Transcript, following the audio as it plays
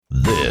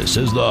This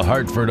is the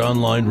Hartford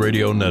Online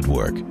Radio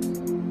Network.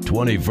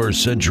 21st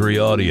Century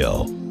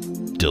Audio.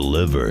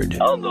 Delivered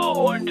on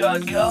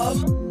thehorn.com.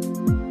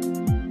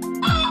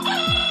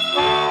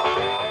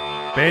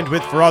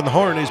 Bandwidth for On the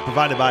Horn is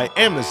provided by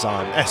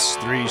Amazon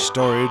S3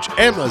 Storage.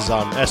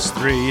 Amazon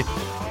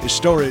S3 is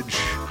storage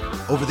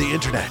over the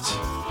internet.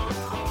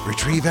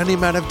 Retrieve any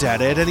amount of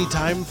data at any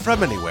time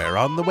from anywhere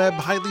on the web.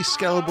 Highly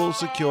scalable,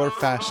 secure,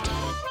 fast,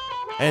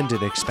 and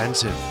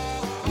inexpensive.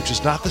 Which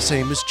is not the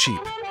same as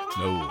cheap.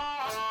 No.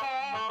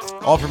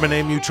 All from a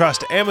name you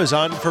trust,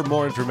 Amazon. For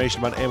more information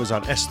about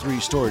Amazon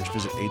S3 Storage,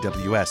 visit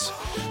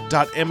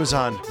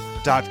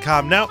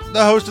aws.amazon.com. Now,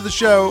 the host of the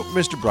show,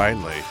 Mr.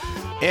 Brian Lee.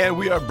 And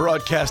we are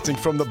broadcasting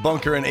from the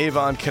bunker in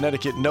Avon,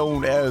 Connecticut,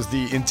 known as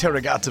the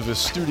Interrogativist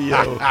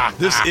Studio.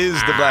 This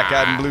is the Black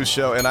Eyed and Blue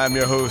Show, and I'm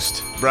your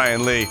host,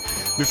 Brian Lee.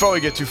 Before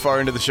we get too far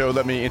into the show,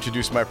 let me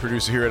introduce my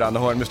producer here at On the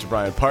Horn, Mr.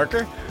 Brian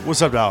Parker.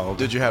 What's up, dog?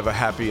 Did you have a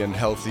happy and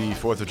healthy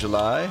 4th of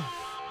July?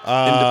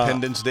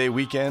 Independence Day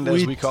weekend,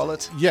 as we call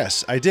it?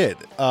 Yes, I did.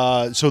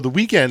 So the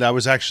weekend, I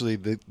was actually,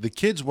 the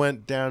kids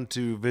went down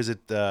to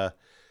visit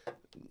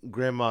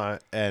Grandma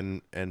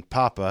and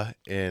Papa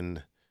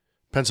in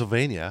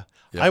Pennsylvania.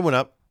 Yep. I went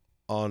up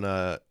on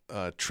a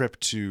trip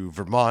to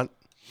Vermont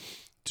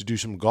to do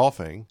some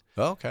golfing.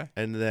 Oh, okay.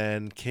 And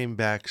then came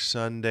back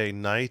Sunday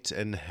night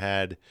and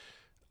had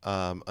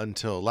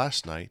until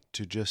last night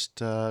to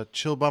just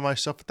chill by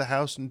myself at the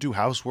house and do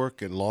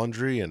housework and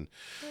laundry and,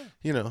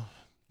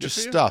 just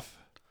stuff.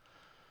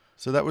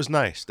 So that was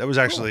nice. That was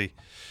actually,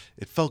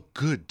 it felt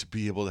good to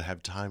be able to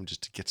have time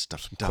just to get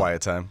stuff done.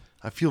 Quiet time.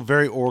 I feel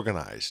very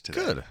organized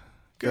today. Good.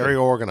 Very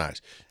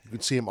organized. You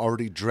can see I'm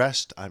already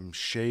dressed. I'm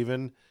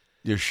shaven.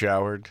 You're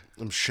showered.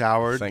 I'm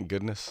showered. Thank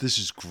goodness. This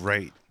is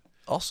great.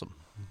 Awesome.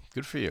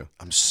 Good for you.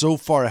 I'm so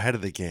far ahead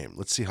of the game.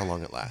 Let's see how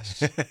long it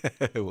lasts.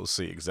 We'll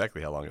see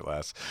exactly how long it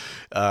lasts.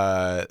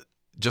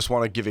 Just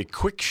want to give a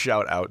quick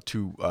shout out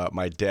to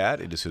my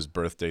dad. It is his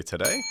birthday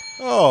today.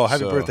 Oh,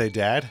 happy birthday,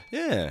 Dad.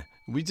 Yeah.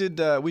 We did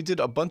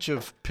a bunch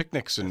of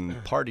picnics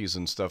and parties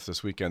and stuff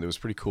this weekend. It was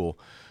pretty cool.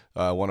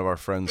 One of our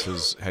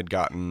friends had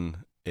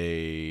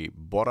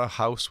bought a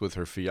house with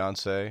her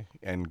fiance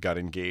and got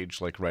engaged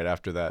like right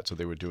after that. So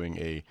they were doing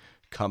a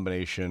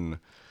combination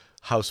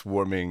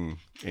housewarming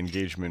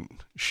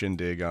engagement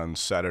shindig on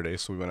Saturday.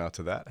 So we went out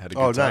to that. Had a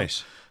good time.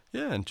 Nice.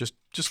 Yeah, and just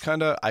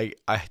kind of, I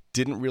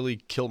didn't really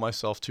kill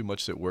myself too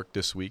much at work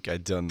this week.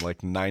 I'd done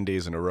like 9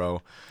 days in a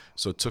row.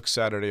 So took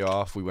Saturday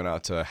off. We went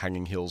out to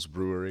Hanging Hills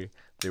Brewery.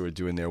 They were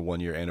doing their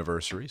 1-year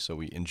anniversary, so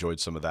we enjoyed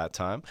some of that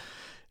time.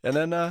 And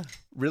then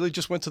really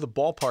just went to the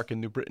ballpark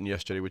in New Britain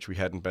yesterday, which we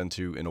hadn't been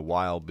to in a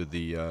while with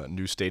the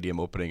new stadium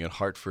opening in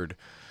Hartford.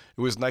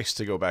 It was nice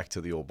to go back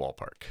to the old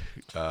ballpark.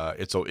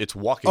 It's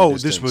walking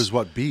distance. This was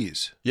what,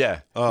 Bees?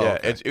 Yeah. Oh, yeah.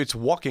 Okay. It's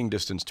walking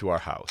distance to our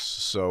house.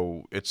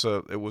 So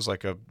it was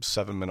like a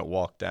 7-minute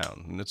walk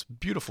down. And it's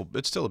beautiful.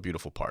 It's still a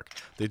beautiful park.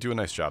 They do a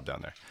nice job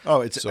down there. Oh,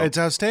 it's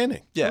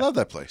outstanding. Yeah. I love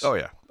that place. Oh,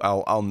 yeah.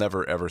 I'll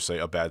never, ever say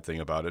a bad thing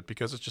about it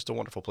because it's just a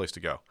wonderful place to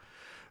go.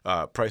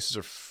 Prices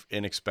are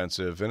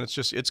inexpensive, and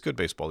it's good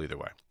baseball either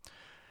way.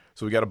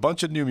 So we got a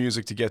bunch of new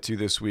music to get to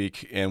this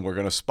week, and we're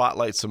going to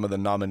spotlight some of the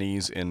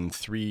nominees in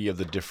 3 of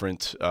the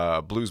different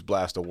Blues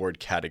Blast Award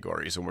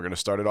categories. And we're going to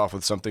start it off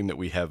with something that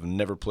we have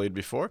never played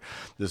before.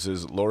 This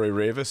is Lori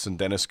Ravis and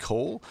Dennis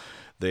Cole.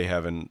 They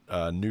have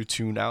a new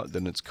tune out,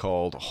 then it's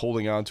called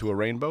Holding On to a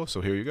Rainbow.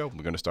 So here you go.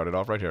 We're going to start it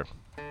off right here.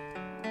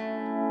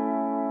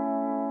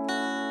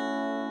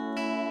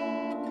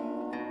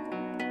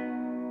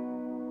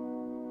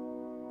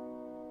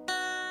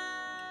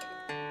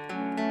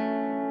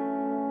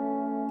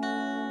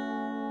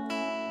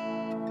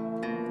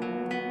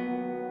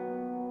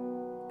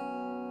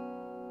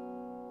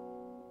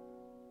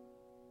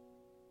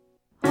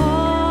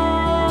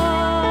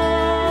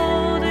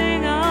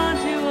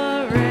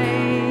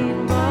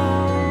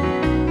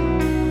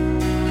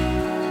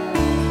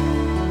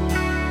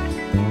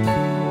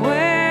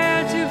 Where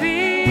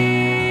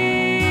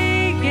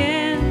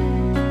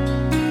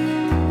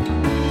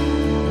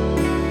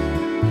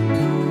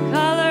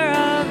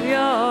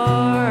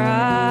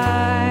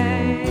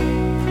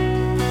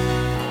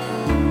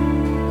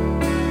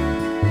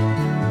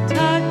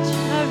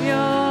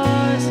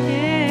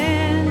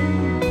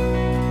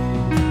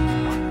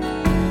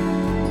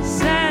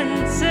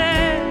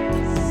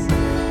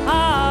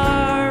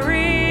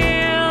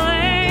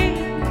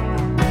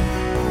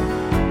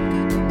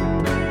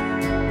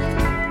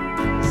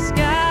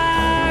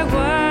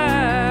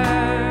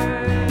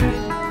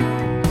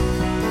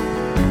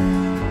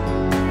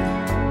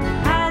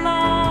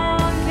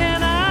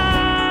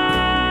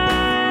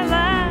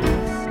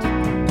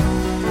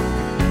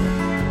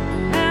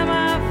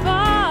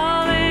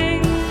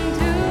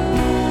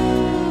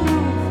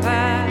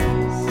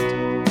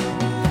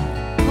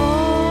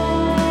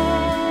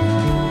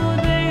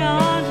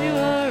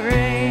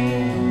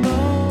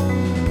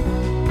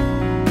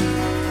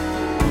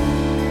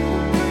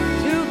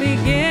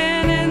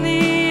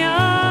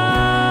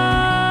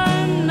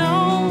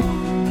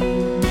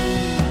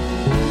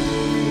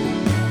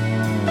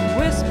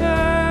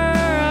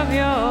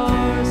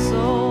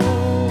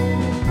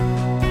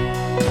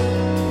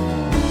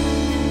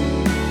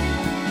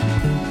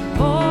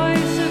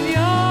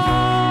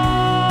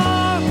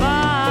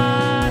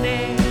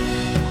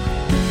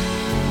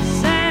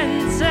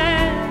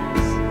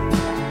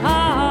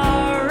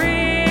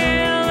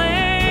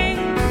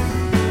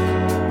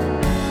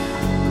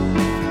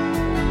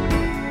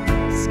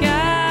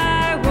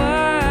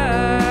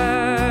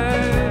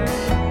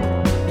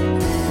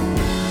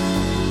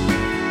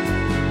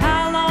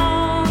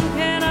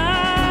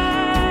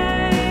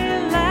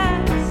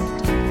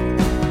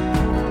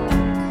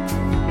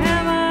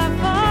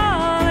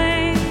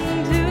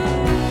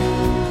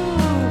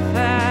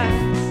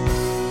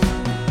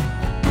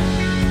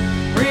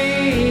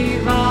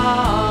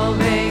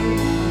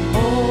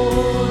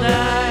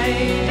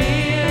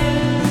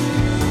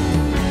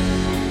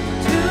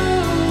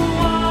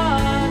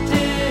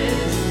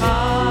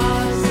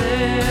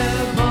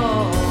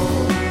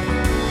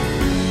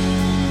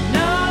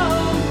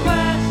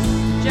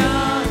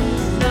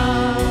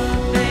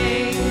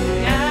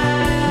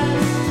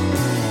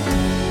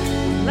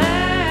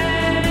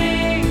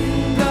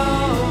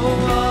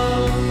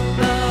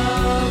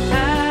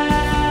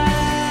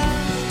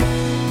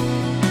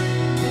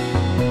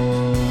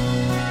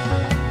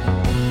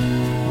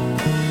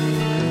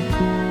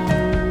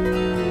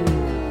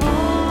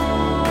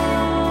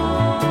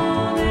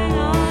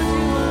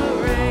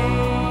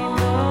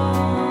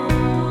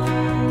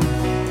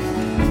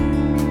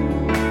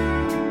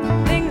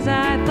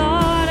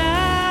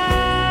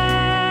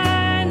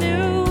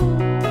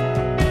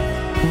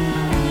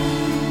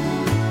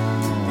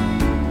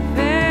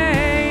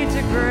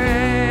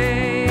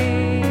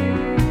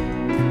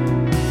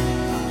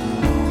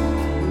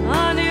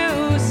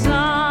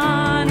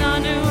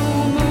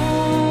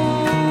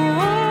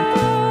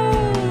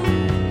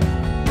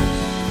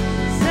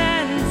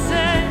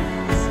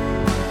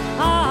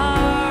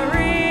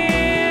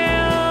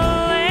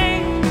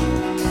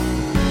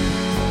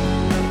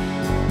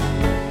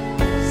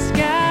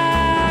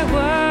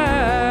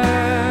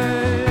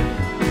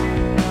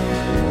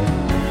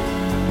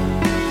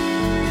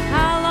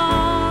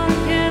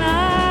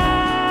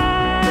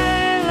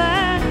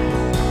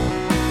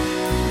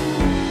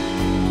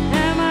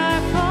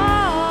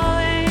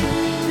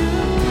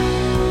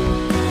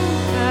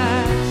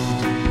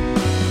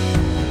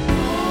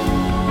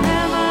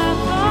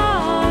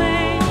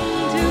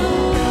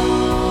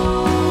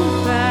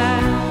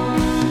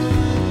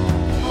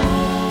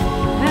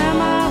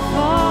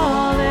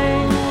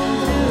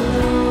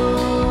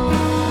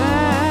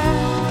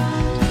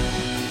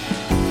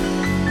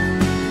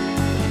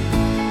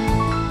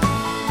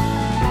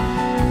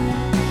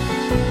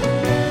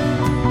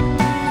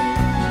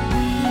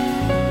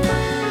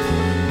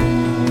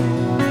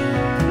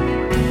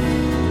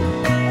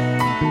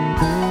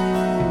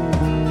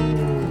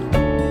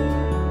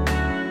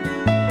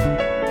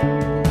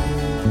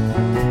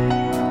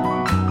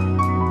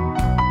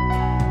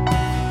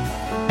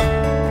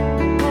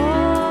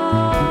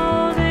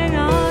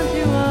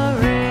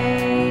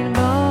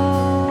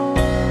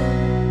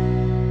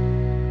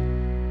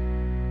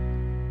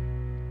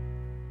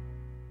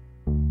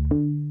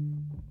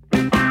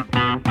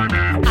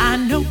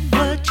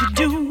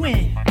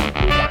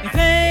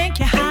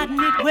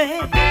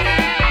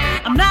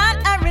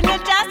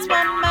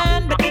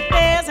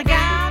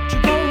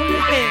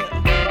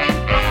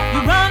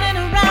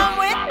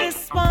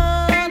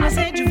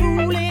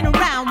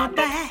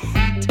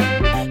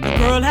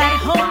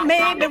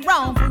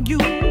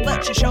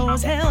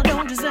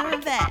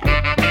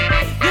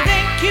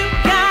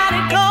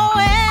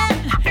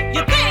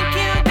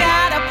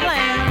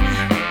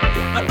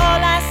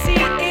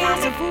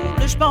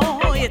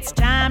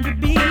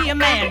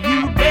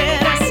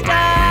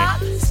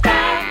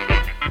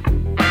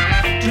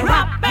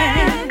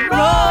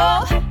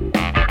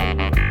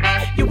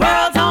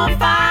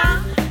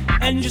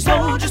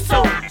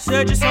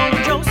Said you sold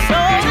your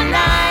soul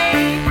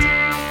tonight.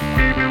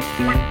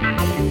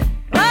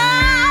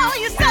 Oh,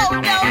 you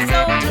sold your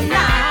soul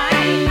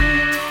tonight.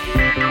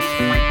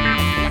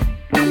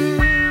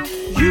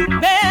 You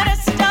better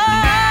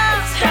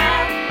stop,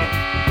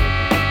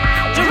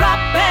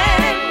 drop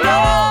and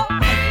roll.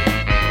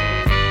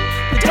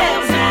 The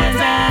devil's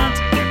hands out,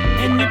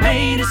 and you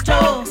paid his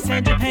toll.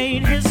 Said you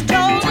paid his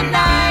toll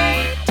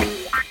tonight.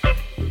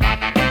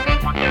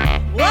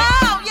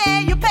 Whoa, yeah,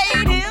 you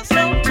paid his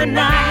toll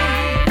tonight.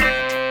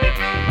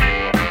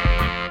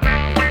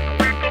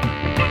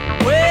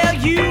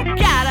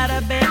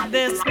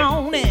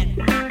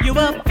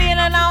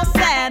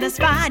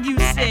 Satisfied, you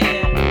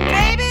said,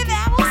 baby,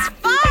 that was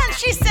fun.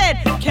 She said,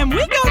 can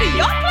we go to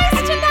your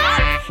place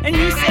tonight? And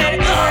you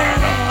said,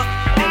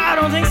 I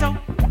don't think so.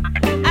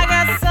 I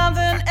got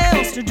something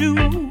else to do.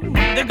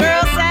 The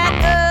girl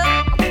sat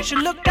up, she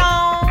looked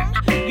on.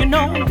 You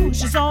know,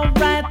 she's all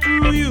right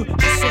through you.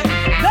 She said,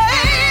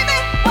 baby,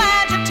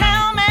 why'd you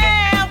tell me?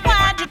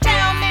 Why'd you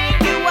tell me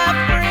you were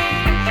free?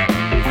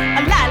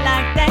 A lie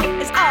like that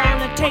is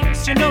all it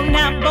takes. You know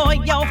now,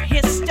 boy, your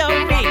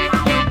history.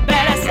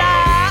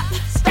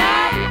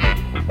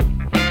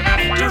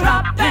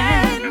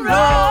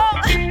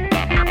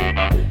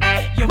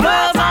 Your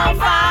world's on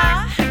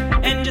fire,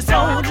 and you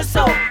sold your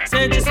soul.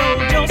 Said you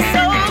sold your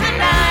soul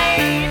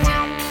tonight.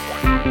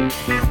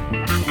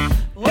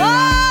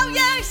 Oh,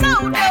 yeah, you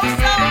sold your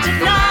soul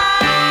tonight.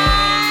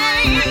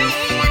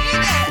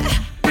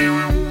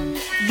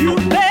 You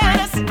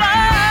better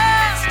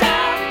stop,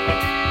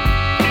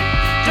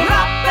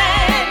 drop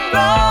and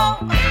roll.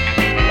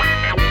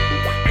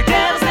 The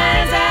devil's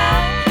hands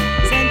out.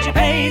 Said you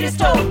paid his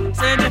toll.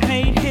 Said you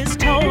paid his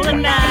toll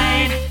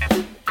tonight.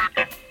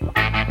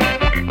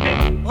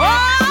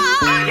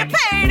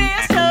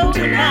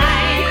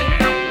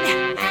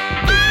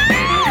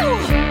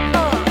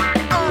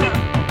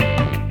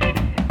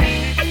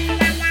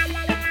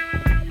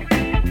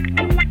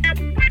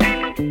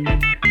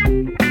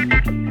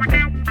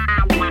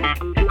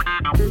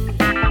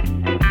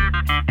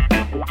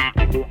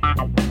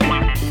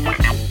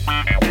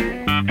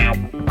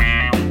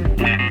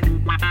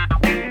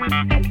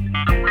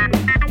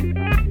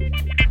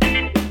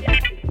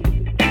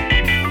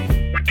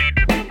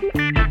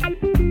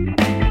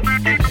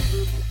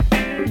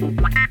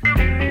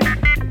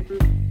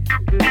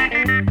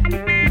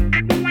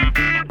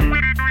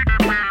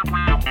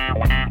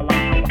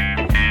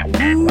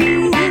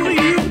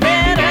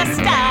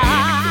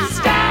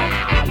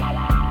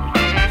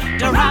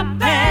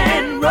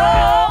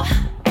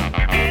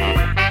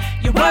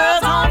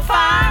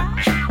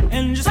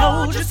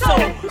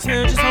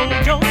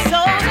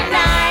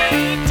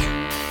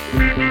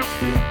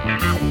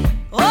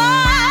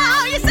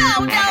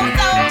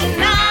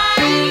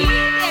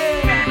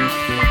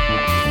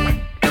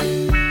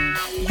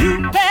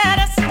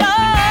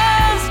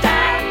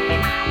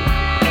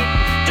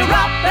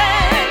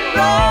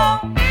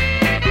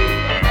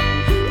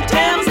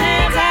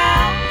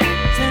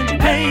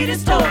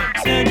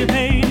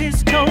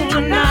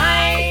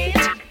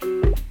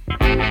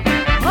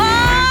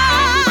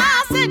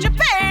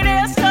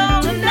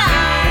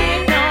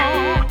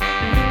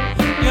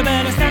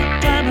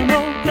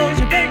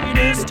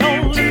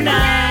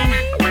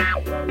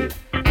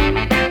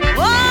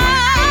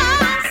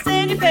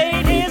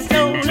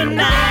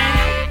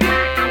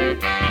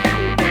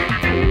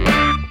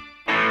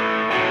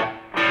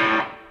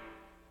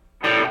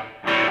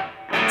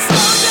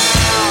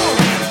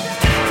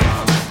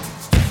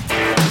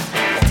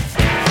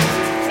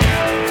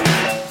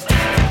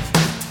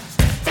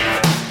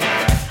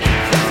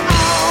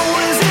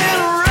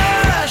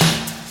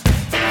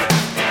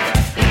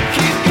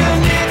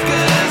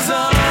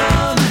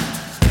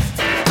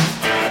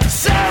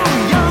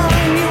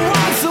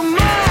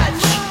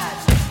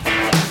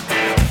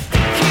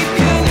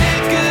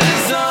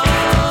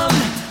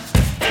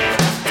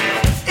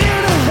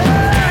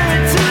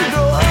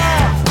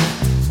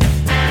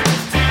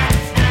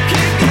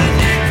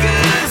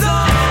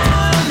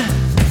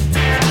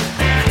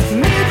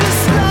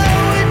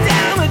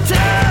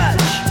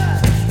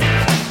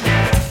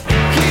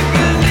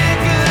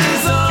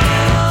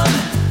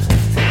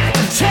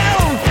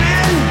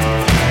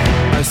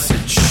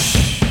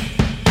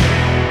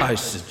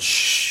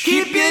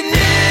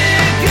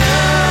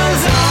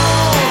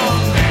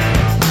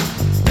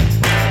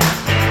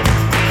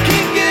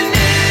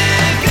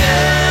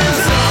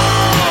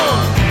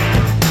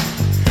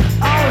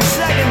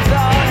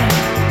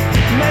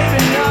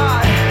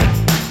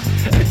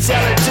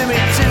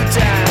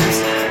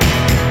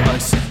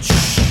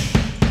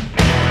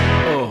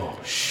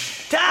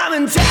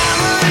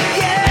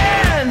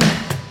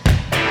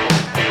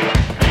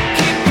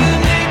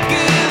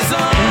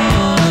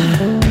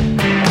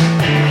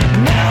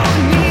 Now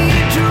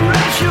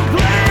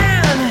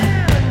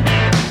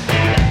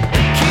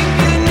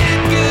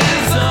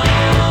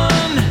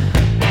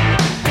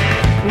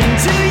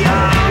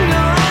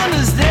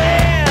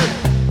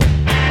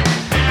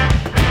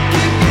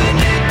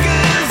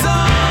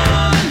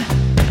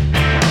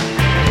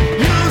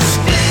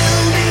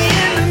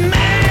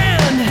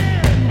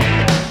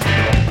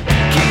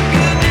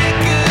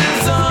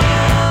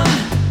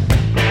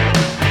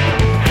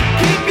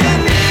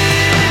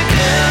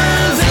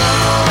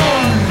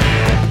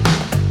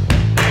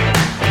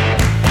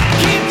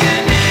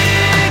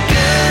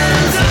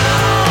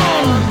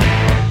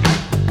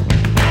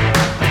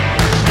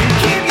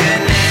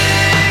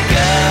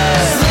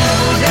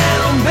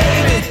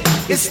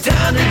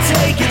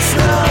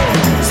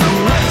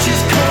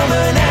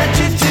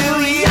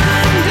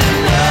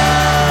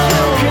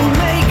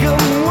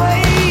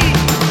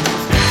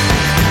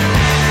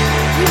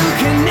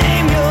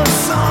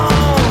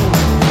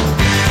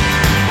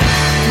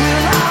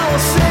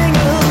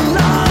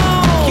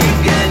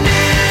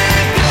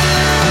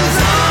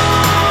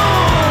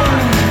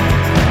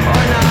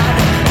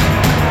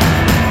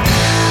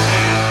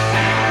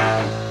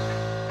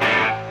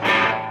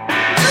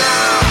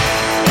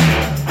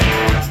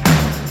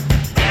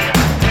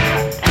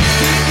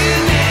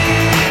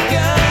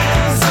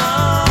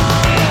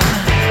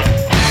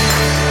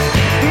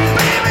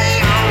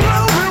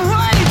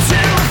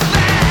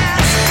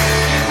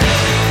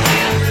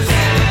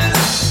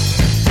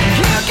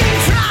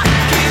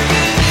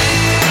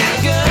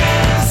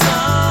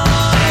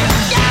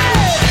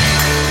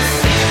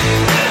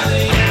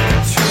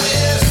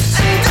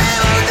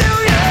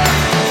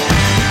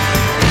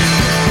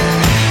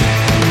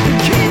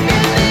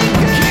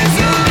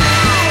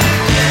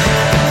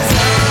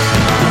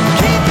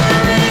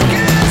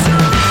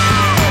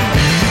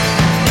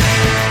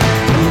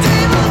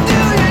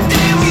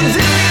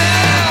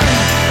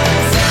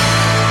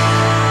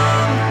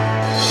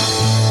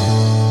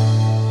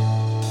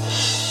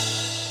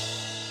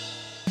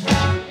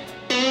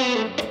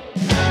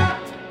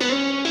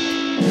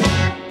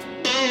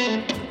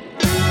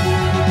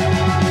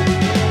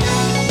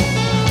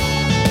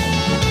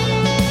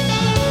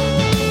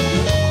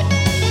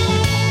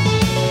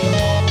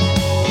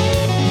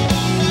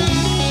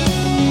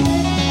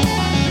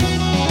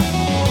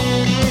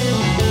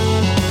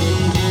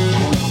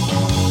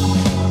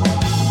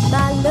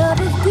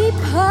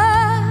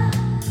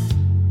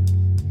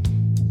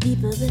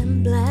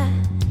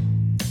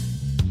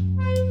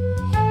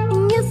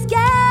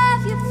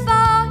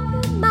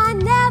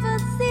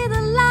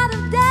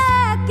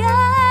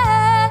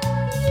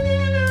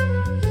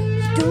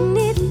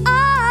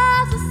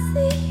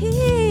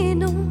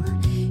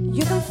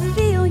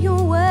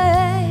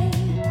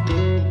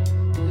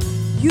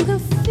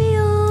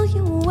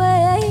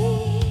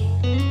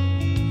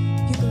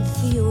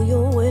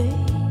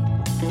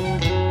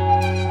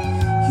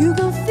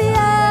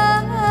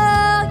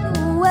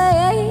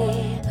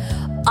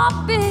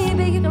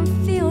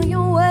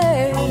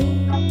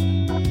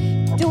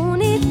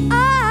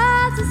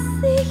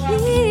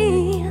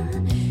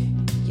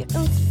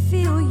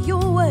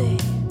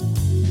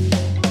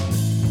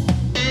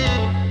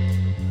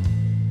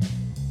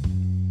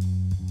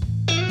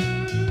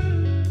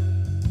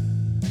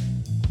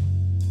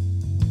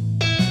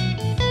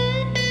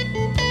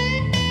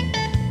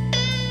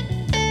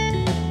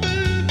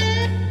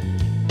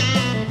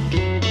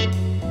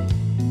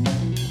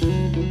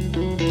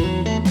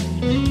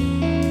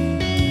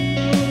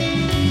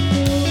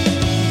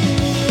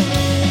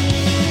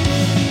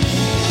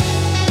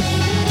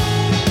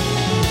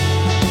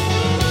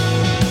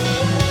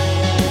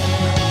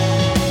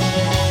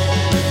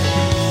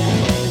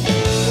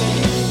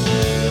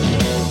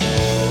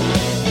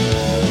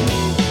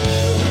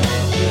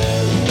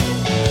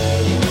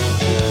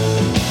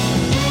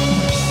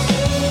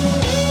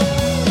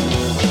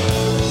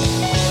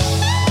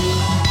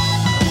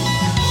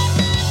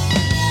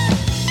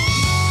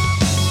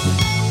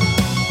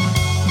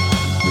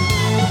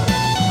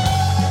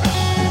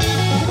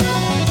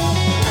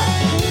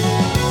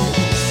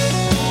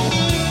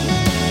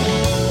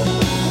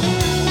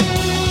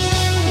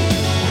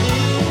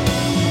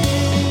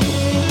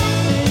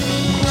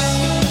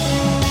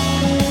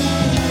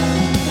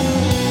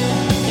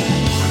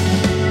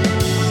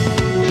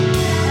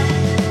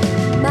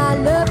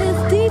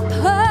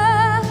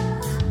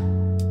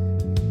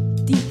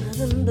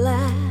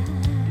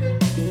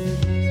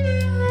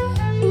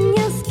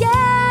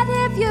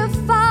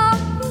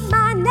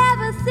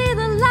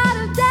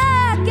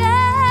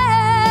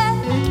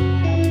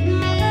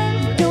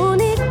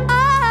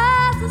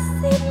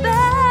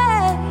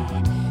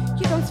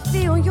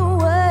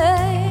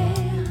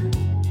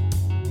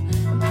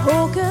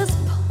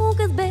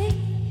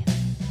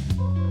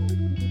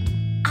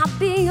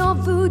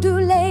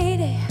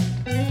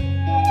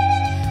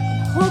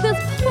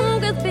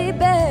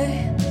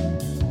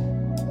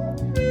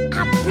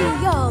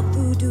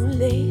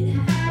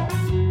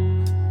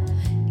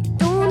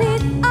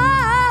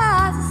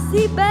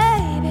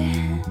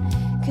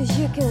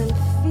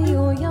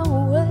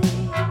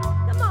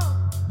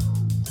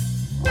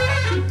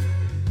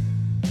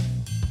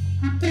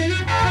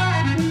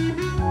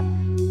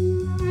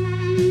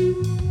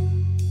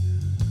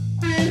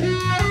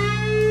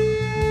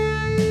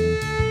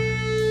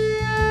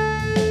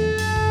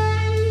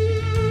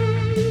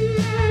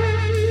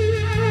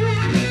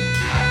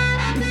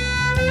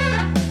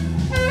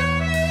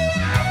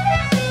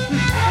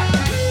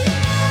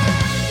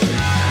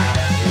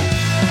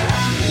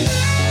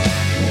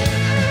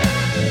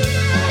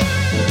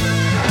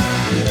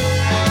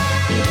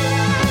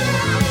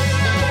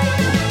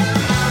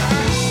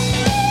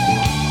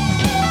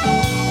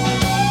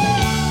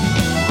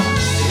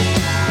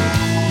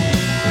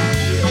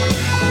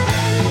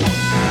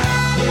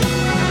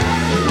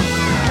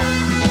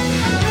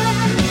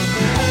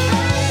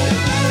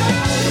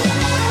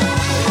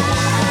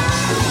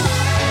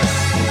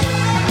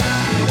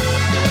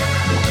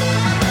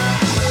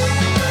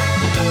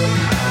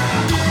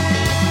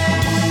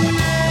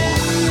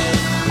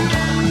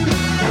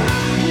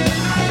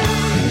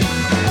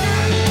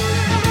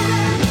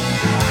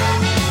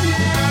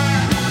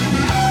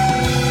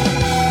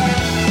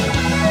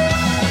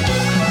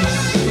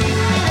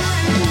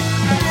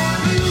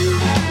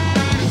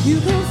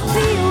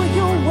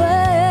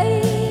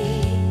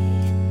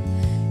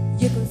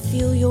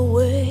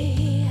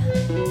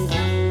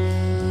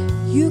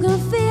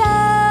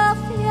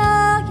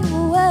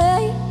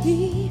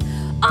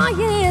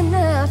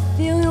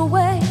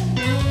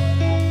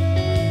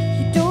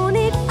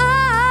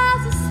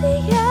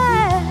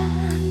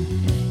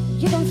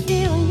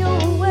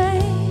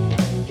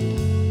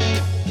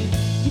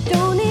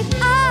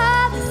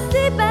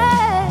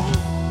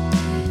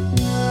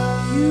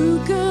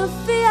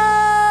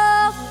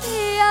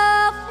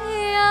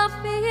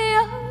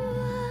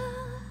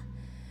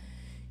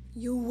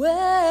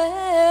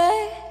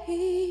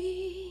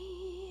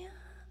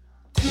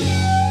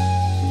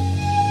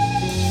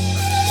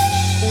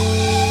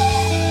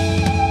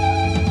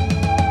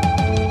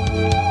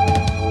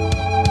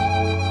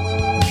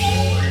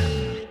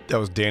That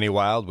was Danny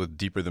Wilde with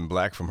Deeper Than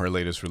Black from her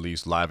latest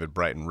release, Live at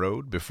Brighton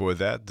Road. Before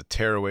that, the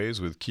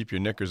Tearaways with Keep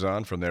Your Knickers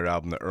On from their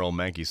album, The Earl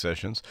Mankey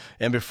Sessions.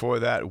 And before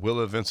that,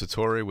 Willa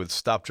Vincitori with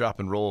Stop, Drop,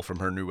 and Roll from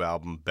her new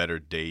album, Better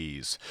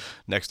Days.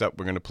 Next up,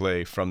 we're going to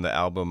play from the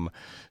album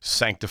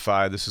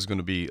Sanctify. This is going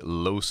to be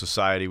Low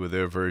Society with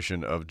their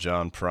version of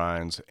John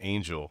Prine's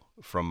Angel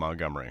from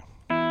Montgomery.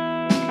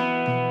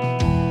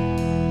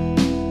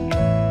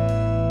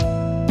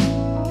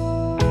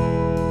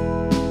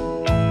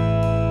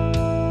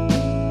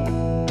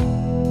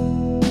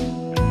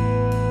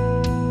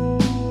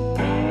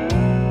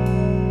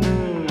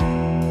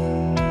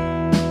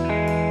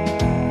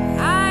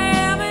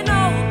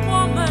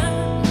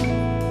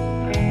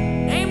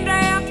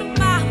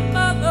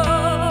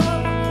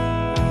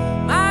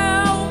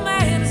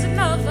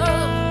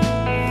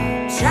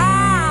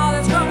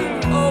 Child is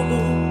growing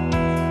old.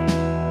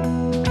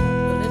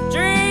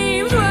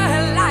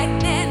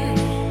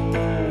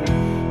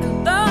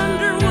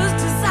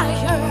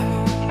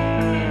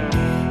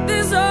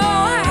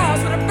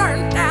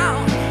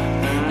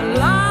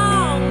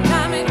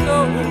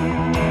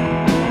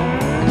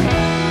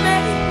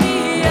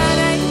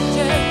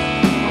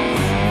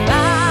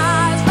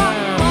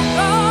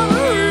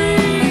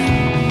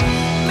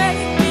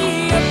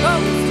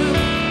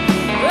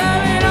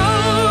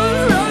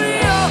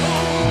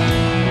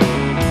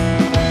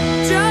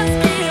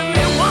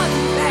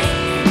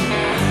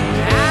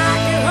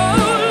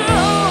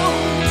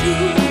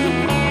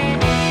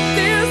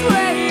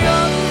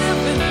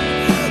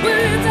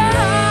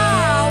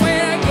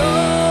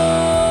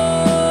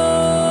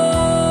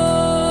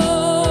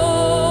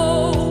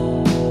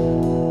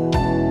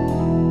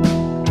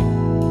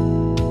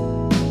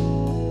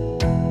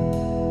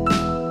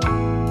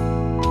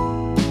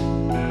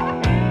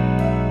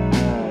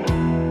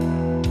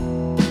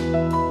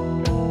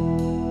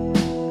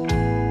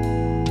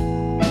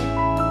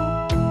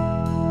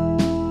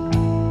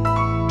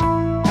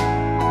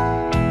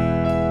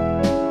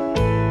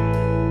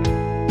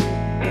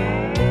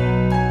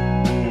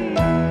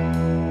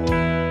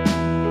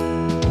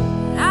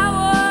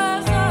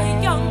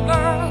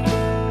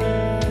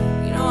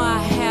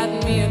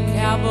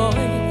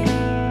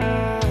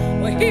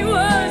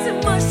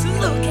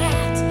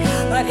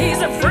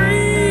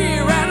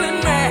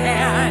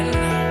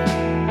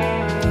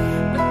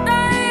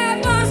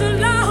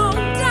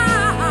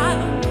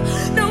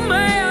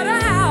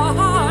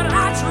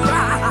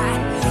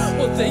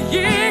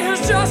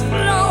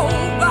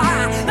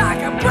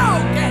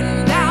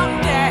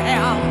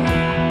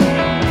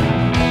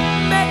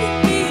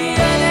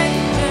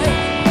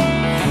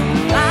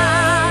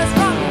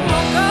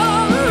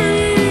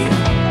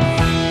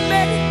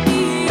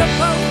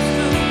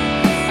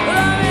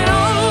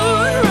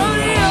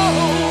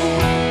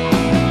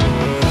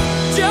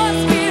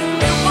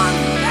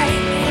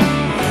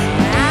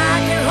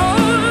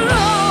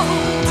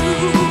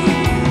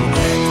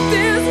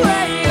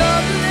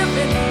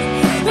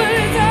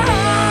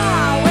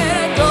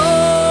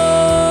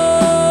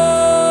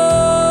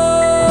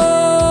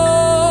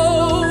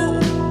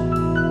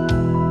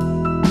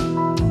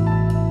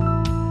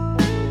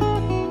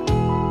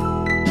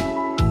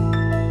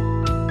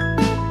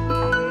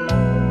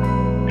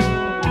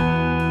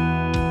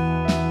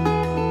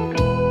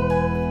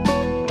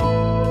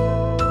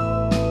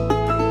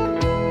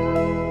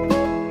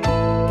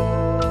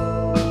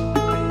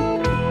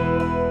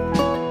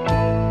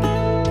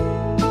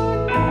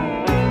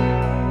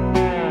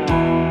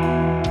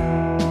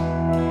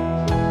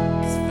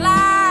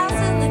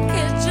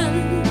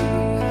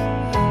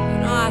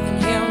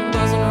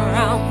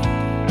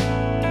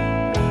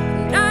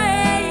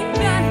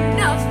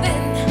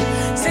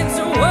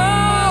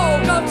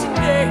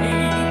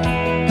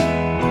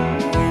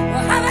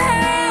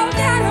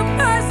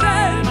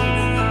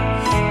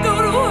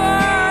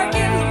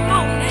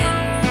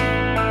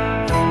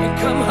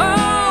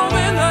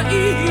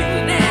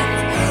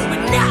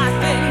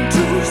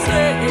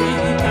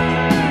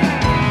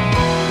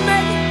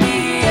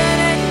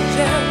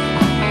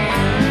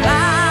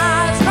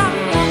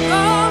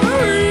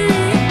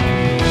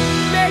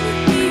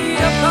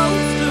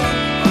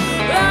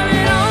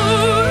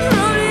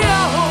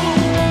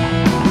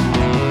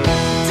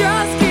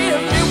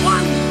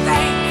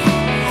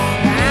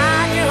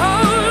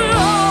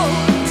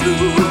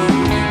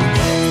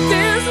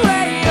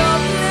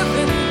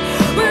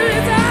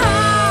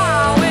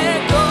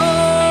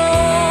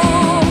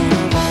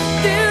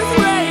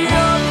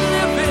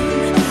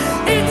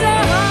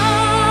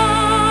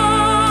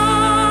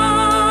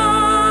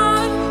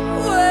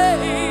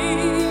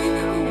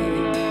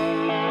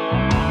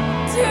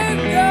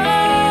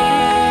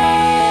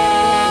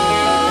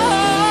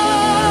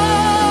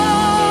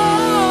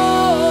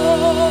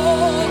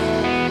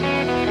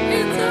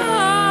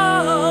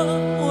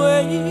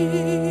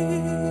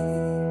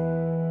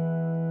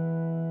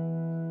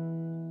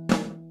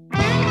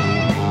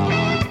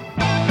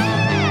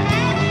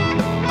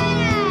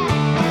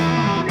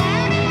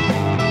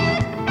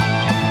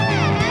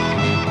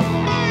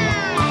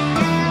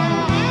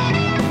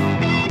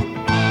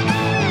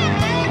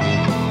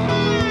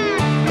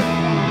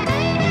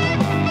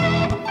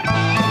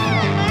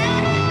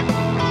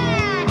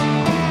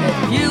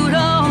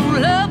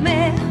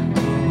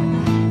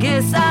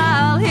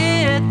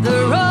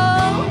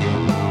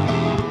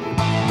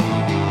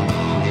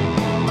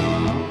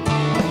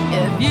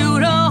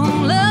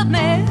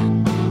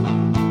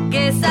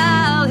 guess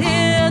I'll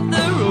hit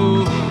the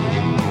road.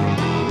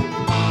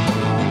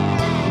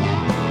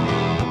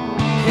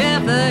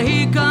 If the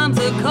heat comes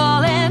a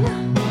calling,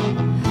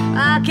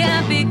 I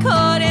can't be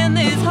caught in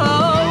this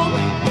hole.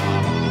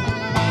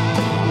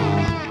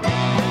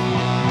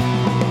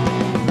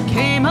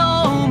 Came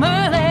home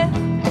early,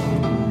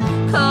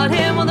 caught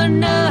him with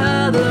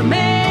another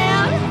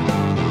man.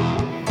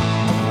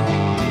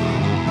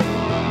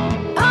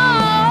 Oh,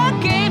 I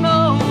came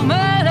home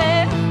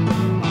early,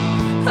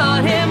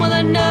 caught him with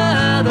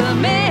another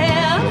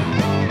man.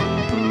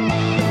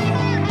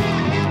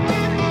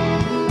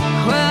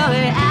 Well,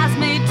 he asked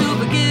me to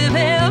forgive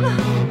him.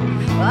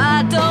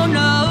 I don't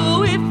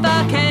know if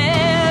I can.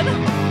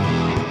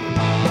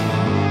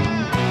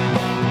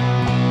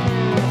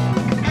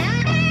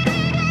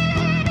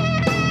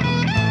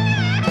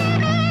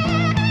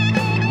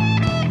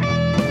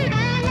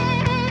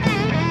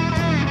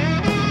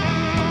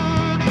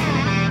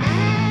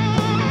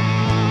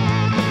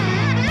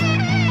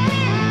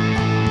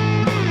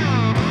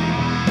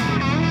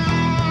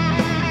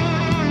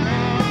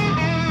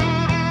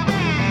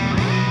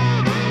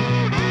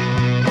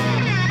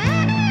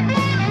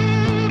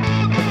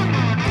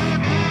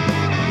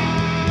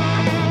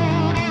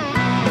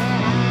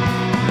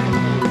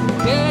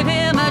 Gave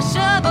him a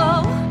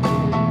shovel,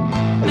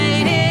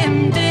 made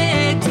him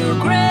dig two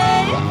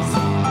graves.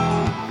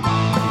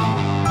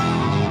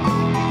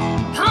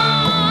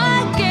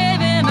 I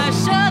gave him a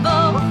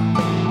shovel,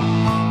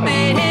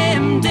 made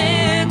him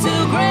dig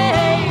two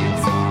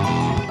graves.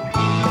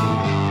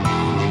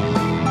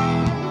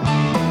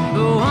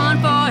 One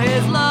for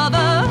his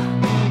lover,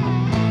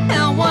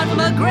 and one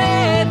for a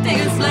grave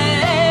digging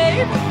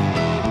slave.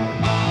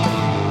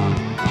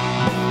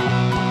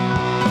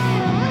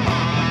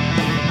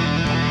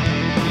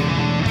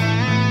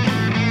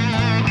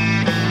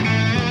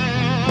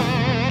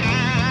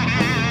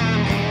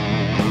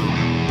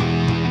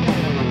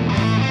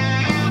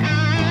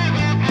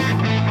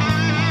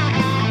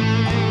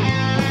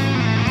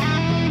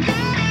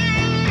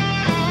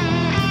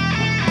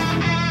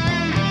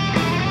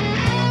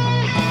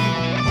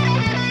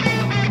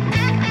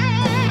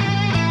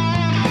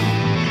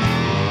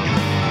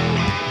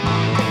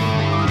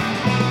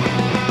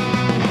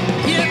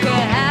 You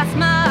could ask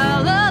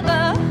my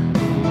lover,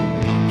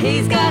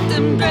 he's got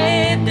them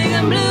grave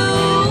digging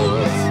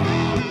blues.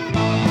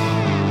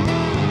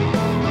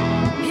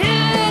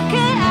 You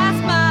can ask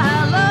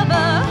my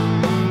lover,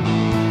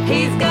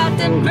 he's got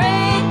them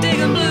grave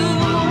digging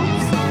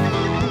blues.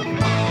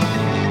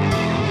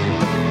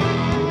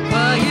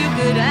 Well, you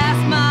could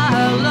ask my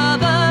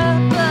lover,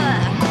 but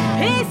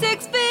he's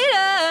 6 feet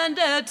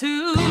under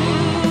 2.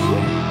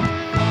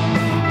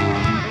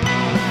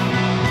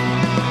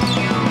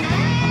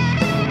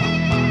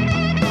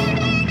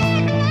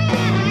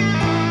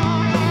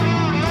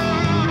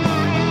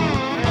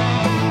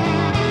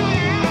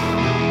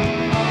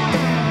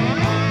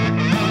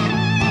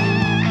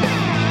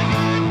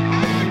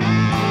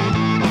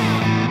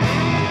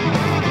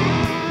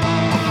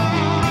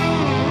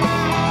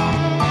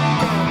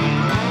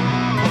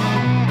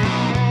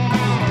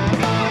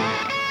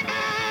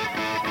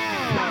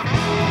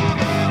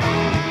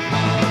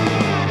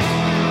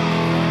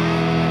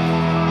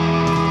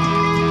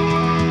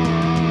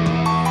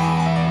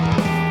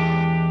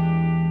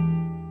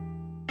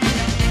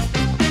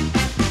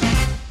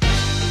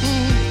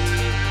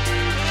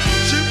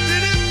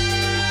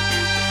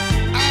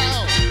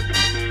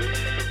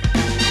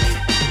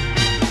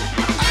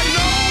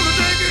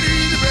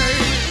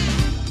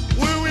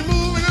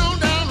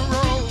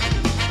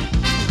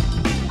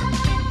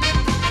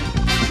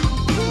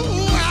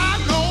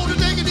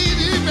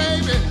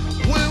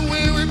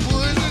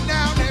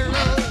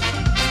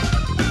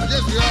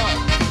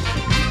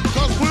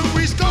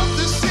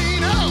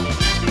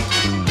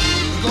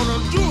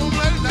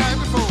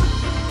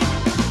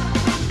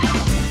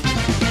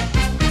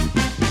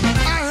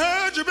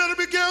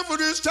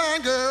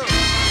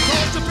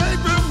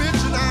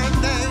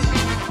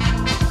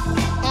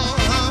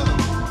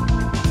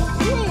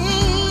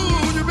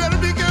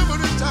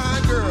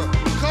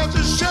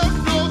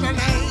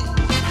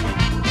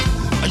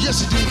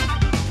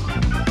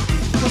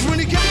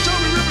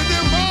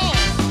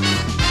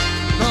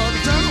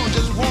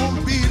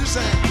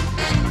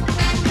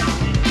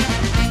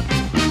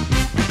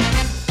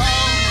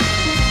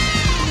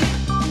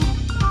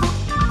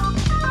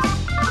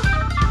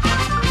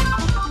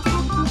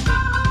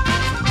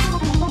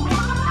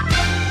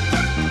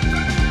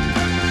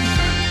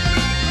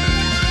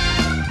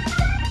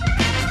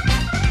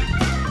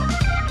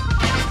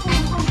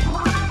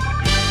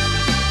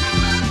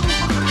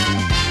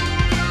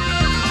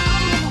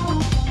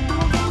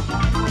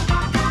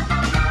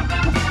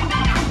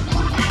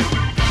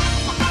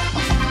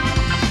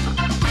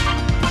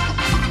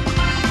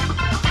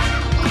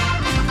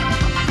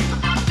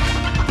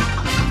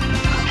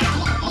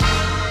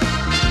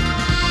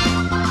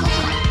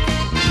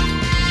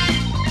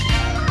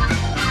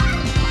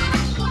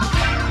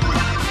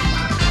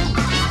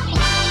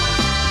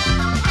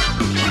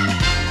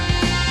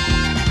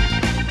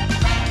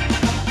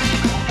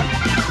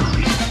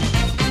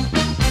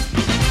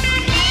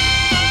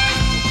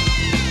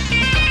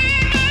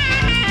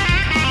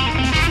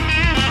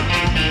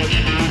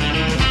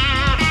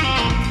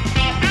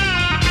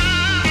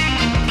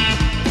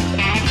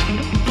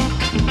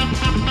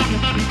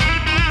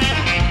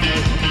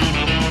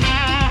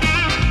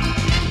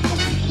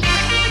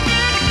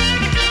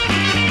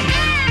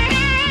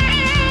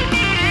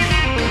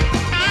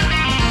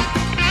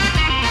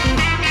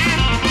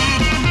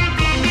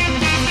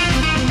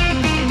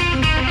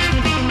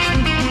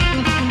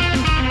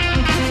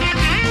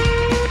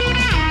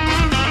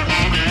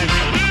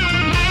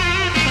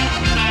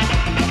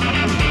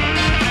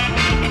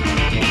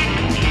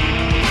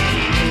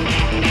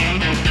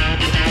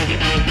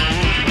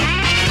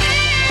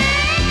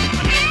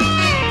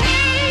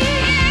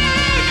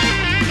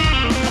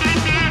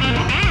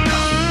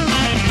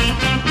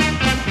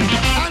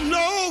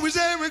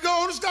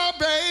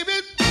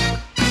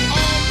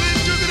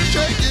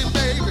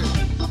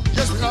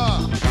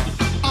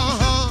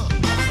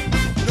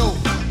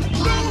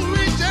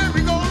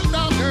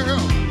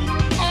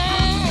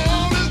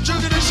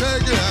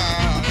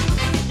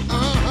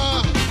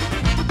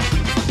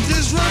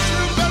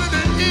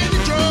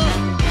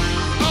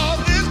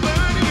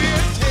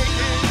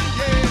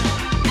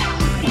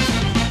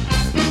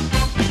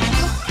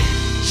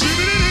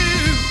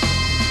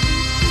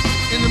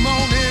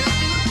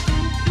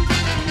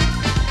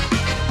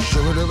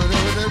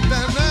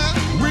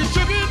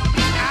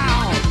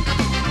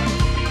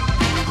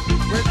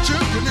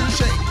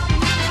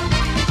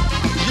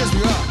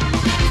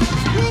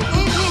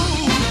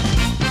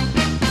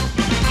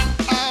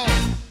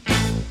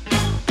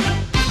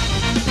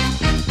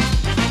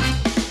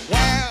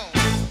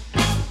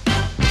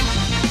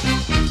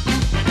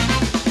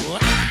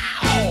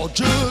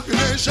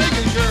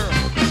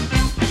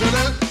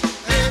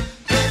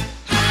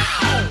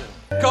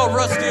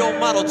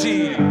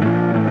 tea.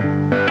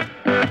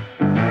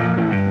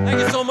 Thank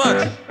you so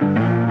much.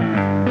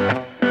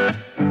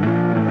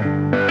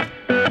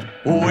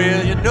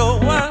 Well, you know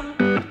I'm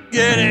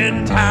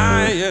getting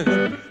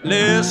tired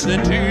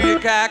listening to you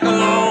cackle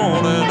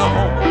on and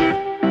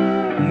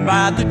on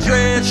about the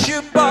dress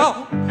you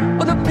bought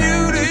or the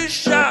beauty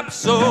shop,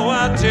 so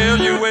I tell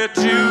you where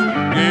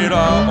to get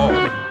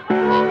off.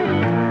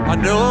 I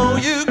know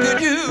you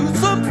could use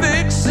some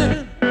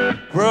fixing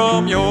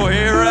from your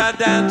hair right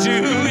down to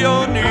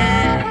your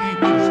knees.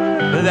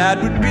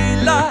 That would be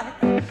like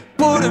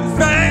putting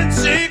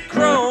fancy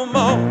chrome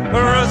on a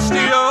rusty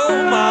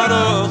old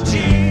Model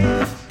T.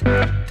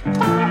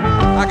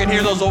 I can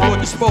hear those old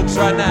wooden spokes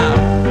right now.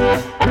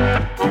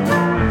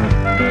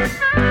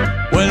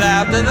 Well,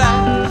 after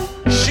that,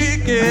 she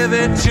gave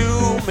it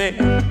to me,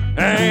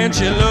 and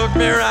she looked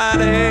me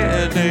right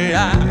in the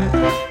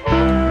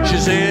eye. She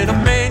said,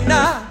 I may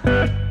not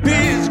be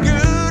as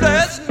good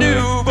as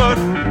new, but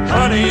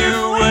honey,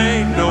 you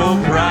ain't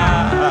no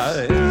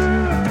prize.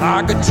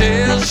 I could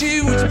tell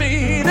she was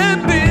mean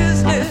in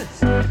business,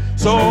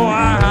 so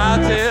I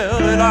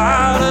hightailed it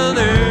out of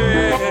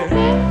there.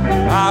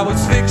 I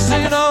was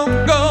fixing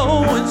on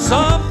going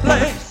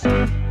someplace,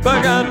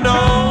 but got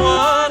no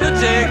one to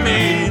take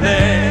me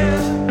there.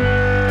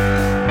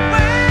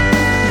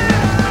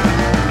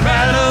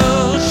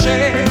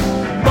 Battleship,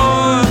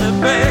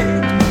 boiling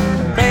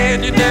bake,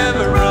 man, you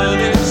never run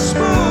it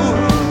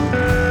smooth.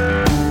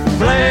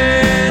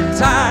 Flat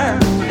tire,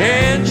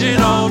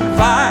 engine on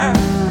fire,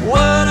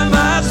 what am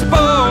I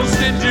supposed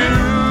to do?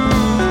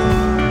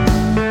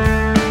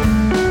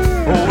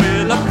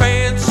 Well, I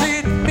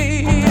fancied me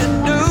a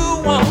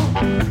new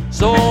one,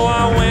 so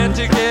I went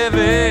to give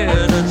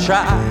it a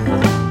try.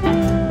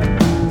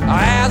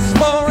 I asked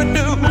for a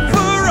new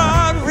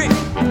Ferrari,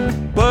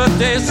 but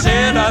they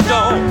said I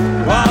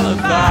don't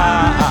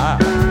qualify.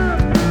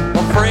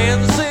 My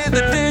friends say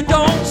that they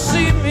don't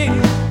see me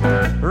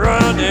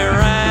running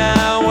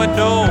around with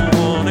no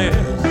one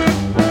else.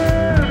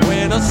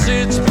 When I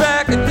sit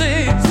back and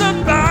think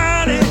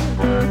about it,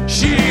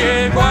 she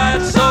ain't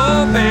quite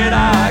so bad,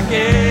 I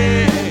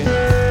guess.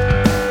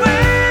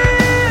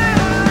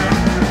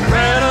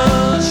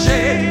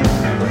 Rattleshake,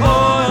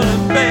 oil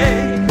and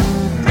bake,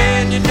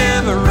 and you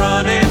never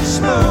run it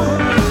smooth.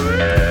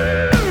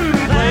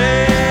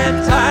 Flat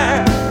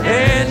tire,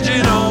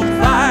 engine on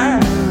fire,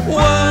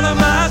 what am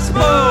I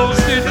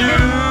supposed to do?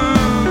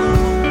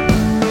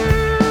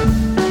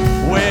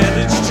 Well,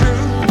 it's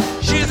true,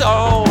 she's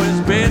always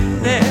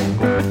been there.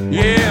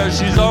 Yeah,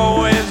 she's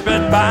always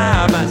been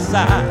by my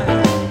side.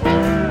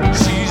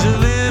 She's a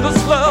little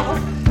slow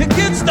to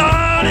get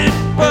started,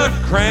 but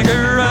crank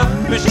her up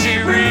and she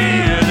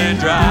really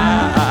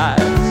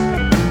drives.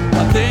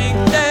 I think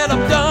that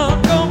I'm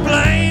done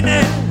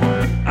complaining.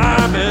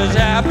 I'm as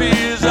happy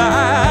as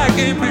I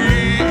can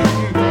be.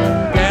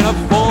 Can't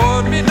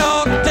afford me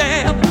no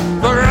damn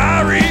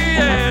Ferrari,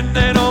 and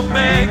they don't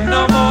make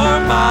no more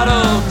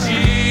Model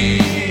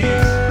Ts.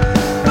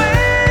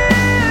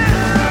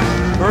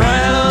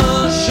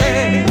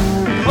 Rattleshake,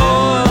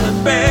 boil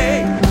and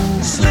bake,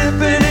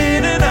 slipping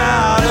in and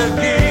out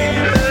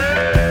again.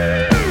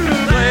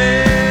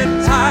 Flat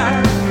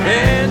tire,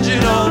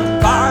 engine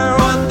on fire,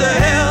 what the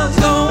hell's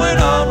going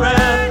on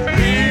round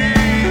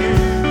here?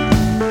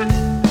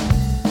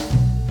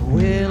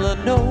 Well, I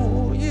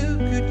know you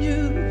could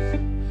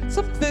use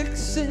some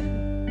fixing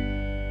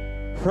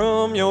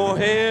from your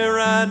hair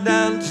right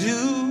down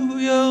to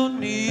your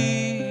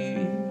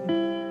knee.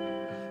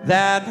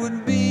 That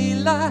would be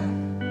like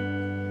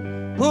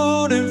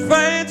putting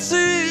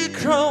fancy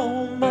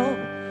chrome on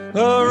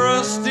a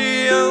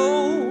rusty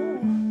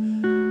old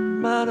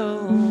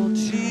Model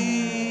T.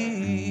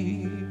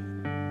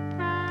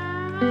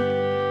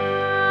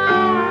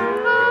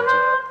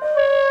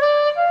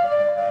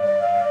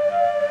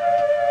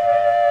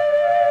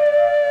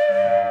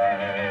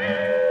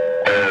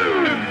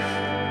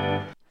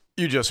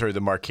 You just heard the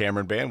Mark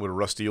Cameron Band with a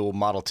rusty old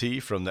Model T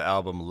from the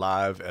album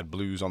Live at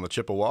Blues on the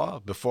Chippewa.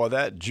 Before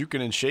that,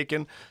 Jukin' and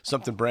Shakin',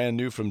 something brand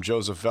new from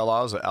Joseph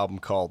Veloz, an album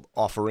called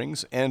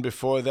Offerings. And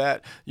before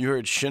that, you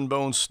heard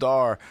Shinbone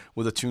Star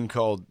with a tune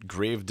called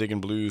Grave Diggin'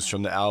 Blues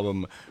from the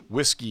album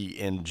Whiskey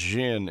and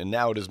Gin. And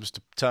now it is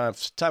time for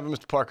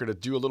Mr. Parker to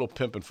do a little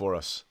pimping for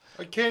us.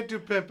 I can't do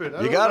pimping. I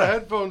You don't gotta. have my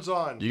headphones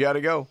on. You got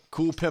to go.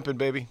 Cool pimping,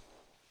 baby.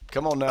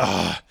 Come on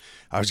now.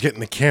 I was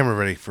getting the camera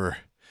ready for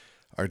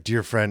our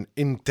dear friend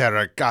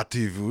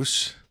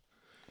Interrogativus,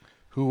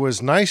 who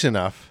was nice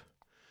enough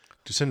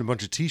to send a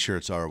bunch of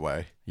T-shirts our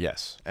way.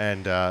 Yes.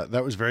 And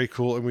that was very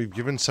cool. And we've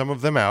given some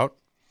of them out.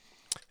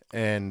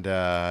 And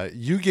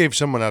you gave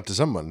someone out to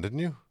someone, didn't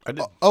you? I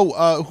did.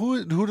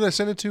 Who did I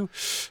send it to?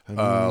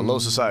 Low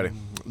Society.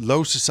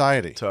 Low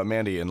Society. To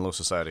Mandy in Low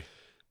Society.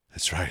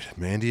 That's right.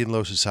 Mandy and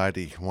Low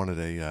Society wanted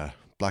a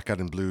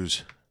Blackout and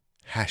Blues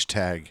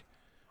hashtag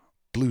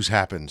Blues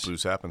Happens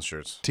Blues Happens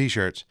shirts.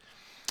 T-shirts.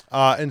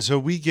 And so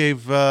we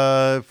gave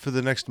for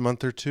the next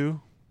month or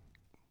two,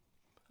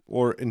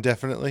 or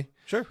indefinitely,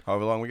 Sure.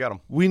 However long we got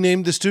them. We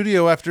named the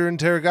studio after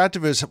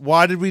Interrogativus.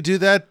 Why did we do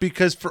that?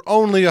 Because for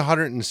only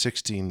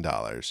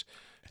 $116,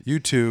 you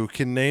too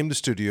can name the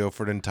studio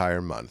for an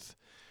entire month.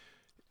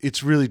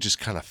 It's really just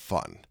kind of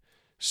fun.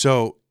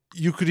 So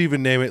you could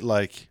even name it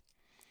like,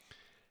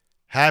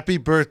 "Happy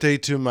birthday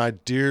to my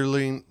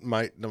dearling,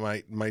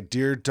 my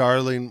dear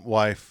darling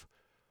wife,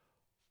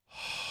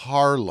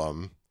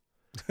 Harlem."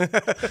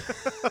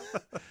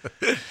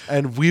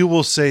 And we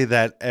will say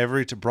that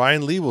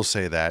Brian Lee will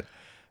say that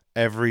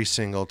every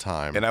single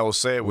time. And I will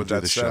say it with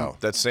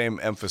that same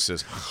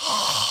emphasis.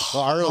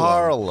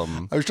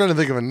 Harlem. I was trying to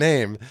think of a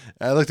name.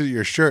 I looked at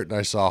your shirt and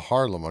I saw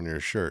Harlem on your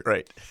shirt.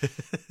 Right.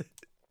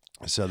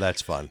 So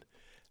that's fun.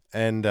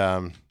 And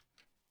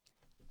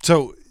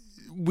so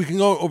we can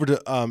go over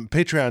to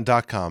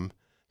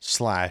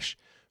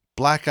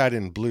patreon.com/Black-Eyed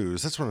and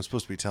Blues. That's what I'm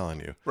supposed to be telling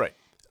you. Right.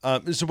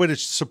 It's a way to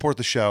support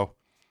the show.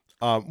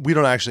 We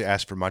don't actually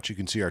ask for much. You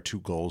can see our 2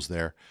 goals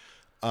there.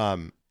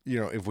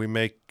 If we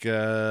make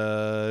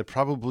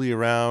probably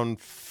around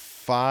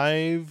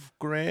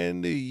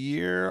 $5,000 a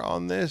year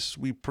on this,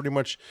 we pretty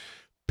much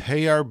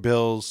pay our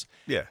bills.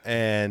 Yeah.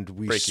 And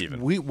break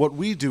even. What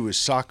we do is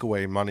sock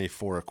away money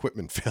for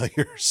equipment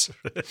failures.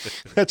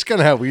 That's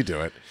kind of how we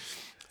do it.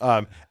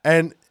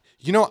 And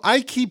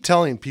I keep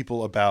telling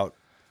people about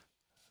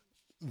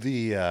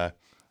the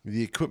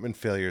equipment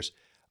failures.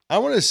 I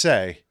want to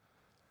say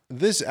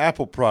this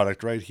Apple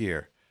product right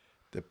here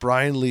that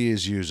Brian Lee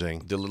is using,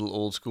 the little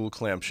old school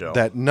clamshell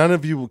that none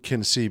of you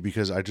can see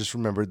because I just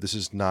remembered this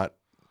is not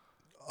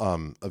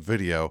a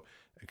video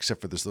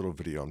except for this little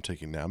video I'm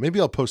taking now. Maybe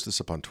I'll post this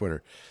up on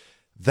Twitter.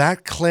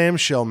 That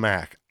clamshell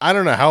Mac, I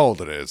don't know how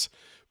old it is,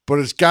 but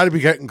it's got to be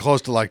getting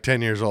close to like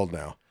 10 years old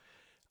now.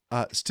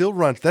 Still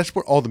runs. That's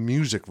where all the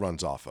music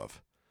runs off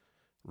of,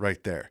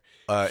 right there.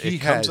 It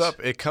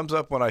comes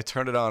up when I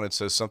turn it on. It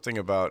says something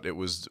about it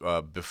was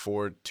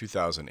before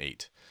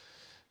 2008.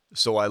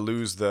 So I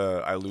lose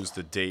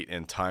the date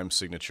and time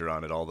signature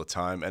on it all the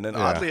time, and then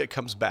oddly it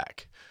comes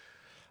back.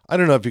 I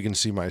don't know if you can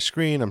see my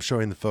screen. I'm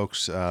showing the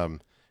folks in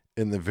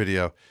the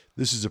video.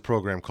 This is a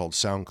program called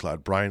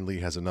SoundCloud. Brian Lee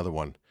has another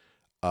one,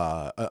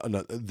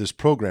 this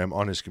program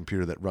on his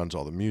computer that runs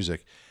all the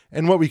music.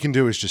 And what we can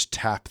do is just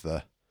tap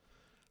the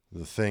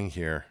thing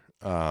here.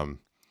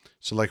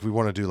 So like we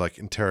want to do like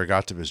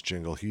Interrogativus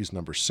jingle. He's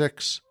number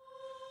 6.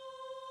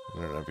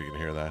 I don't know if you can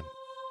hear that.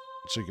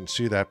 So you can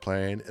see that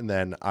playing. And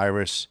then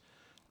Iris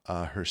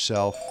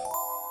herself.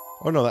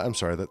 Oh, no, I'm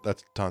sorry.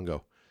 That's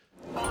Tango.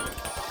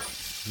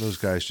 Those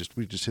guys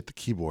we just hit the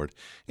keyboard.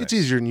 It's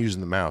easier than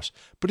using the mouse.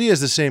 But he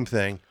has the same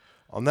thing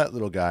on that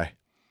little guy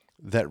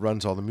that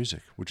runs all the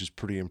music, which is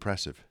pretty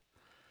impressive.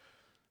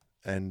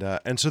 And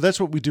so that's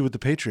what we do with the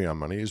Patreon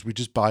money is we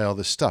just buy all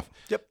this stuff.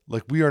 Yep.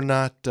 Like we're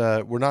not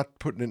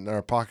putting it in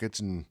our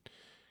pockets and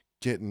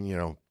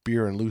getting,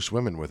 beer and loose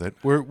women with it.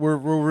 We're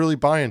really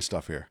buying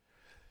stuff here.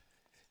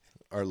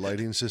 Our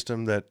lighting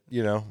system that,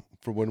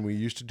 for when we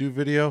used to do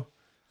video,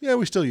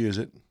 we still use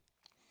it.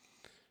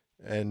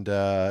 And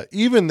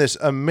even this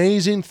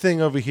amazing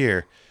thing over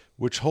here,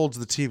 which holds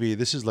the TV,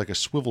 this is like a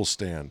swivel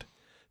stand.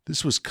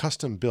 This was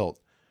custom built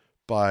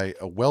by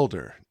a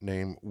welder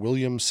named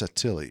William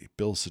Satilli,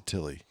 Bill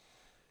Satilli.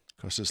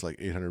 Cost us like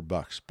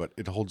 $800, but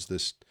it holds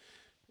this,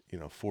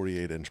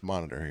 48-inch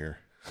monitor here.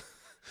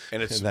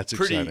 And it's that's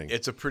pretty exciting.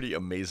 It's a pretty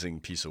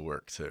amazing piece of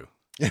work too.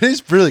 It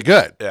is really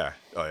good. Yeah.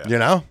 Oh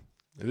yeah.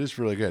 It is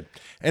really good.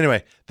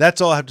 Anyway,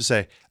 that's all I have to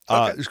say.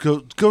 Okay.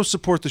 Go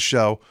support the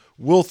show.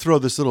 We'll throw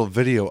this little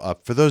video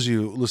up for those of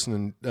you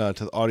listening to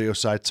the audio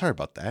side. Sorry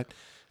about that.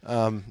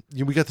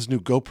 We got this new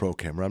GoPro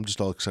camera. I'm just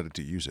all excited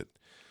to use it.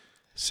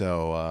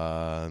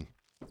 So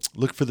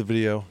look for the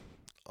video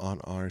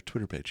on our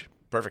Twitter page.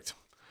 Perfect.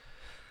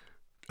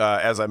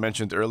 As I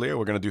mentioned earlier,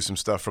 we're going to do some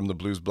stuff from the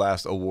Blues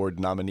Blast Award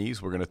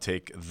nominees. We're going to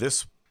take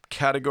this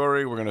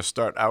category. We're going to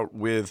start out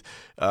with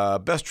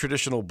Best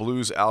Traditional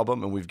Blues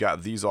Album, and we've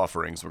got these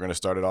offerings. We're going to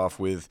start it off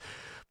with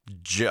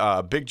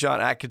Big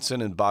John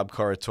Atkinson and Bob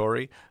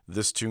Caratori.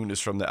 This tune is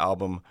from the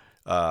album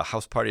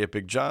House Party at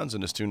Big John's,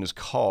 and this tune is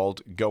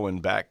called Going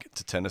Back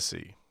to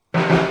Tennessee.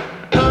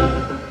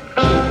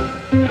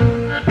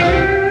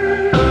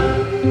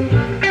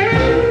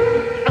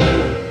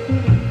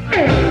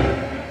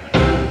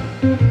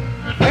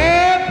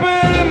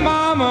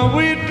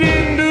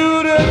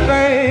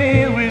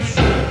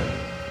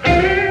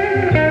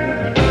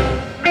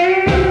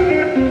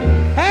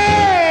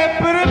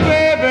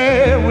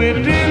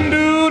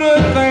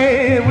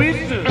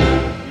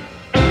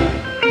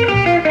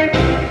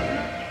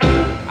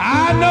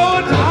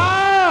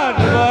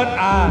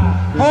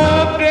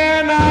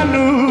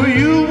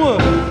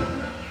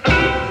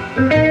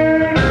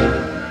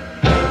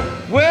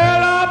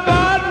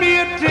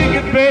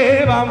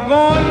 I'm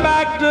going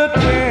back to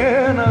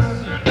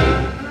Tennessee.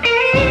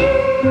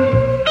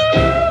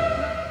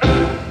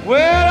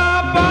 Well,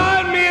 I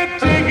bought me a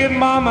ticket,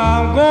 Mama.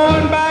 I'm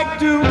going back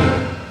to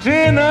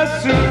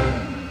Tennessee.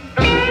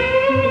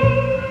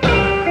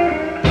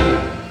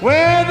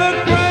 Where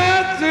the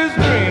grass is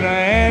greener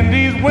and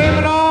these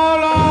women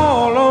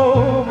all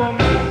over me.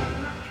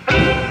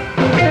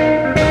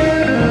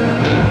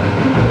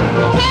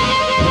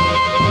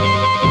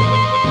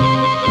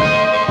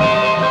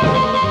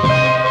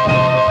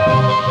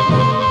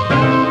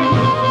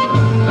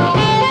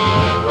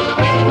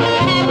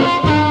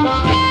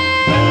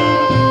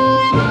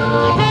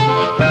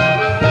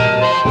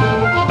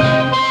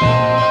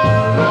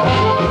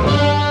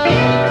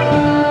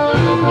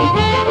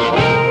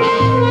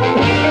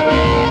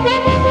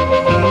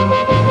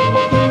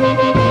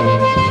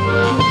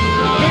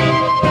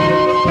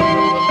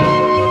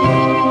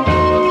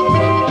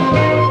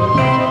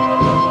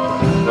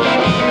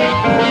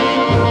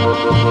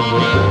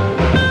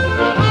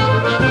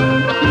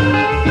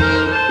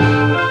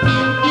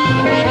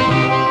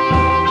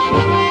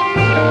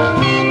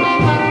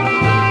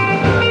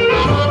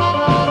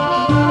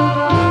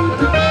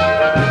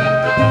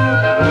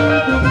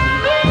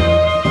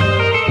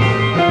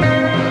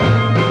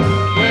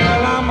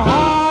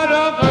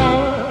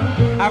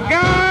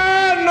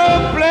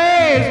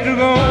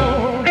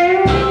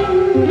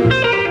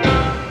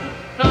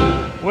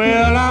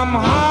 Well, I'm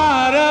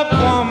hard up,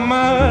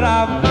 woman,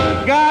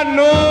 I've got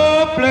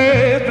no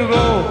place to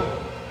go.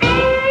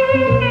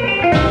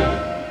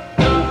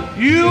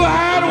 You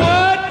had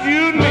what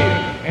you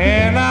need,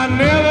 and I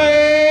never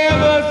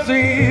ever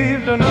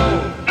seemed to know.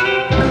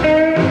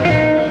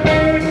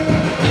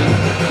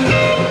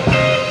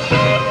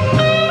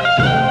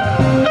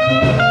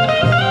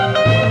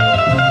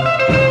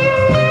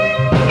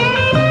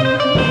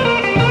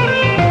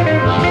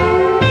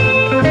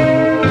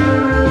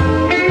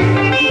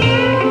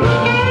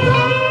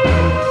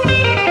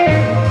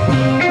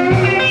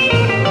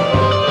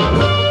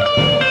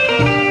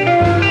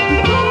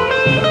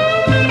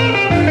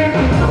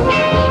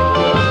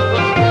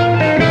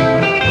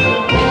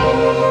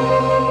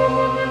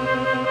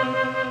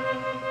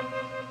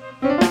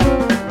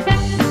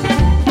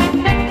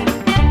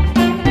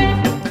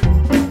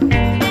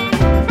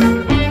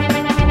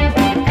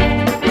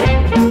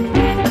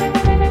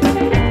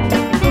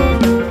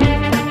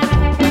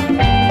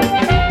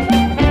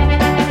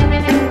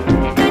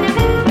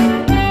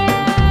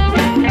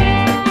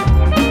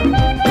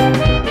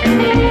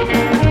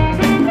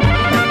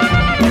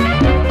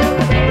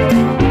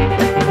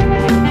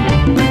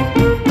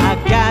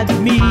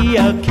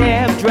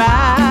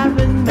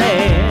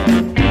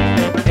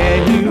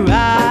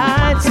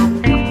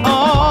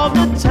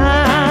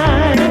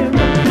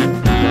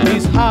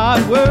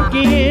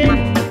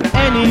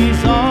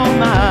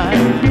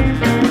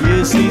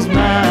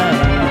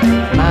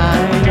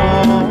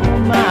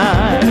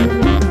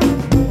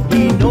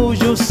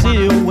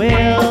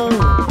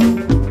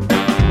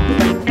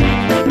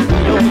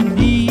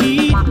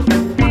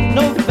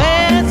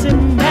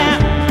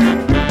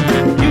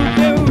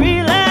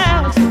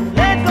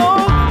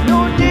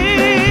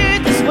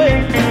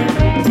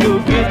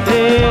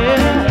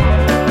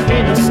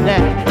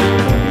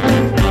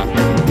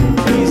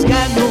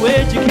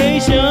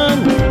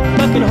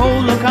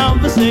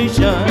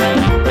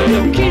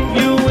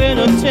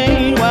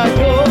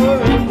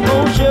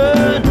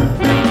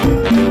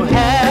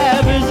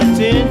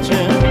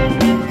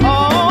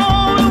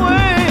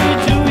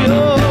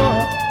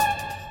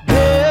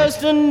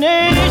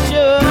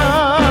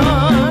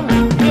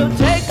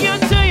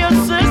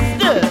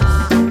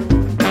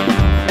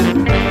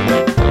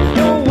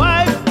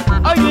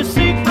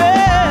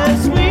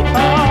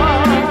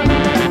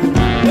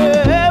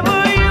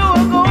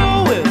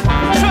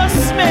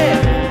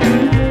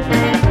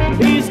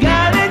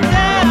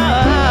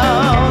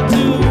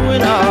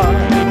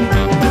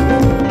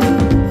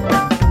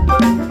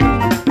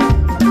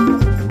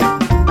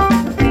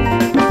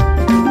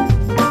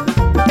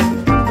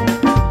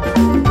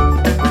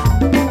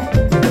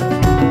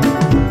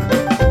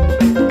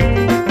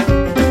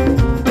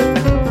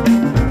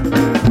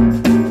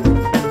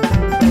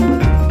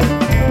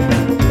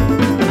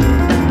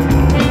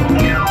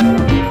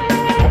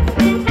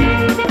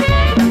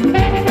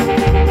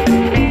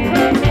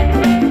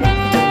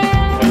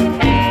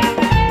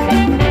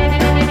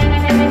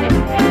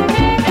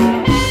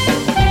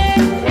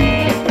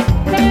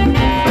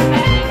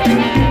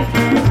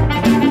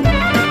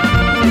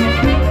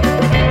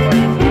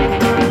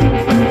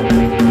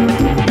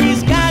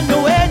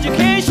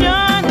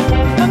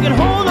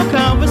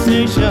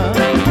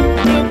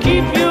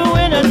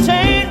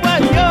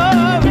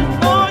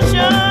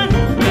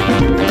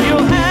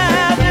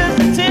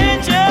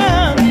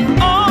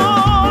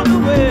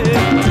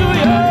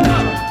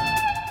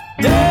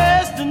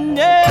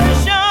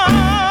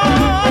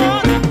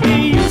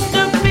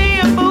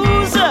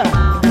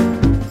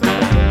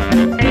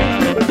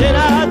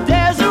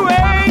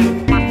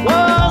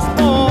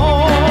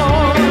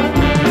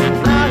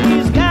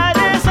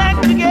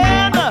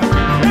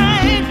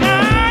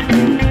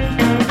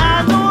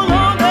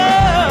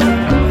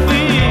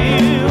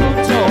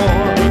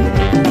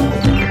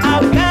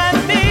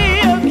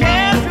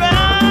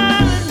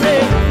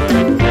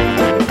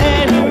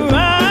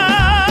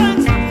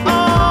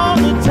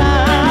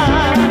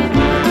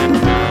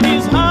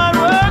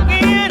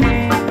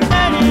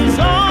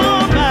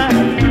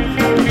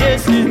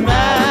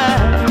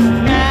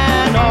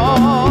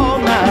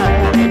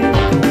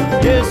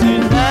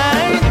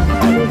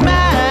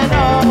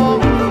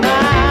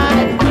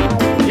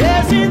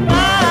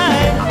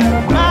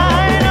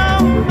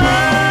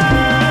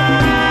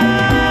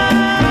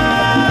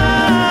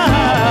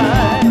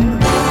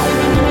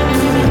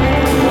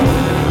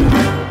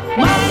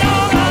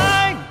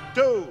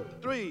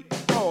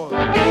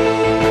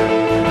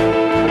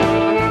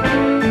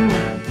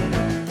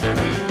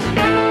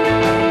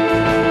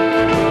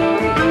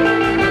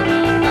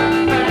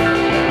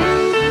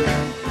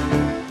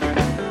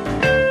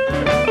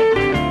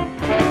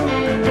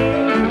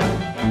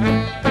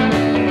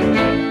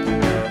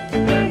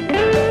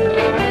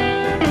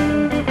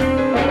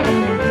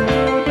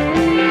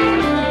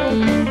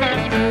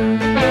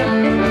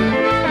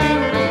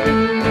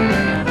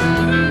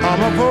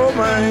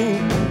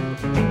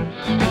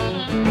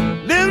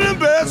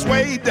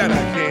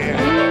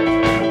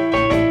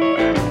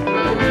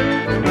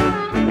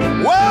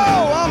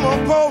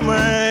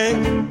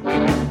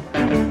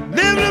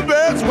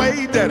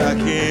 that I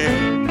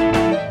can.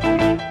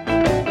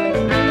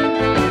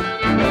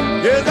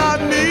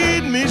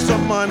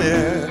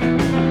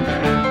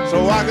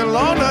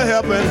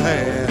 helping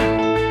hand.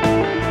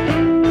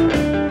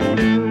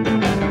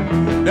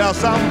 There are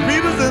some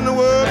people in the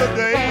world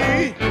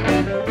today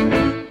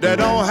that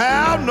don't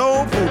have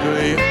no food to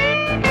eat.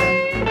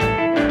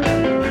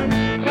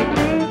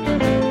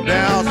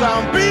 There are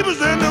some people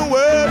in the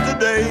world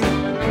today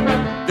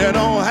that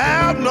don't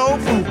have no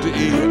food to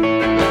eat.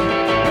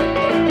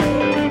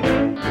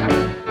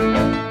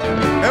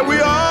 And we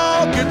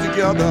all get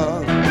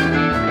together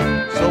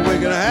so we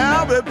can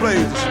have a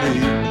place to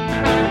sleep.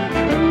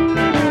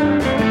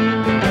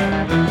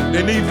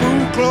 They need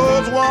food,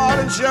 clothes,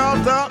 water, and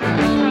shelter.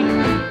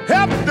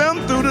 Help them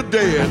through the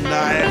day and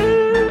night.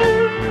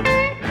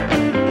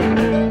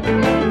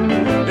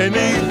 They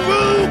need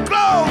food,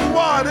 clothes,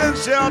 water, and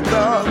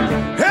shelter.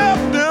 Help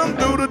them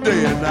through the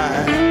day and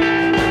night.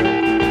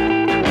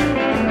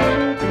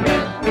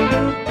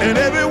 And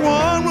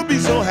everyone will be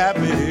so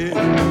happy.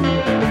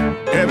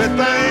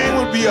 Everything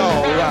will be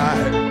all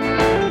right.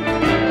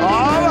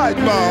 All right,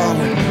 Bob.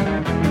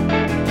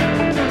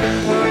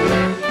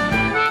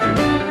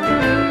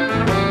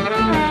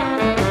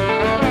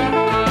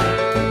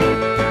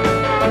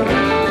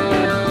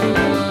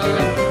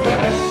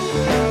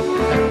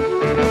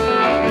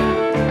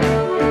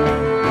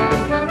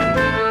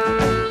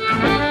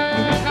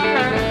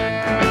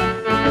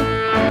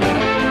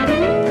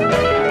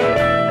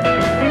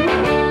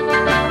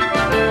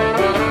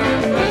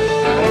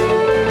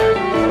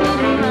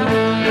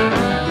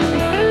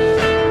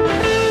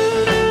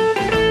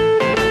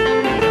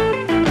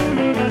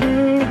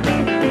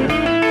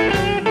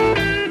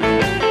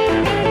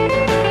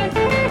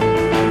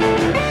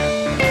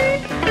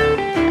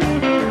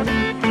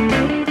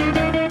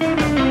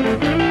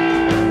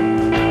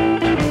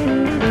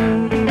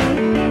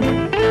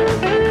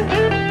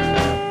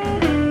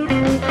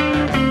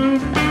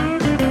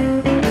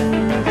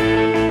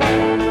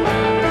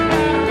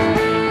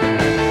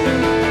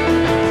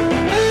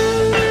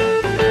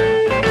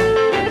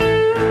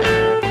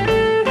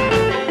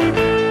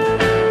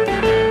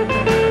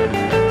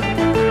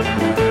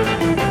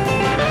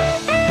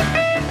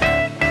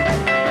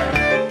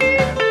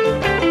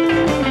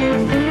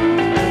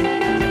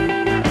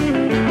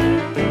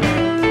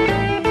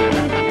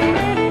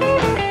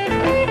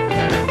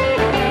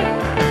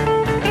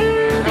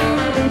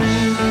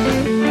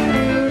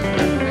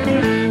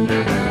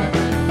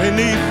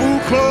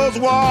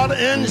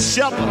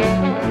 Shelter,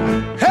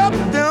 help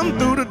them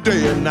through the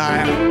day and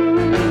night.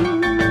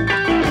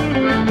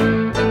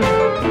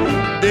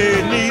 They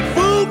need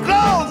food,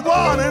 clothes,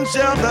 water, and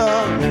shelter.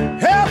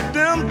 Help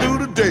them through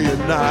the day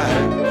and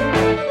night.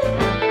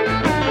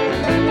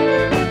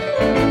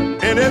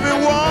 And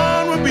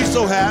everyone will be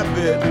so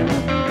happy,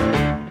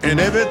 and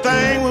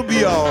everything will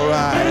be all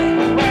right.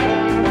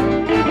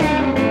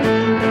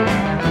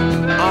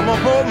 I'm a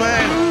poor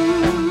man,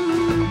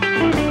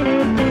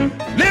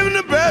 living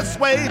the best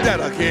way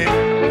that I can.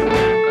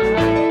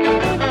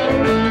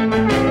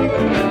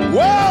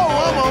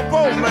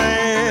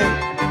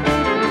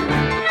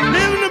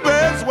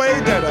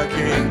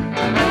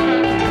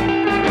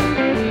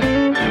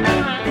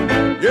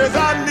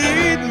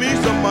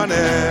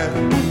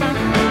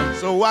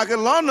 So I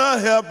can lend a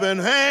helping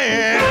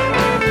hand.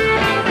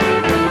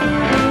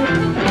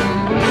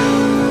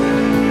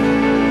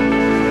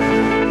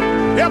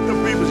 Help the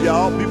people,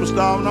 y'all. People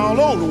starving all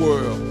over the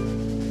world.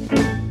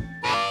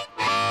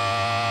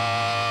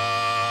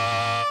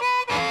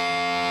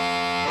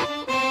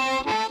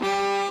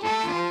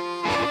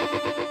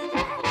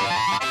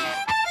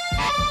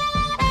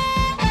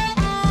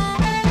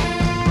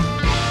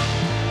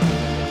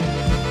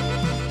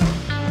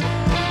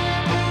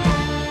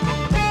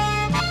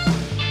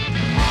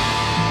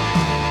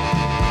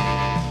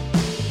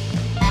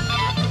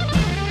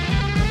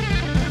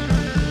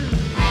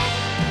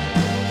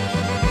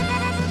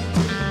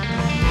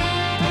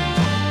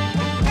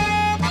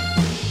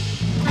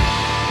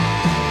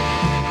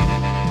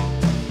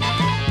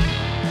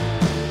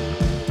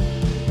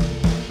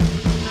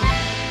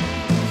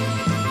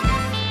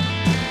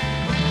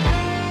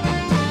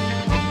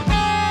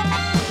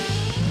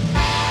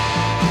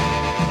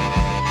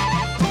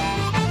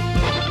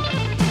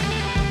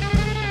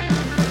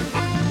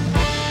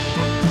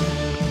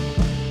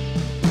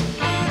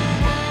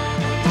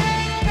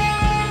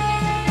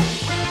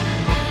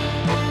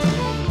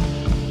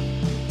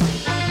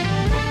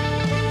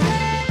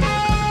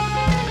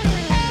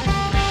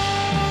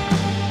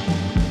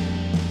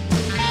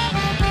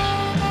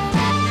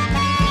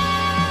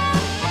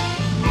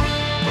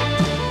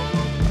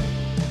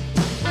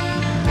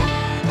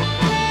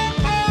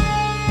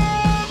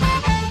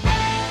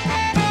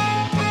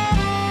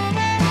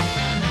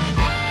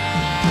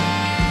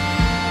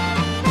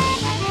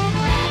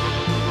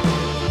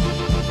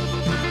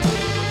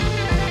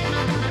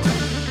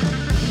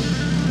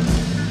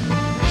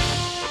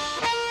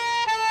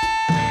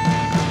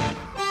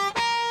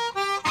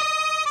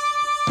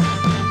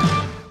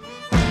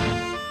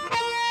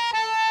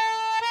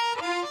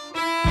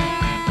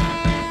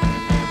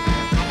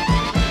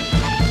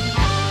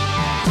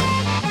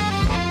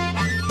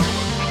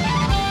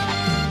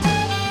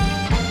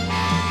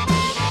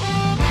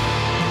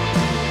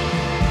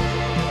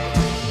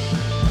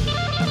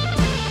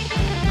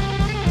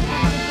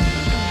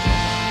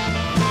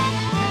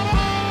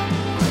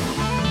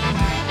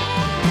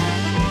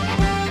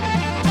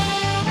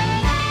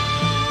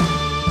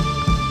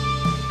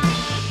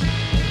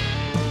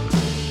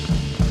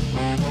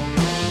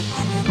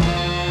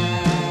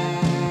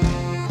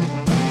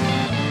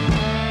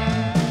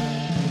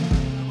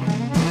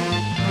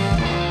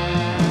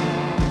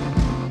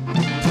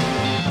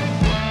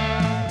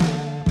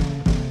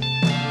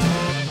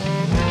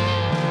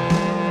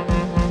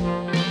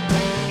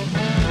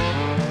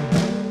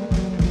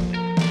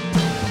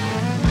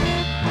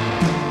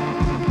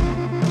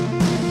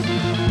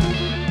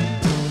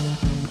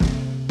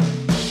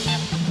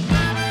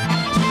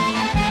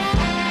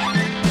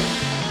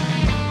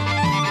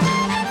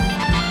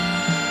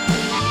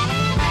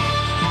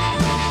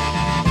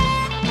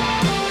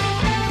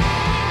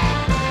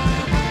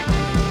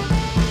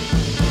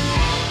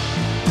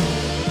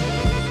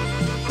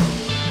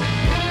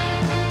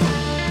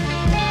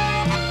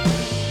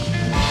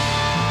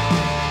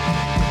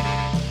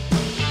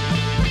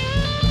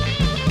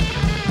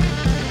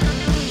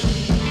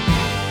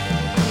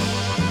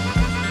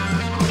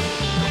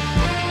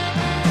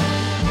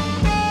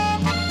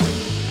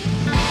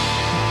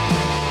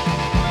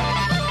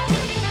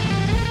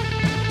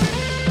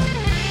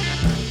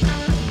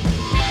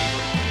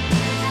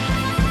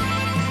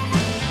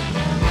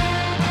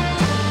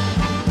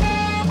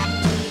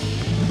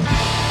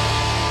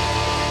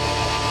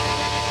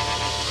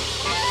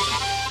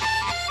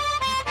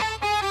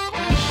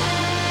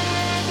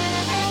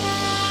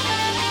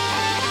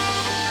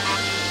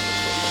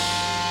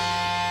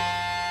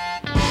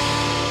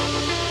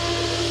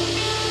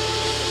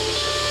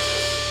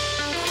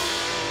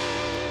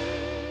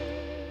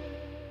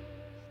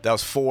 That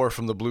was 4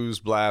 from the Blues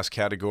Blast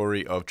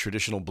category of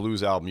traditional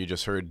blues album. You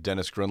just heard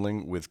Dennis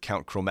Grunling with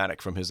Count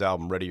Chromatic from his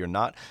album Ready or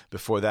Not.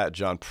 Before that,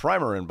 John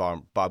Primer and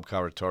Bob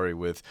Cavatori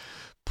with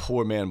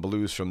Poor Man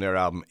Blues from their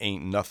album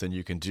Ain't Nothing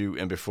You Can Do.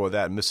 And before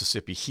that,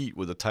 Mississippi Heat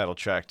with the title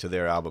track to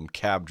their album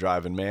Cab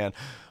Driving Man.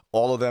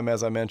 All of them,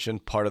 as I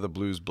mentioned, part of the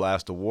Blues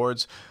Blast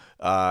Awards.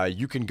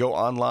 You can go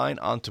online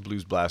onto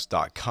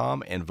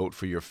bluesblast.com and vote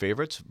for your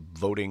favorites.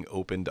 Voting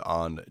opened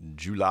on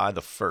July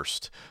the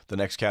 1st. The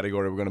next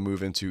category we're going to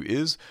move into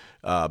is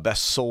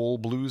Best Soul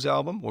Blues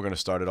Album. We're going to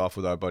start it off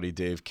with our buddy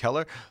Dave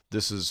Keller.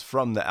 This is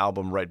from the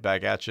album Right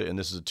Back At You, and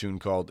this is a tune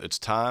called It's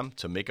Time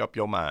to Make Up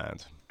Your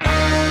Mind.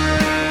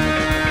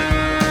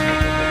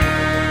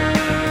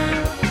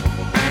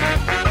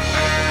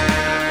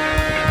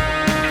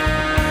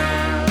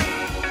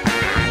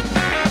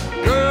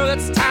 Girl,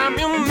 it's time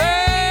you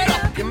made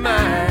up your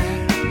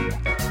mind.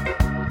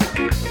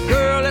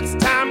 Girl, it's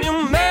time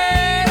you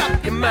made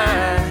up your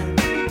mind.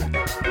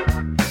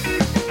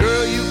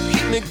 Girl, you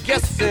keep me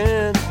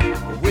guessing,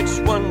 which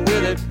one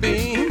will it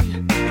be?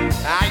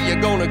 Are you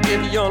gonna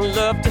give your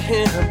love to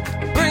him?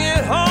 Bring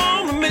it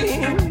home to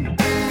me.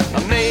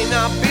 I may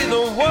not be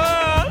the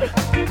one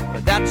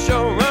that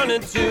you're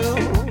running to.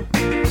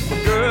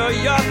 Girl,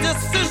 your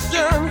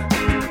decision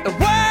is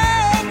way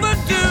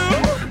overdue.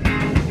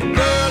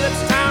 Girl,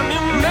 it's time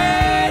you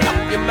made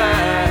up your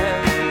mind.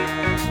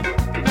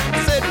 I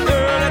said,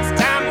 girl, it's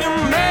time you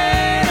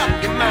made up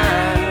your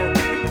mind.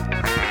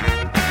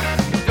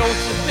 Don't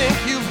you think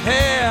you've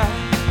had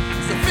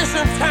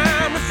sufficient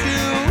time to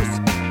choose?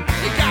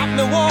 You got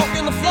me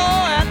walking the floor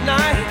at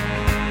night,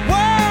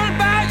 worried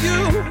about you.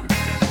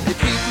 You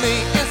keep me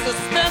in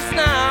suspense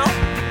now,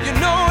 you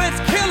know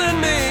it's killing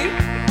me.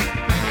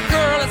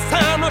 Girl, it's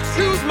time to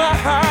choose my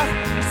heart,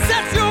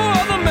 set your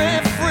other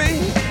man free.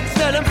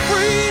 Set him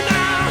free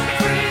now,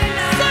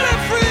 set him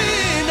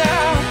free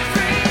now.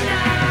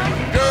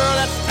 Girl,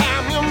 it's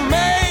time you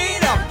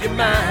made up your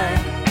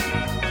mind.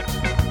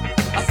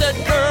 I said,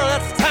 girl,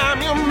 it's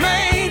time you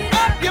made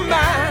up your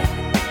mind.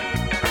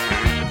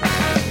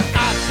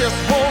 I just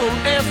want an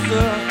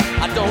answer,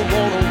 I don't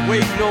want to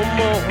wait no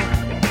more.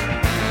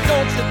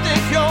 Don't you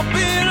think you're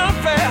being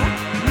unfair,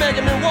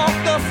 making me walk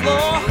the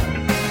floor?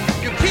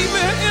 You keep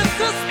me in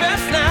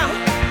suspense now,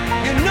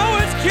 you know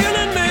it's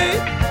killing me.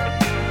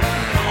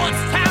 Oh,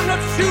 it's time to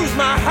choose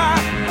my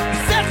heart,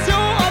 set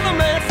your other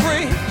man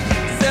free.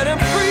 Set him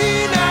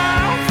free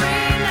now,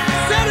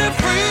 set him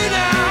free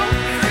now.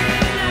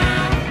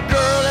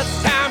 Girl, it's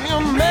time you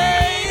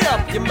made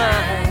up your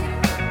mind.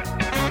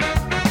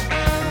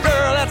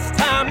 Girl, it's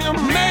time you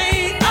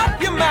made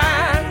up your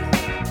mind.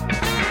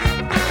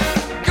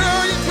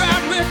 Girl, you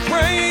drive me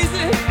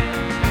crazy,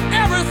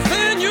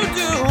 everything you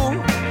do.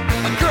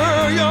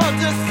 Girl, your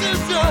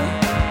decision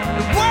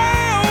is way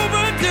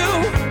overdue.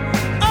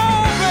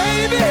 Oh,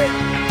 baby,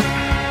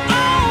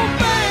 oh,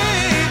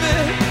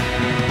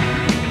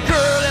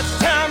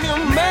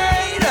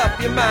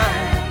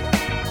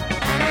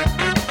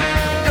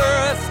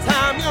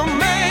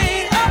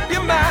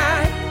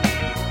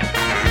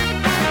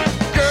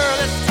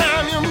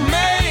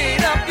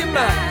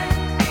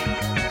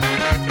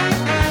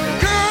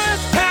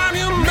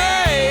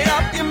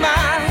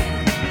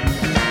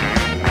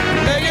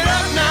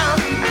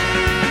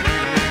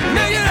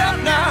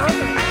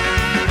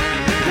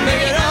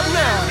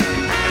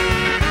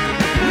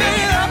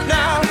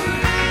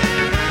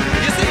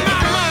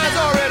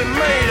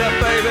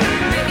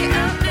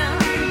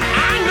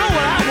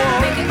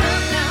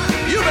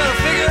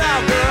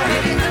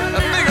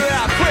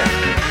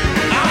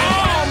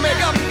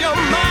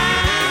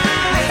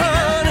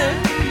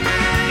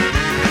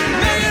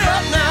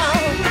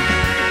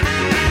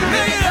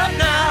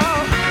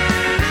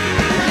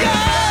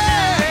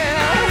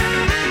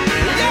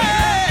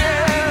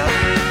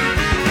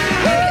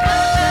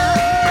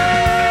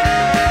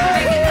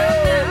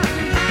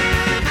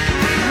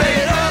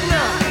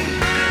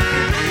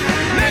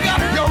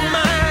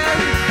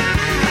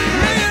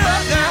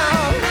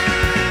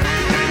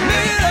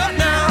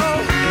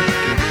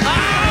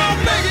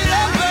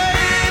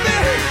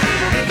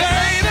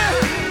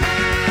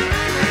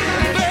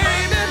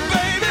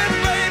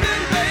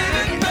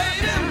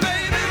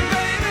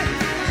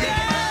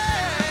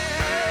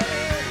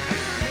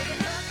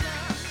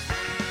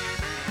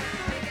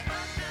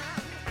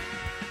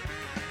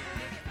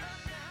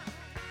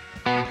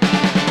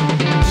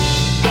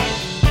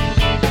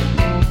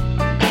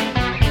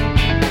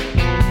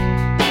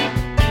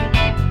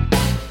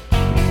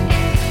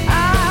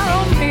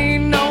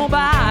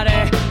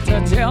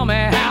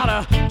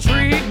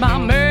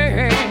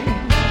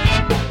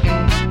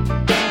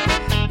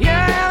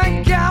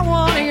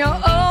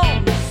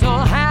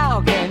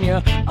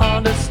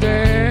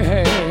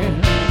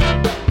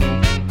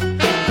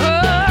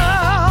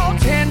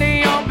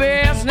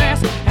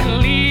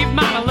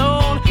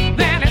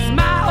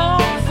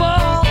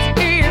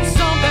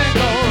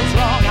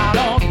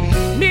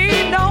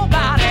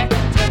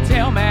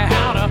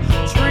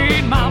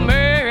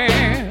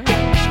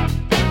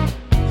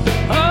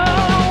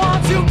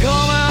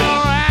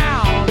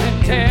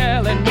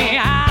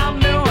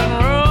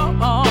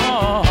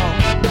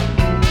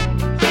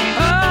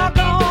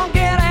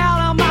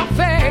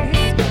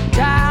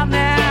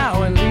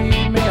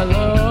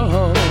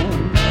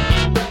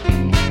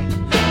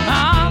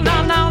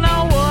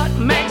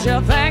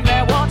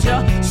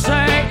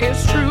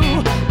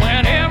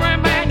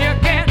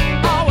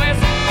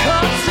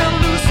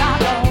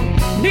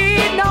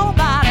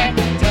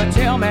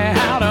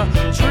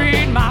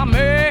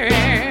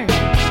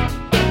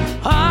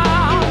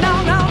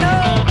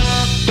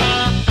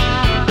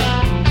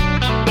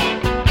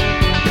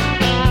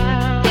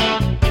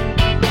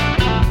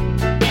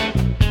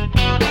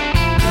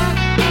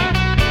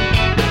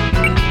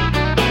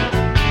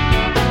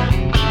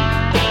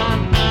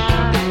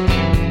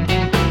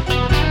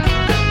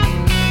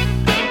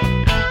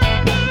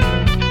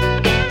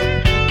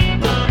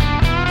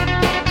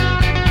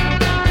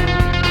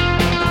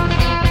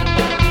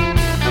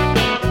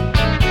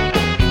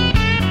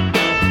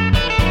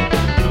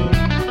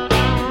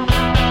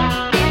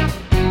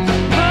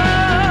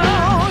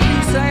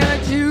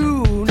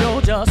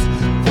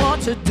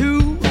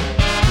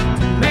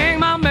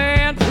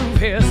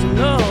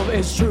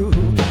 is true.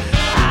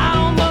 I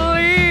don't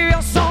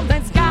believe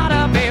something's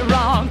gotta be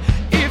wrong.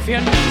 If you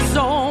knew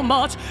so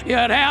much,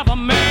 you'd have a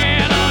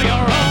man of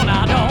your own.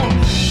 I don't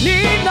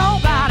need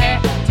nobody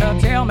to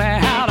tell me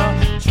how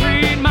to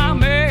treat my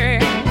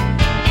man.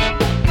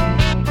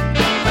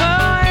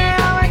 Oh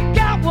yeah, you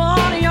got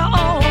one of your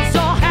own, so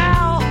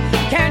how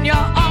can you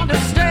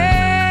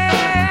understand?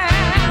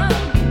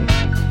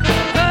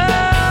 Oh,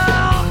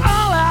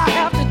 all I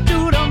have to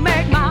do to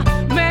make my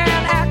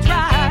man act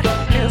right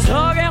is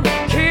hug him,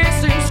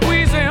 kiss him,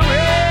 squeeze him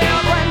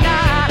every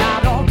night. I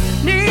don't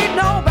need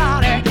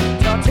nobody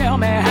to tell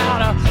me how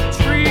to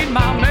treat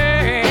my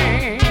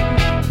man.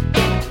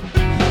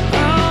 Oh,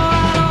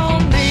 I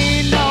don't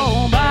need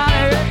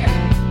nobody.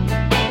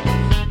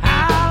 I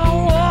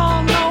don't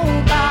want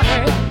nobody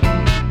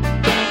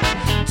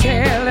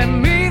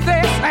telling me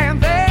this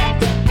and that.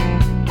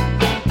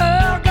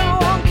 Oh, go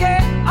on,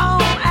 get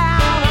on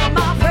out of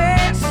my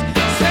face.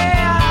 Say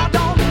I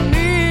don't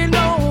need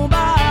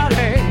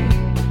nobody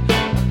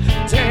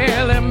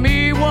telling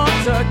me what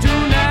to do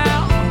now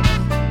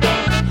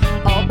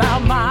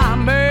about my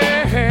man.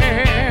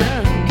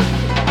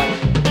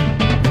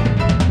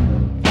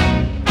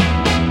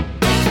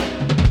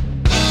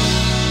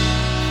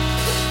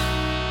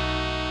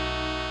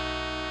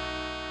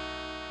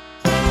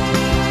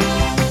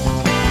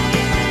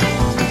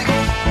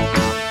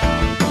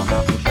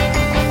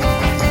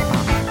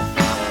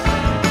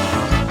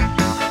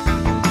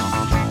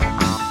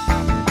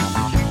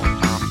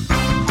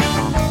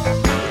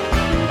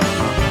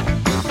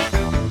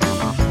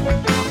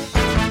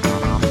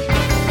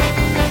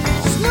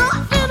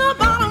 Snuff in the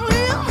bottom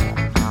lip,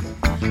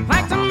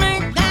 like to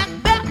make that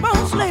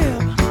backbone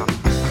slip.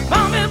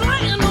 Bobby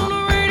playing on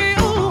the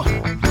radio,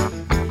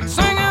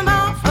 singing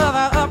on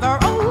further up the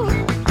road.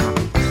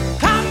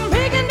 Cotton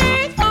picking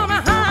days far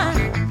behind,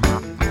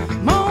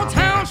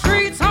 Motown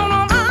streets on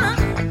the mind.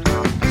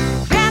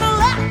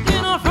 Cadillac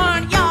in the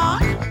front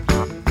yard,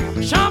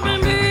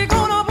 shopping big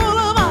on the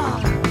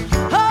boulevard.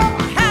 Oh,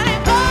 had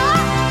it all,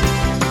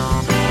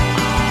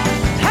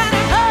 had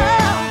it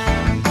all.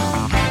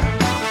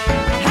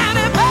 Had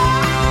it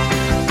all,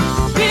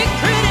 big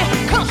pretty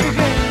country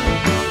girl,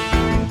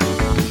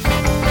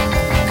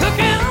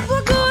 cooking up a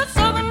good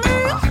southern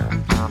meal.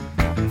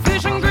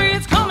 Fish and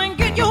grits, come and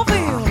get your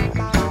fill.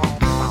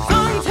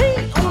 Sun tea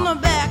on the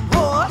back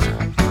porch,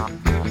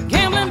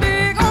 gambling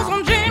big on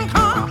some gin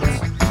cards.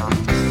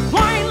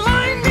 White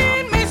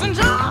lightning, mason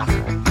jars,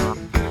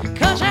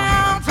 cut you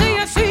out till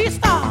you see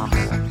stars.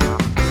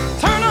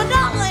 Turn a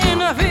dollar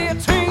into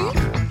 15.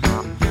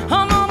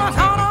 Her mama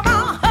taught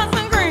about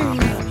Hudson Green.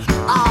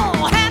 Oh,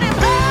 had it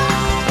all,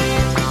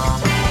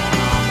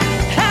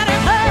 had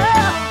it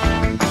all,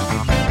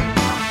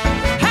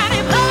 had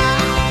it all,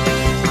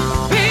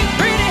 big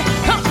pretty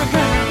country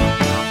girl.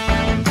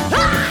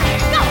 Hey,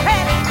 go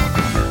ahead.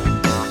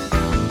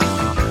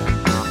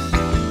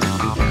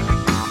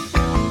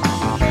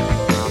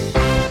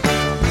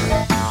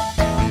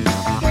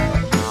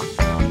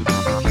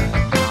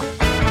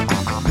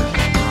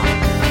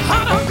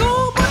 Hot or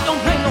cold, but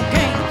don't play no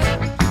games.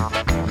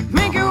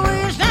 Make you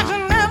wish that you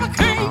never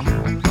came.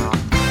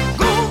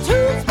 Go to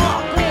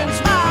sparkling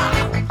smile,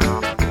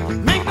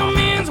 make the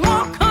men's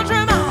walk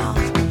country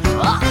miles.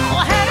 Oh,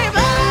 had it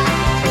all,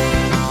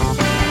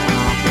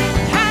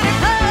 had it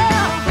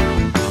all,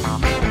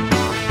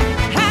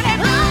 had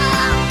it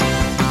all,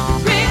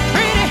 big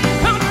pretty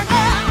country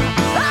girl.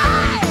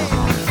 Hey,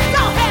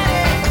 go ahead.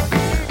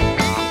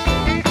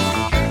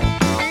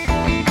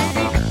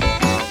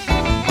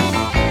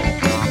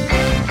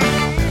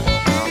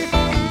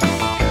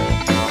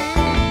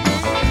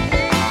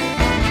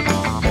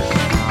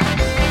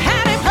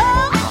 Had it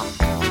all,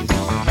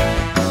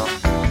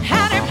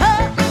 had it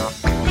all,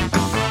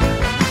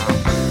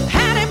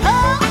 had it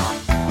all,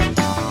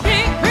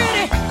 big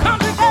pretty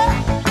country girl.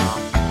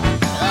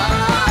 Oh,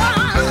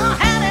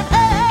 had it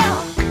all, had it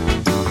all,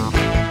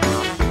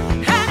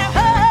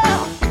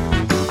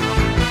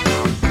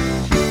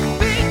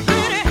 big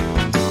pretty,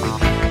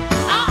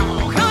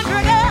 oh,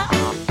 country girl.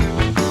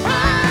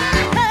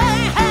 Hey,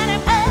 had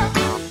it all,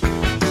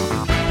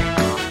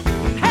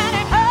 had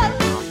it all.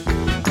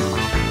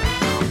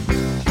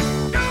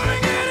 Gonna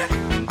get it,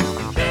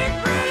 big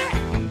pretty,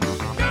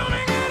 gonna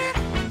get it.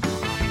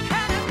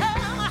 Had it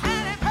all,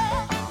 had it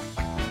all.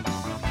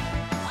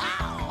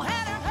 Oh,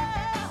 had it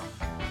all.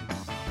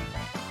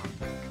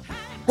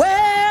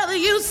 Well,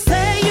 you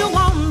say you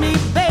want me,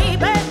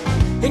 baby,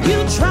 and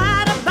you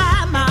try to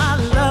buy my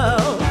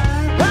love.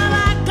 Well,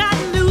 I got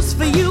news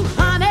for you,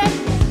 honey.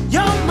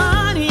 Your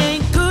money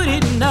ain't good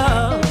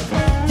enough.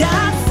 Yeah,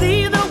 I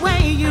see the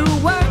way you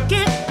work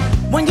it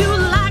when you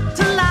like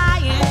to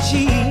lie and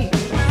cheat.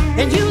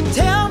 And you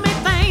tell me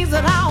things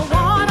that I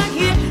wanna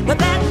hear, but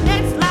that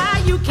next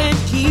lie you can't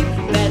keep.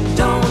 That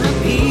don't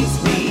appease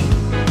me.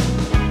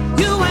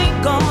 You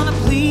ain't gonna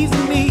please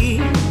me.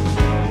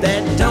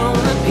 That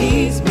don't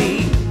appease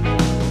me.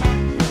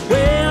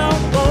 Well,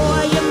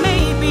 boy, you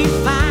may be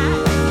fine.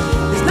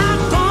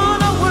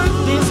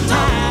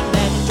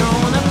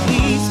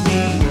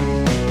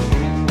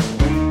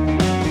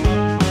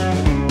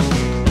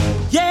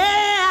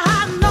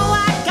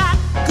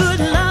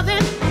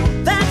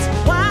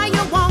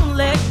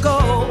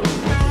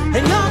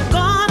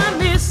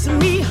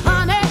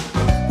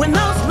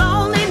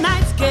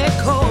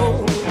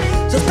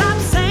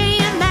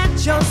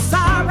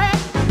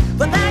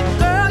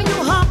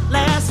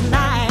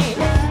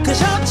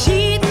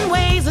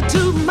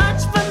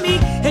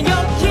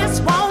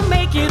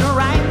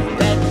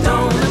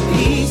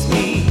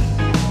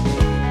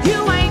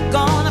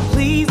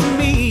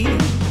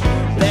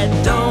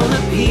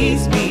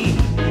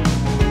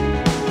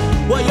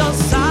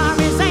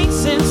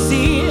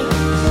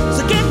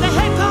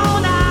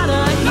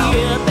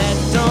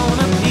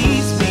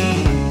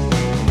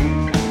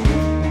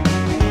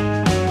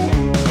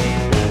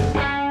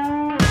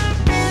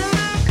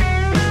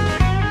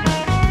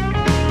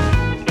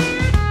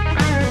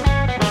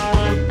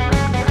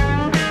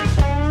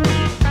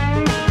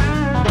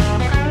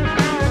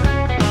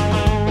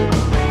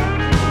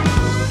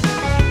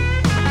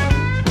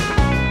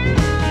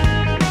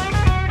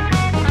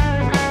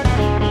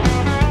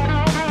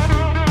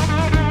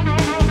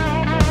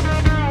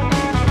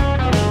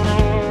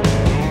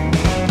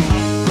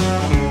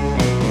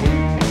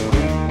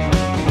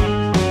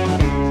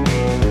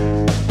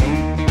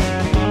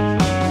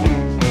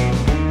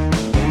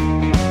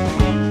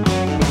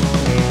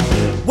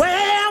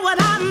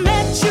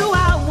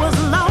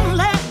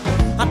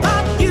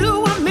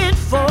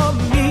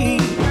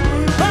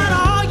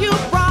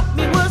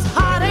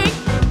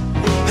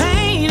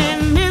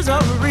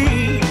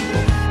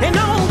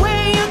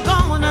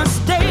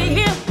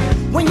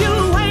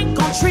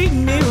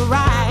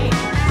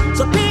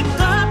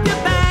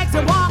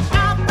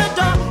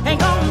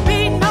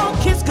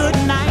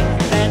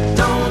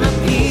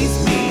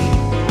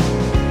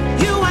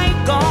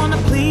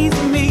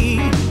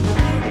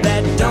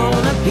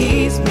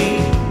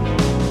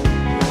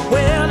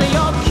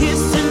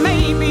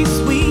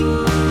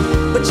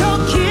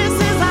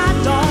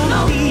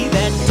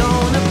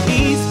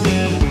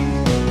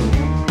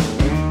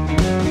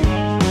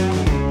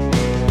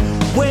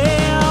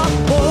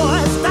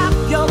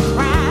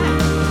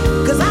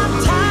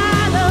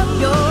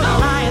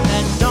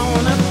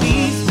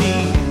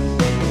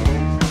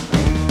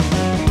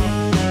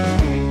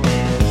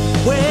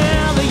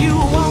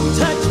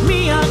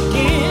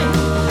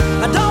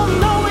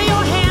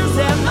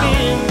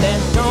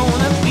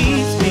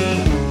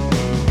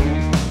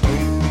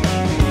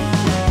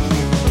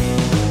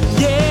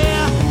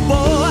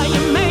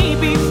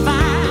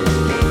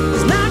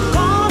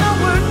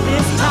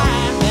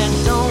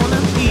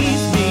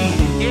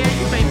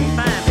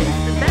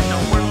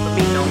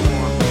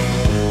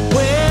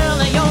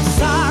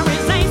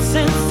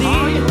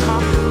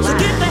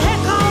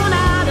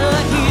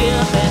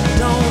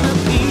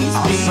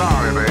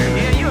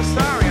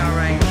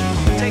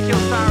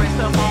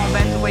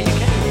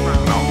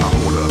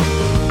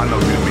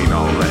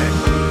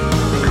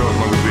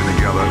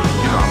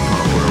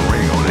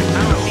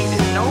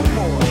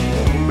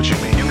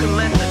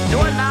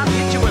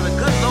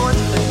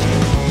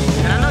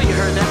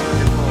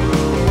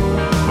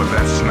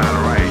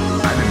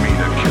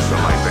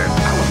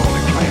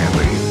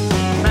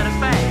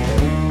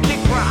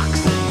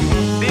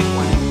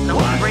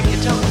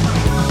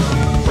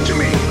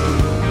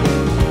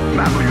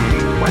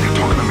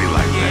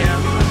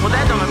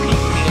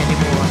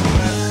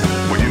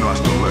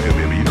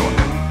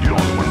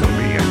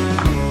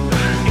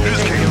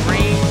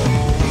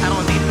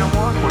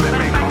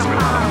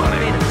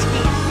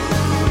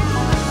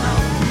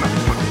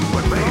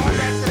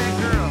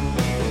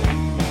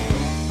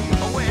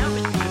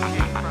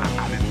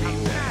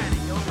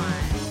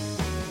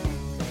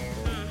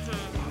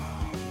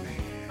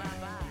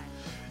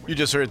 You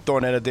just heard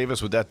Thornetta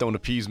Davis with That Don't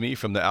Appease Me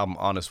from the album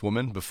Honest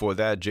Woman. Before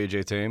that,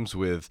 J.J. Thames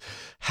with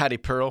Hattie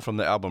Pearl from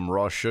the album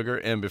Raw Sugar.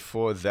 And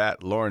before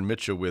that, Lauren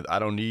Mitchell with I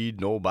Don't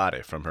Need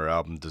Nobody from her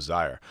album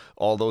Desire.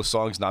 All those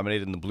songs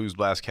nominated in the Blues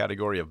Blast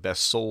category of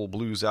Best Soul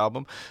Blues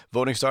Album.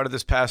 Voting started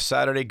this past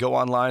Saturday. Go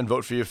online,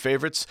 vote for your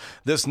favorites.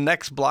 This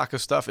next block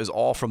of stuff is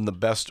all from the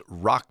Best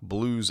Rock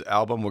Blues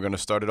Album. We're going to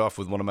start it off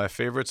with one of my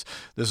favorites.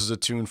 This is a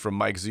tune from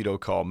Mike Zito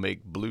called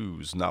Make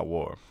Blues, Not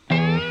War.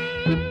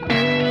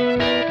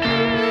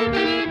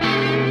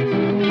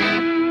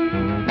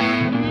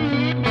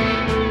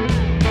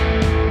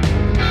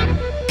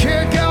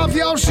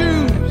 Your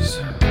shoes,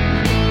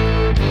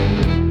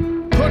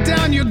 put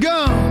down your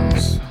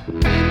guns.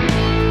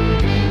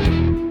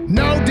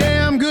 No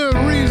damn good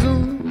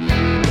reason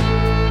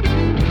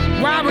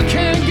why we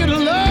can't get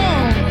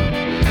along.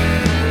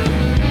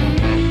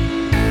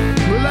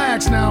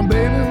 Relax now,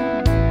 baby.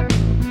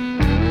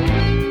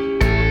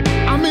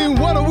 I mean,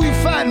 what are we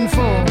fighting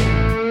for?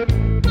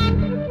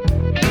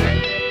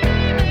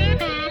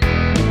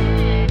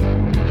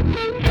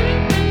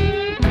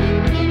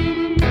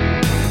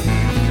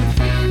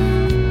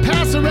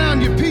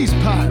 Around your peace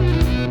pipe.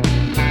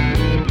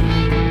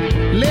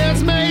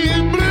 Let's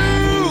make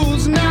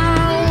blues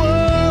now.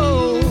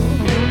 Whoa.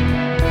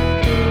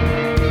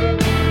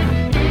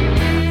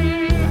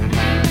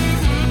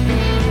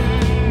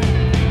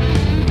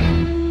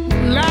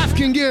 Life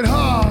can get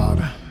hard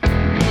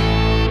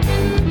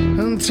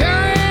and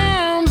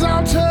times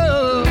are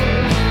tough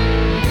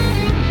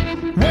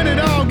when it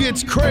all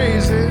gets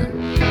crazy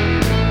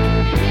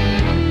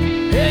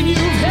and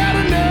you've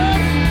had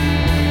enough.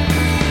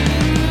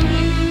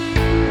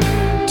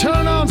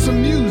 Turn on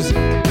some music.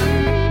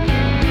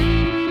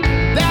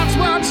 That's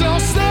what your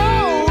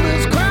soul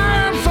is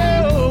crying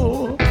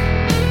for.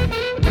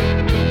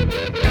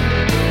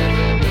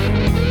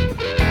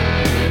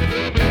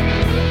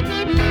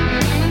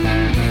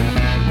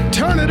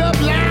 Turn it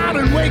up loud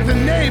and wake the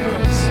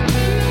neighbors.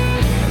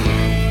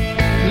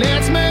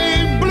 Let's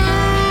make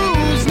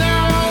blues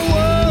now.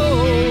 Whoa.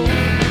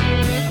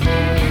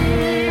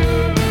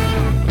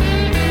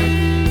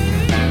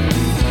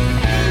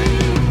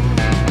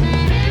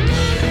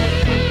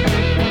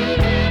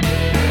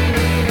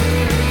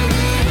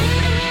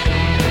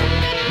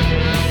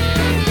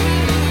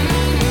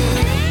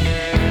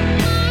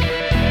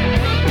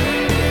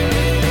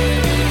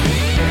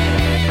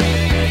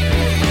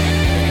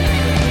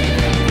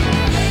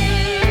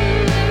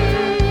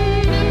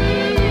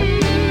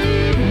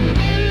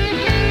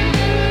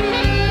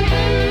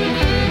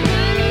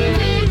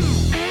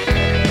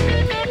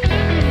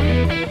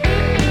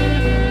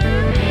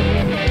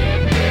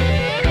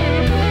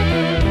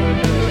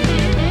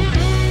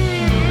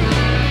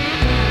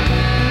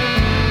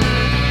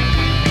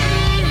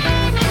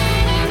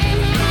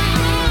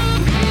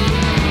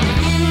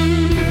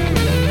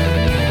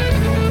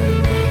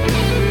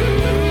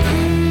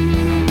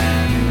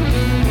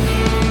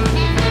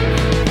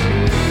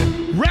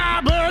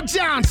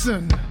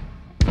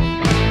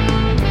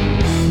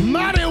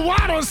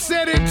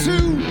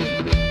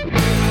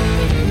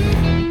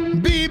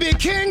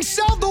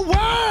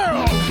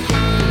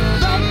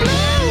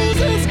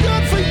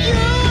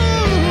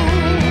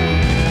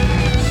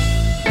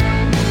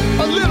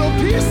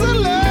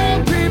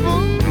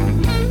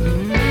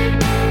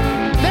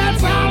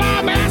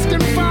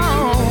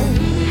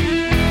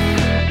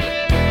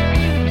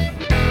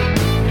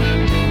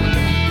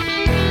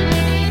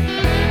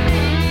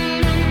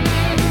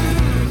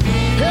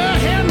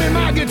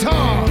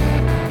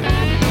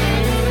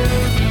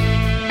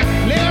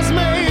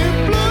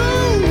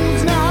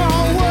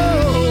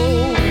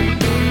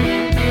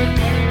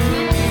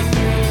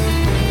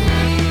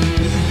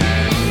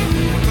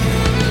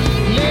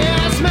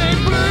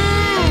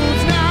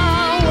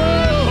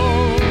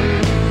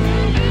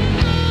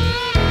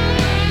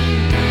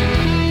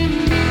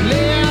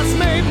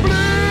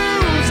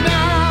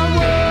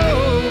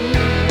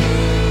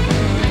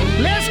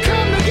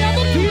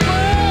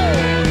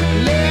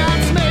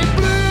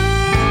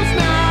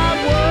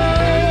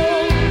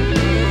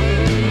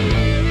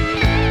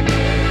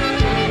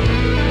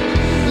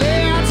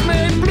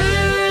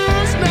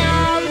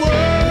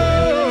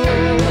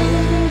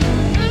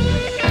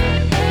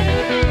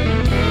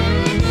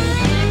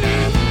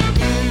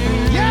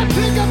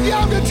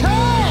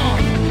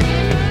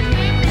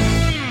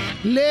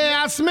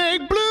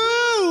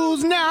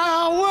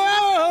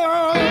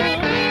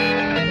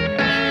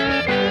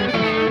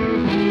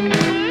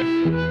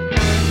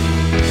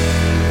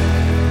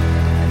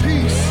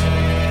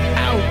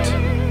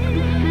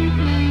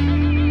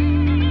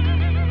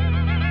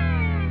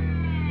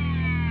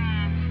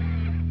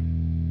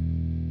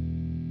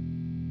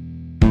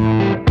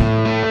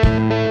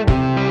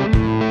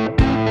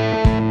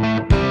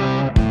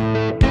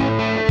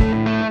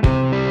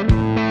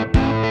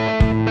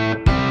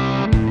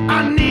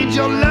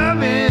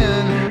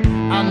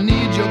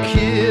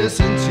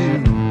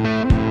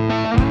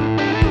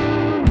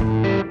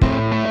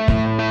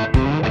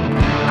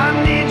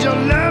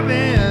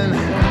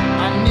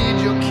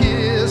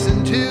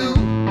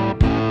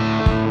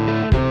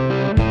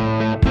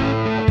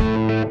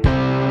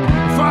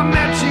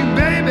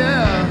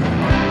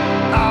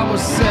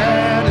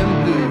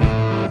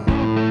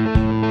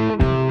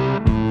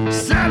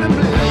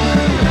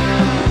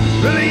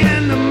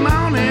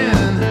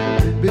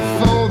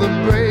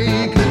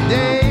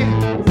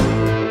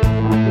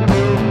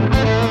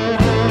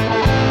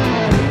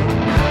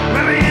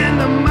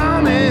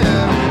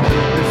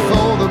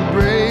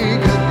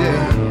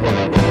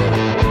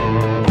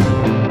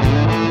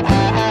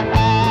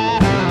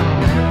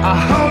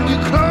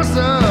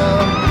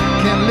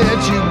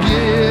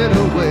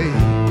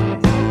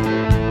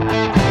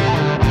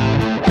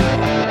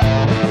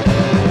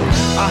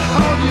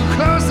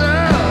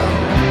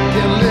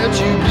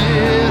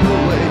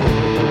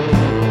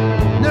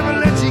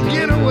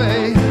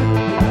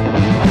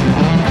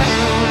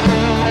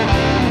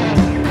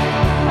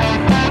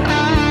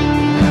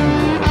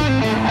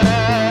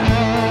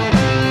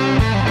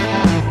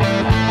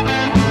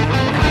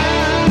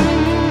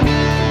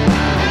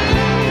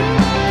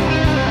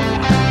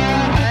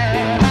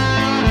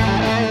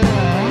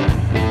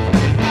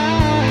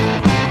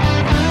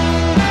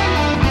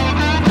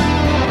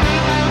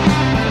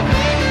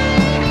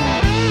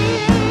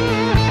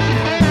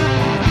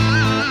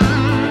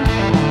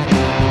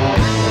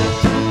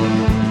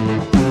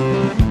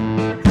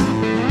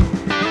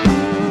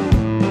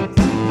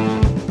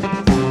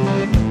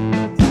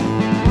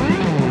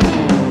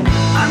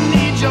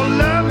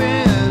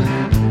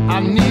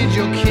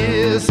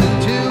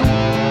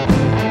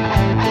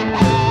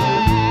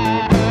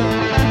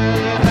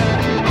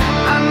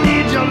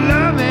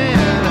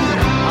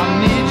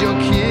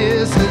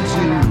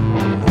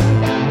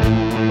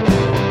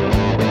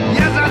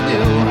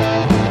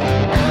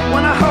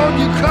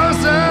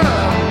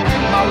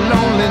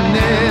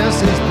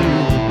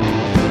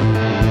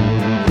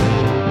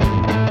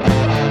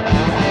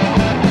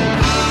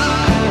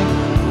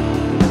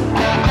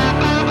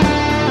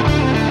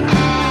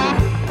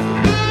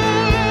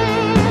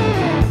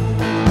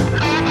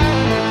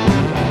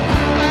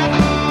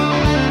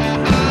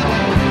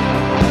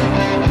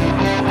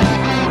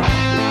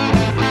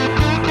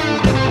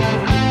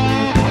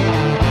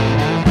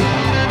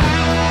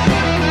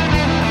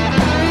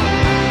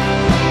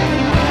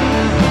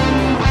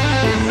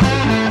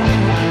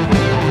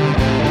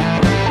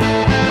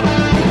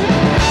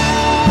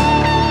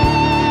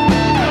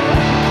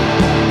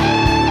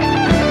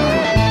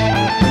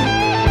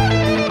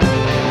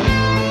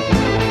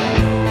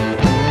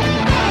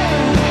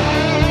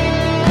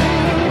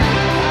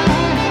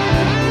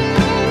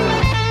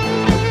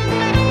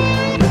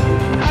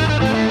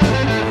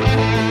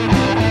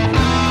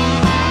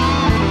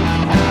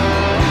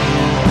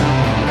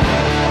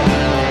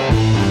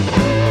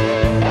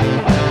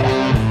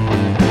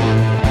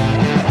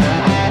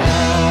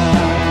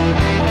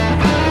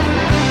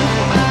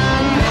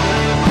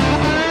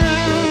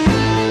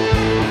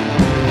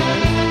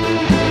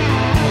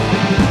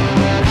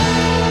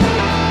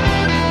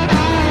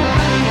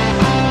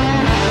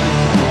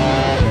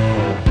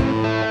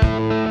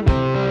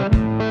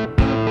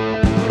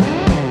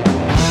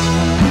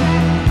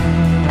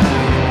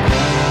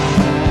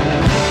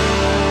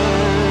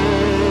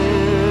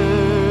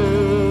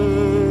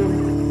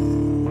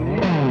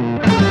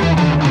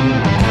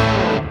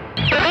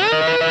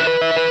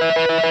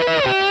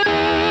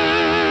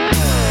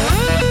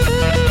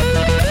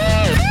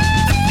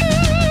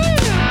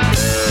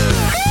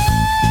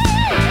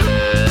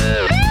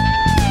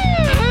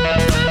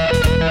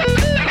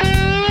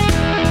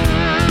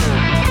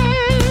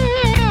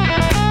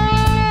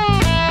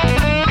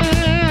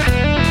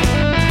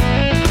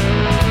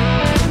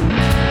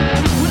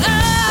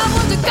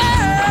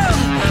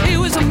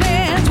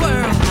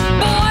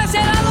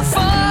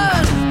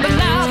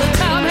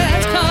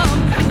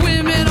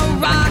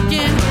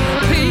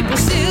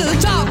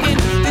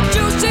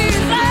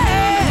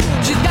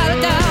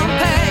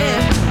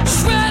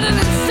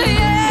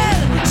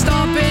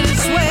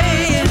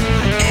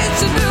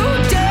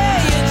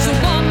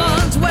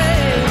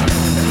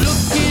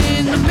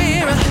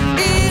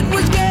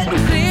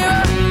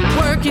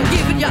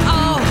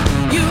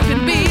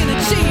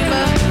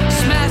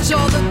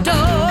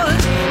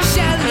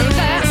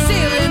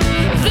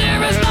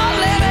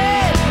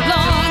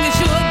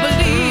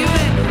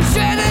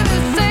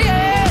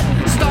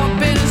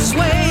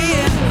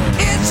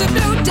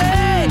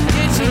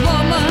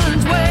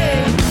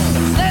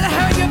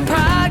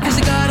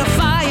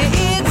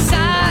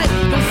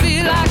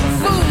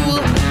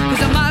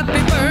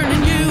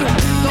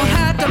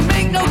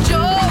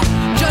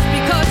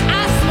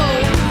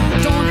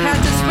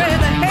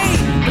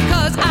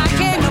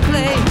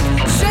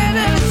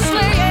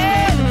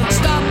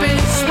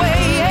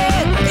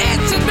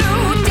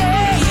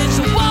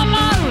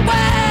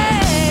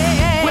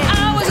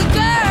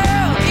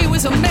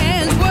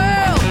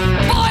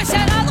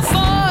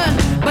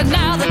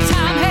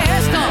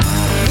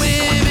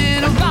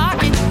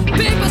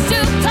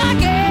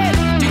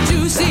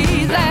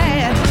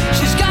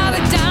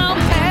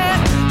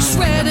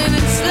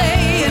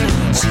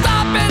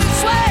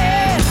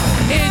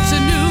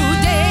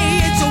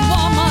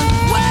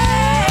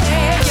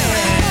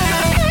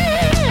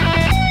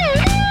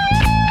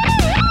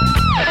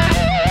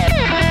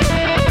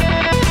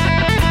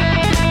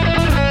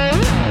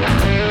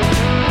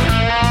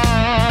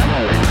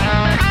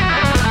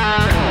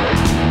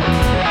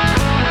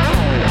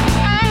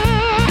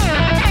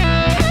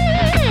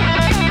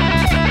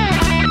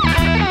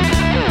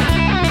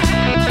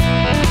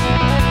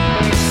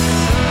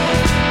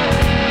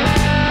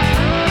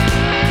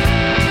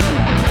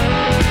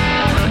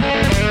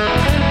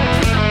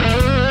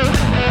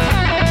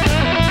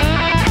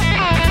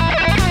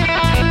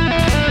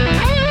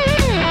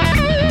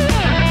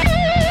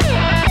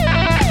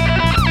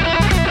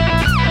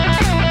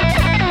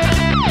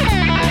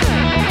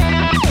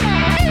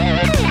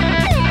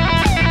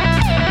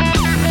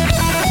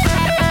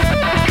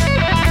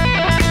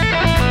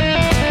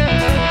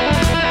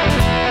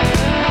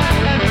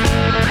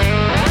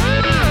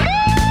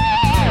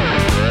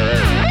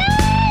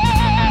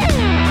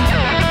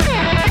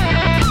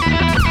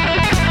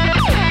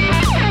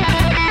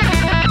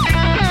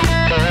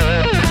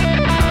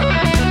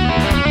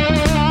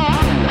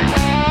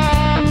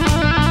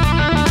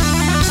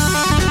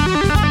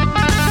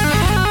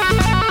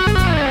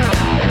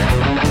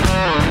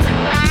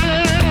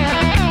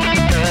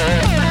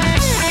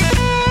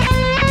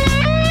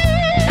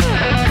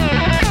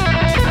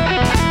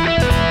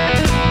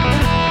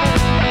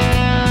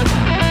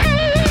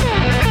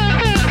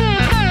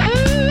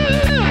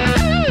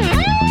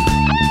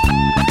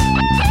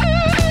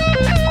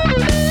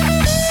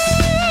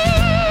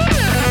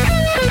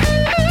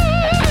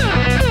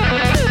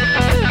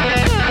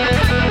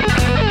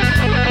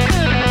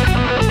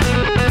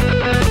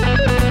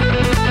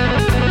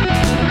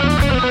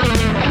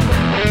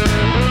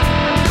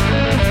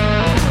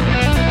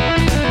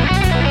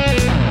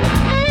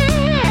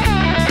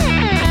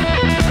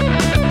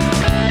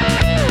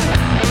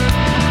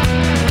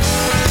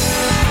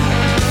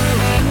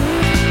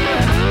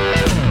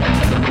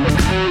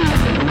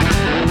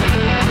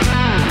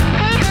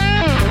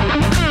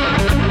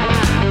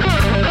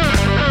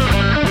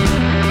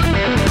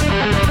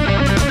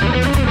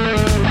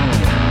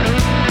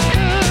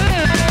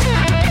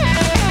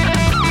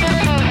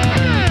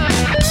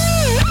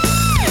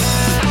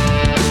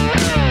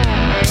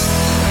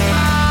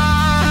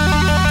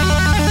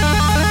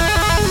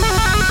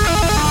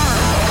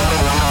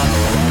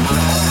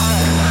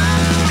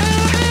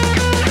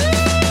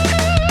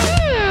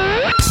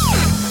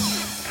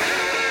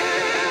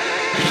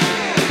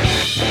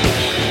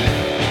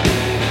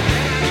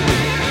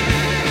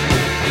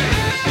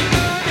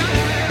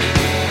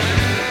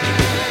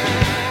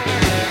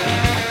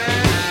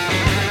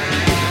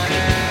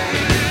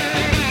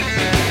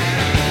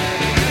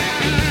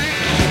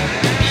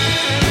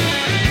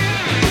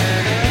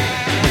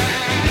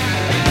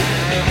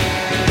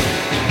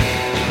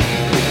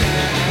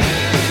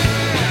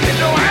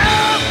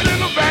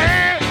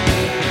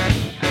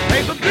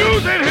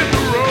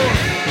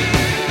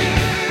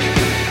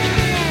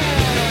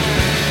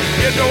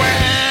 Get your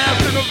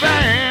ass in the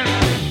van.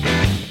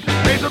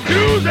 Pay some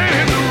dues and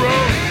hit the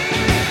road.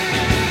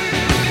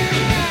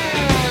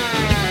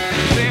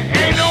 There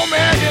ain't no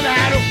American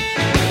Idol.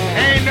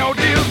 Ain't no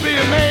deals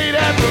being made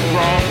at the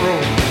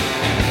crossroads.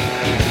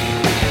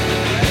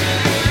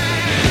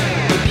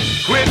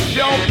 Quit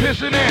your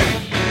pissing in.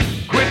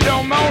 Quit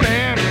your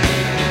moaning.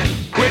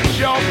 Quit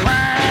your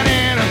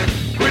crying.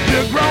 Quit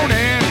your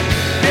groaning.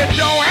 Get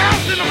your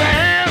ass in the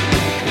van.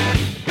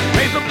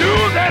 Pay some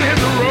dues and hit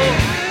the road.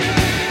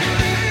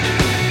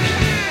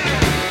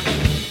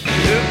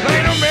 This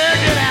ain't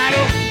American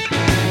Idol.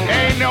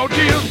 Ain't no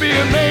deals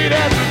being made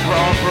at the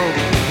crossroads.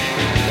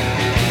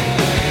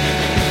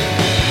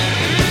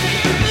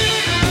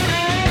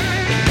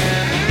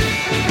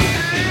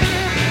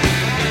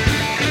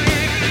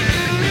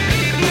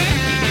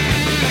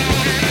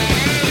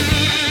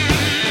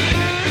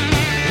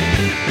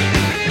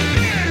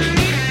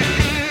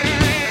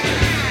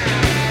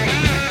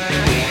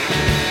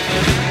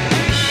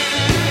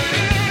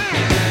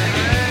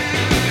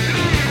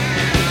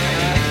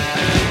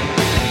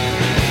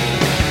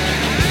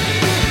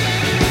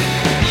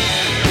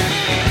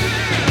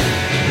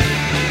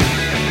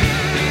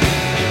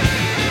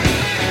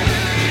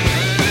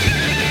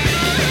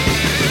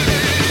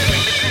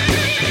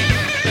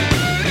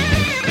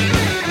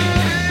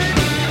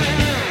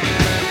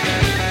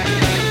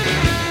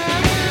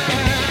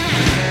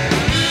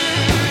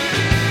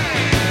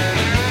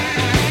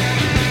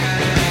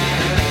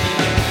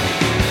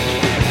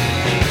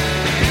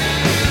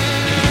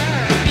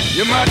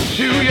 You're much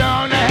too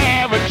young to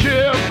have a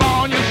chip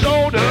on your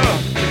shoulder.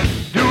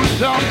 Do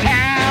some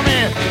time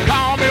and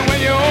call me when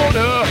you're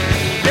older.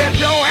 Get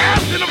your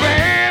ass in the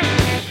van.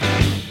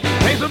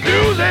 Pay some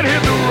dues and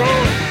hit the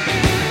road.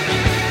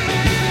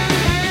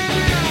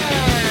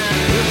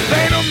 This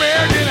ain't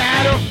American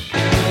Idol.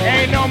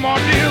 Ain't no more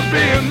deals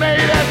being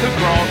made at the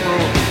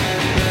crossroads.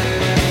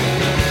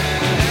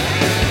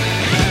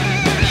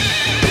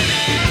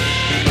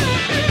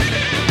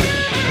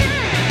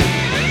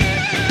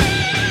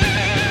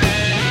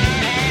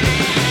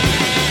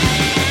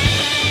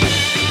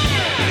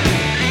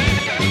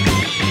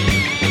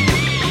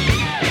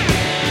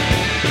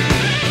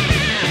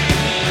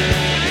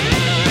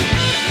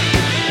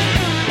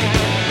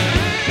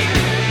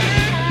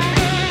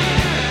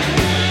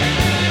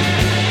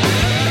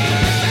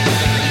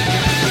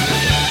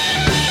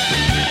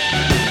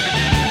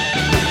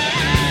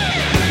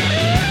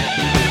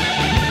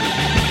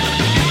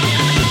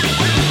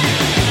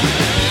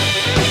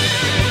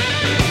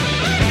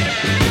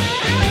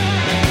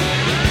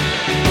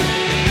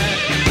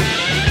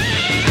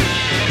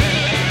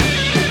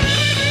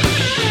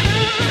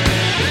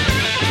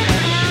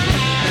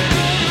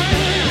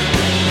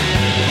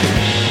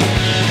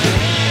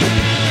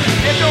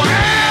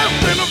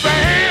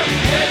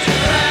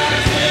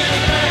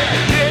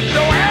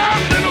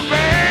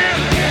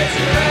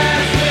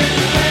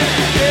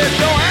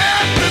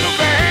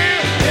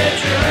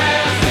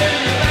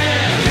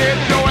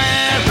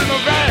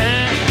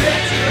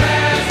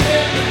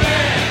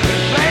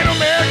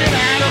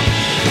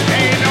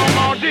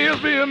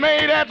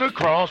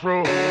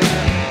 Crossroads.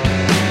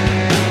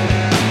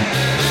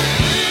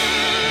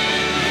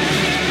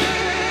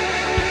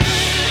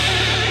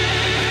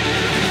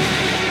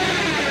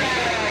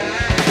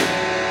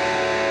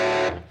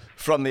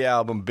 From the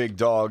album Big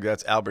Dog,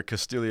 that's Albert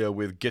Castillo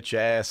with Get Your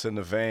Ass in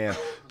the Van.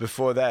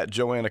 Before that,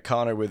 Joanna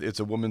Connor with It's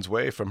a Woman's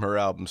Way from her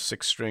album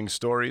Six String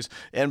Stories.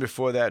 And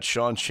before that,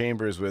 Sean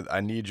Chambers with I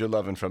Need Your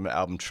Lovin' from the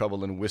album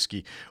Trouble and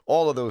Whiskey.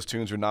 All of those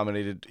tunes were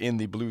nominated in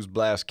the Blues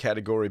Blast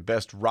category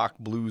Best Rock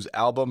Blues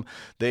Album.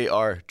 They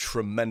are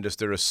tremendous.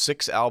 There are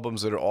 6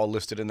 albums that are all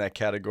listed in that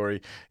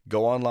category.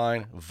 Go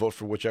online, vote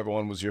for whichever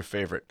one was your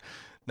favorite.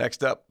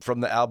 Next up, from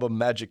the album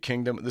Magic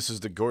Kingdom, this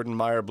is the Gordon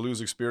Meyer Blues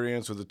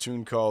Experience with a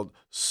tune called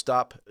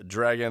Stop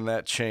Dragging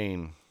That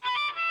Chain.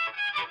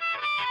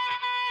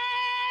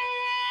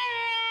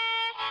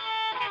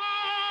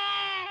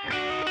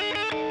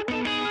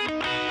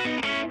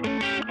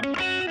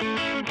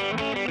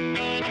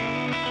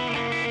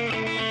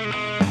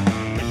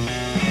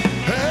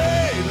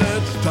 Hey,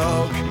 let's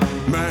talk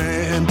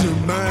man to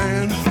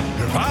man.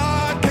 If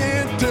I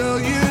can't tell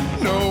you,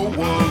 no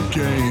one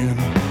can.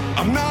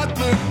 I'm not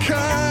the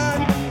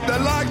kind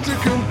that likes to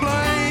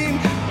complain,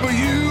 but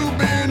you've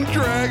been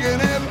dragging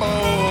that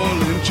ball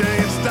and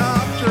chain.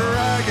 Stop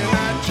dragging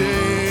that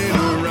chain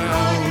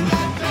around.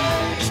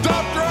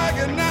 Stop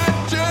dragging that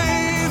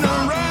chain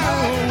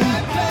around.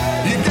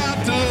 You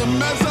got to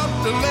mess up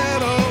to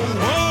let a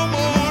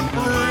woman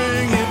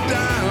bring you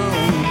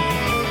down.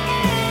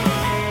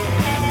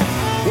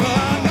 Well,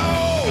 I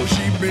know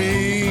she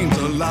means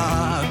a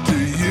lot to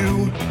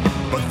you,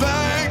 but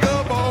think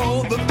of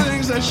all the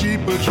things that she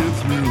put you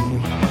through.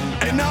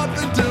 Ain't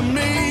nothing to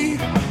me,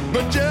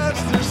 but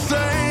just the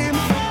same.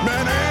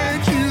 Man,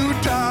 ain't you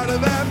tired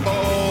of that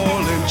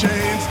ball and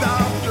chain?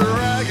 Stop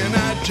dragging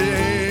that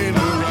chain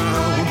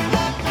around.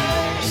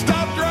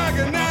 Stop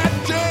dragging that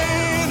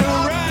chain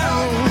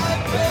around.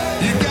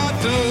 You got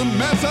to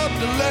mess up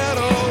to let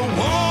a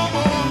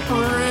woman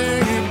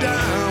bring you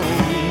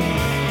down.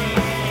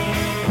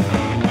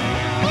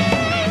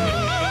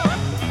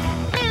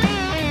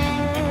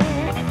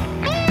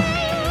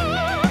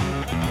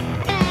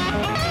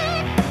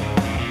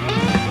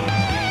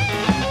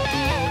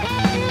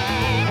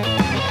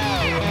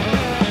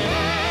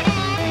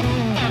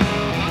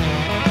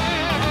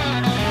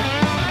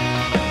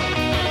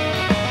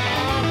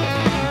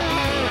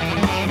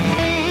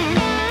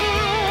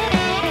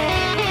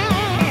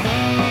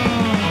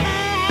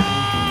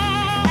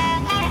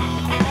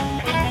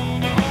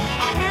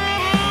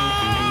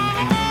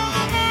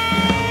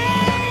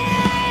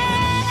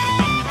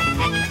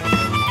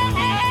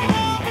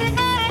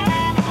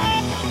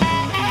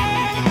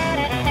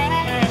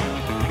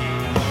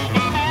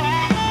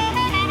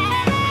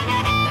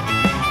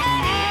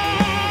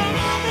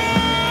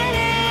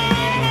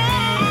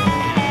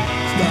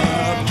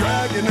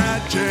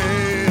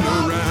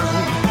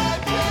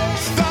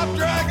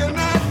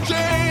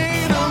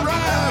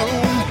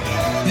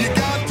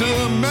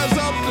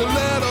 to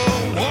let a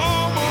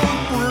woman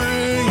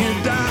bring you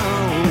down.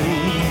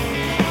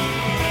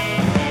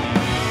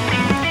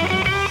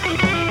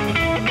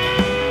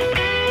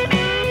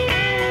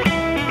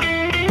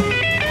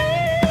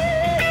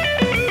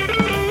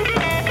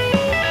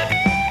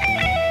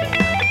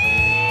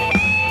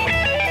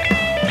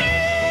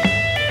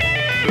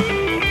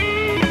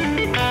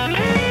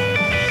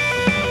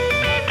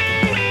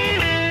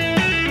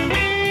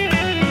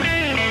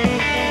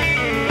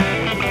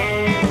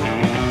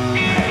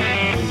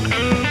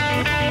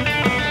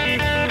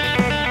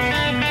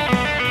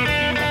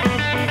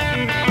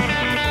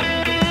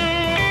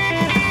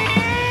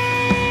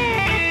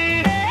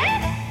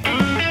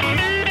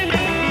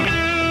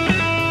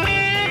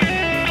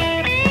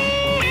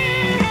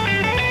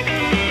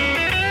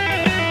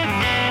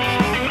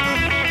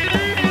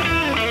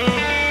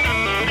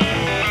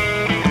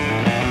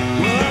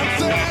 Well, I'm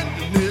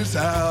sending this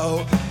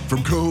out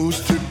from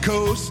coast to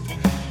coast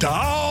to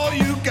all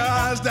you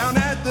guys down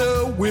at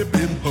the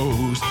whipping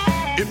post.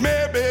 It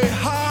may be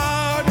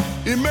hard,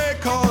 it may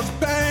cause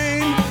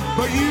pain,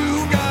 but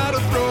you gotta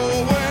throw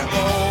away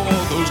all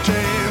those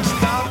chains.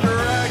 Stop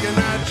dragging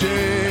that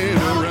chain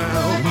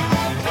around.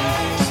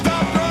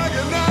 Stop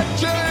dragging that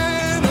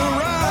chain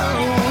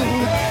around.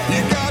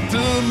 You got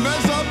to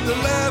mess up to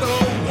let a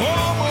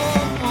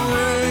woman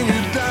bring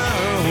you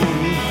down.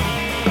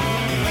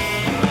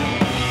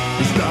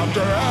 Stop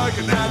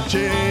dragging that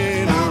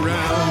chain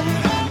around.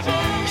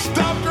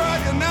 Stop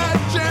dragging that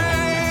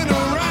chain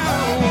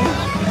around.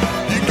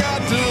 You got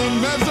to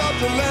mess up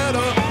to let a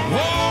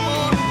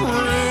woman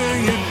bring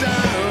you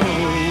down.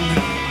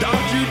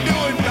 Don't you do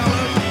it,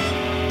 fellas.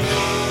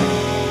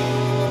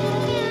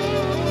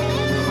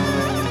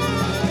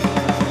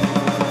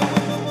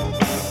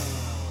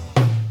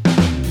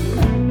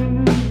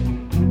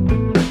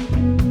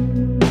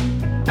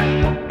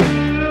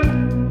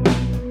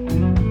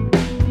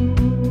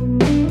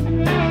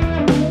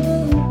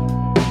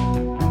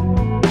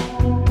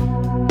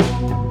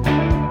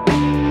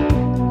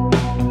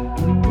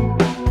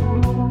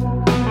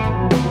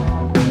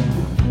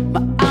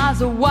 My eyes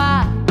are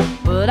wide,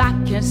 but I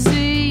can't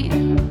see.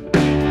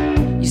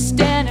 You're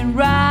standing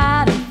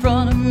right in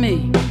front of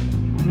me.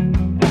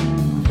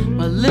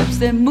 My lips,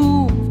 they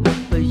move,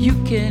 but you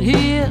can't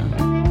hear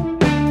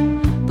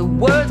the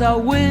words I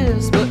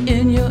whisper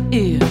in your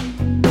ear.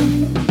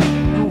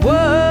 The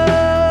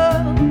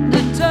world,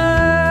 it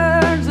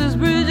turns as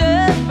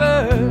bridges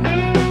burn.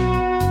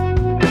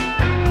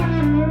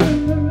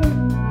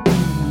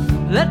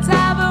 Let's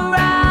have a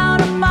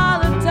round of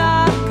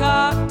Molotov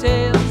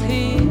cocktails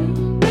here.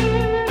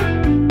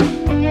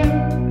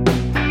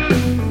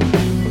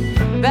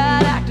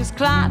 Bad actors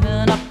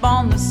climbing up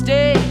on the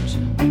stage.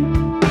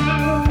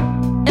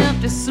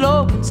 Empty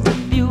slogans to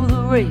fuel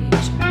the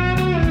rage.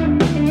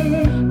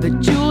 But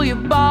Julia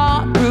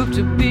Bart proved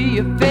to be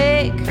a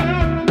fake.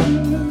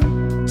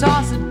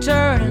 Toss and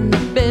turn in the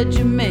bed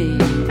you made.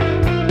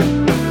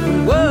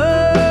 The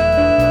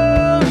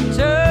world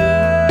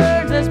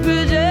turns as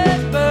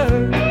bridges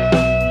burn.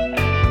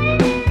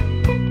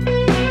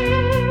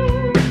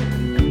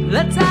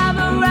 Let's have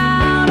a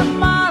round of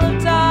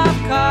Molotov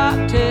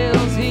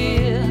cocktails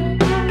here.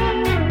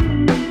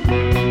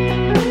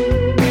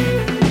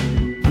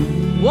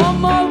 One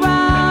more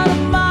round of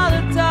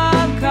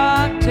Molotov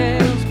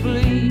cocktails,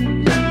 please.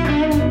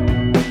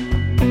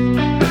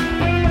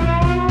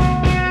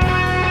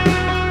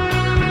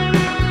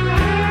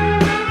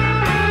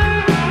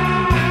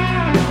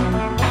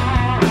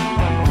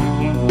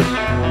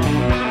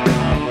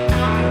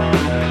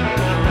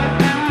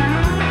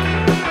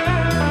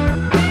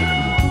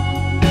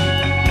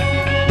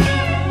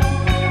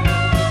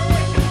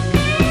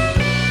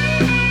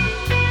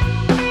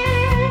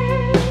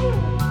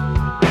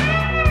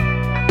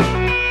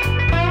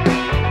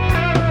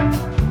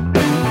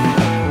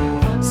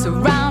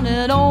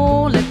 Surrounded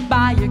only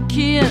by your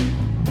kin.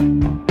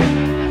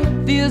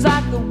 Feels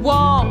like the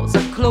walls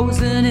are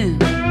closing in.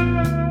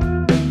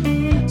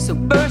 So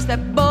burst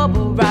that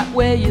bubble right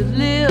where you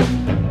live.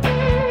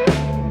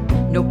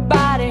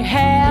 Nobody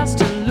has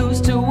to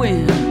lose to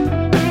win.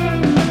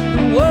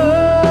 The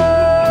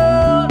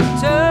world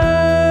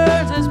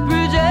turns as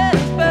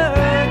bridges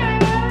burn.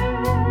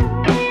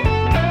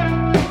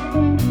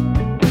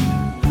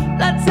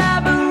 Let's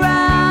have a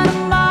round of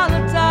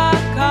Molotov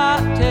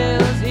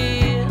cocktails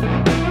here.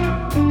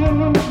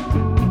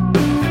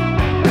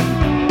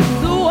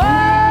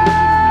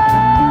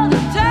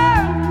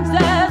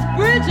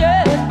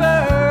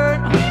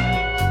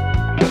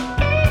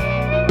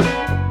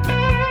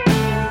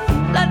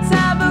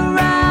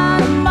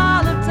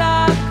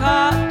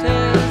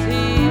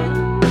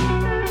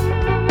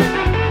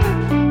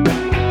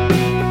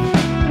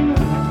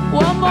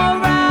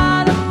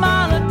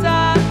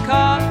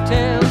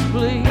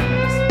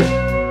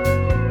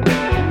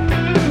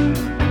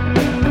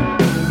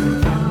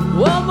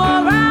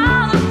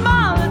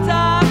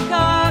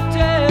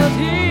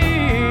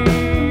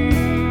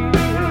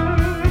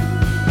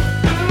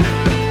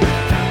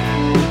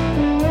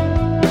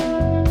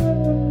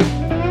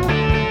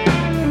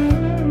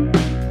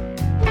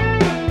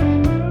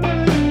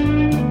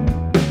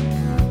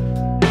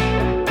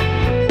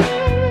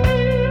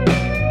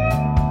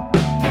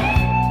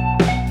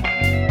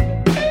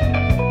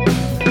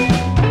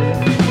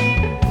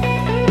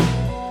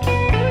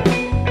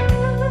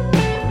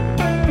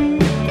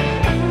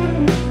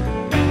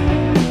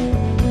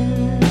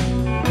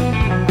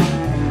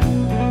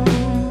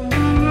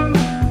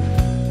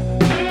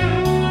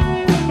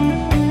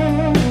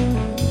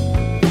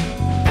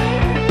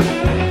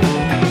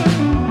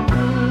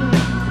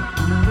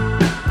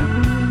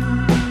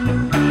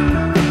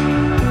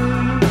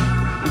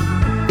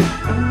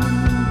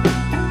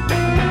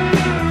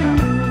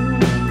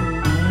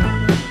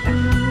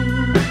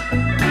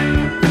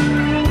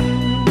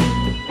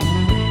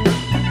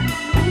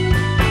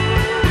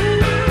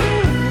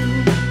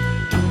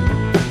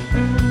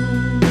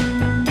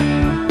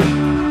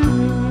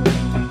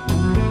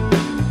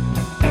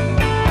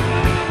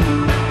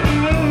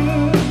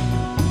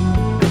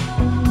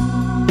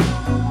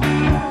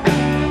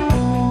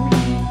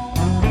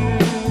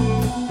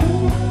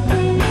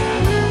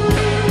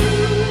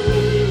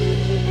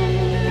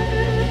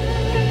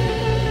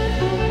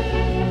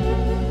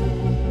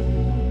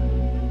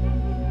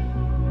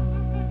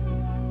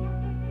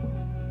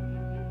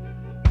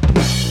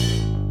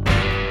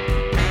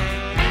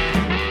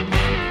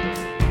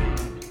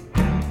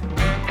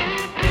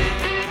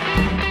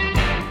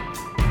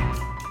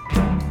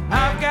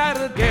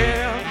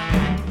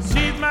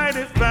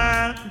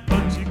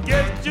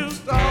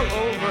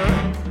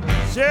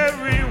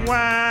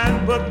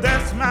 but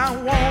that's my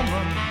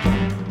woman.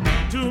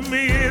 To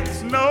me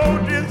it's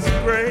no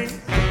disgrace.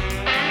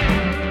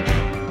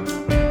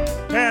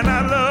 And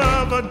I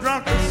love a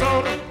drunken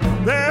soda,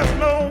 there's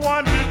no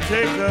one to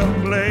take her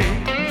place.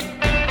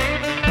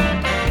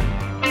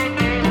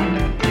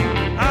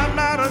 I'm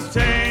not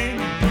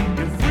ashamed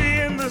if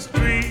we in the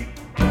street,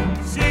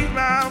 she's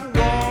my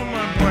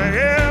woman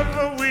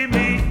wherever we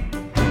meet,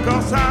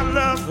 'cause I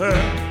love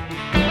her.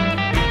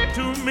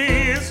 To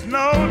me it's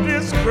no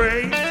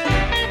disgrace.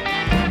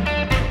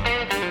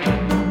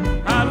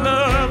 I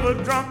love a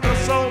drunk or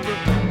sober,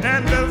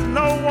 and there's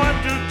no one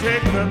to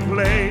take her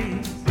place.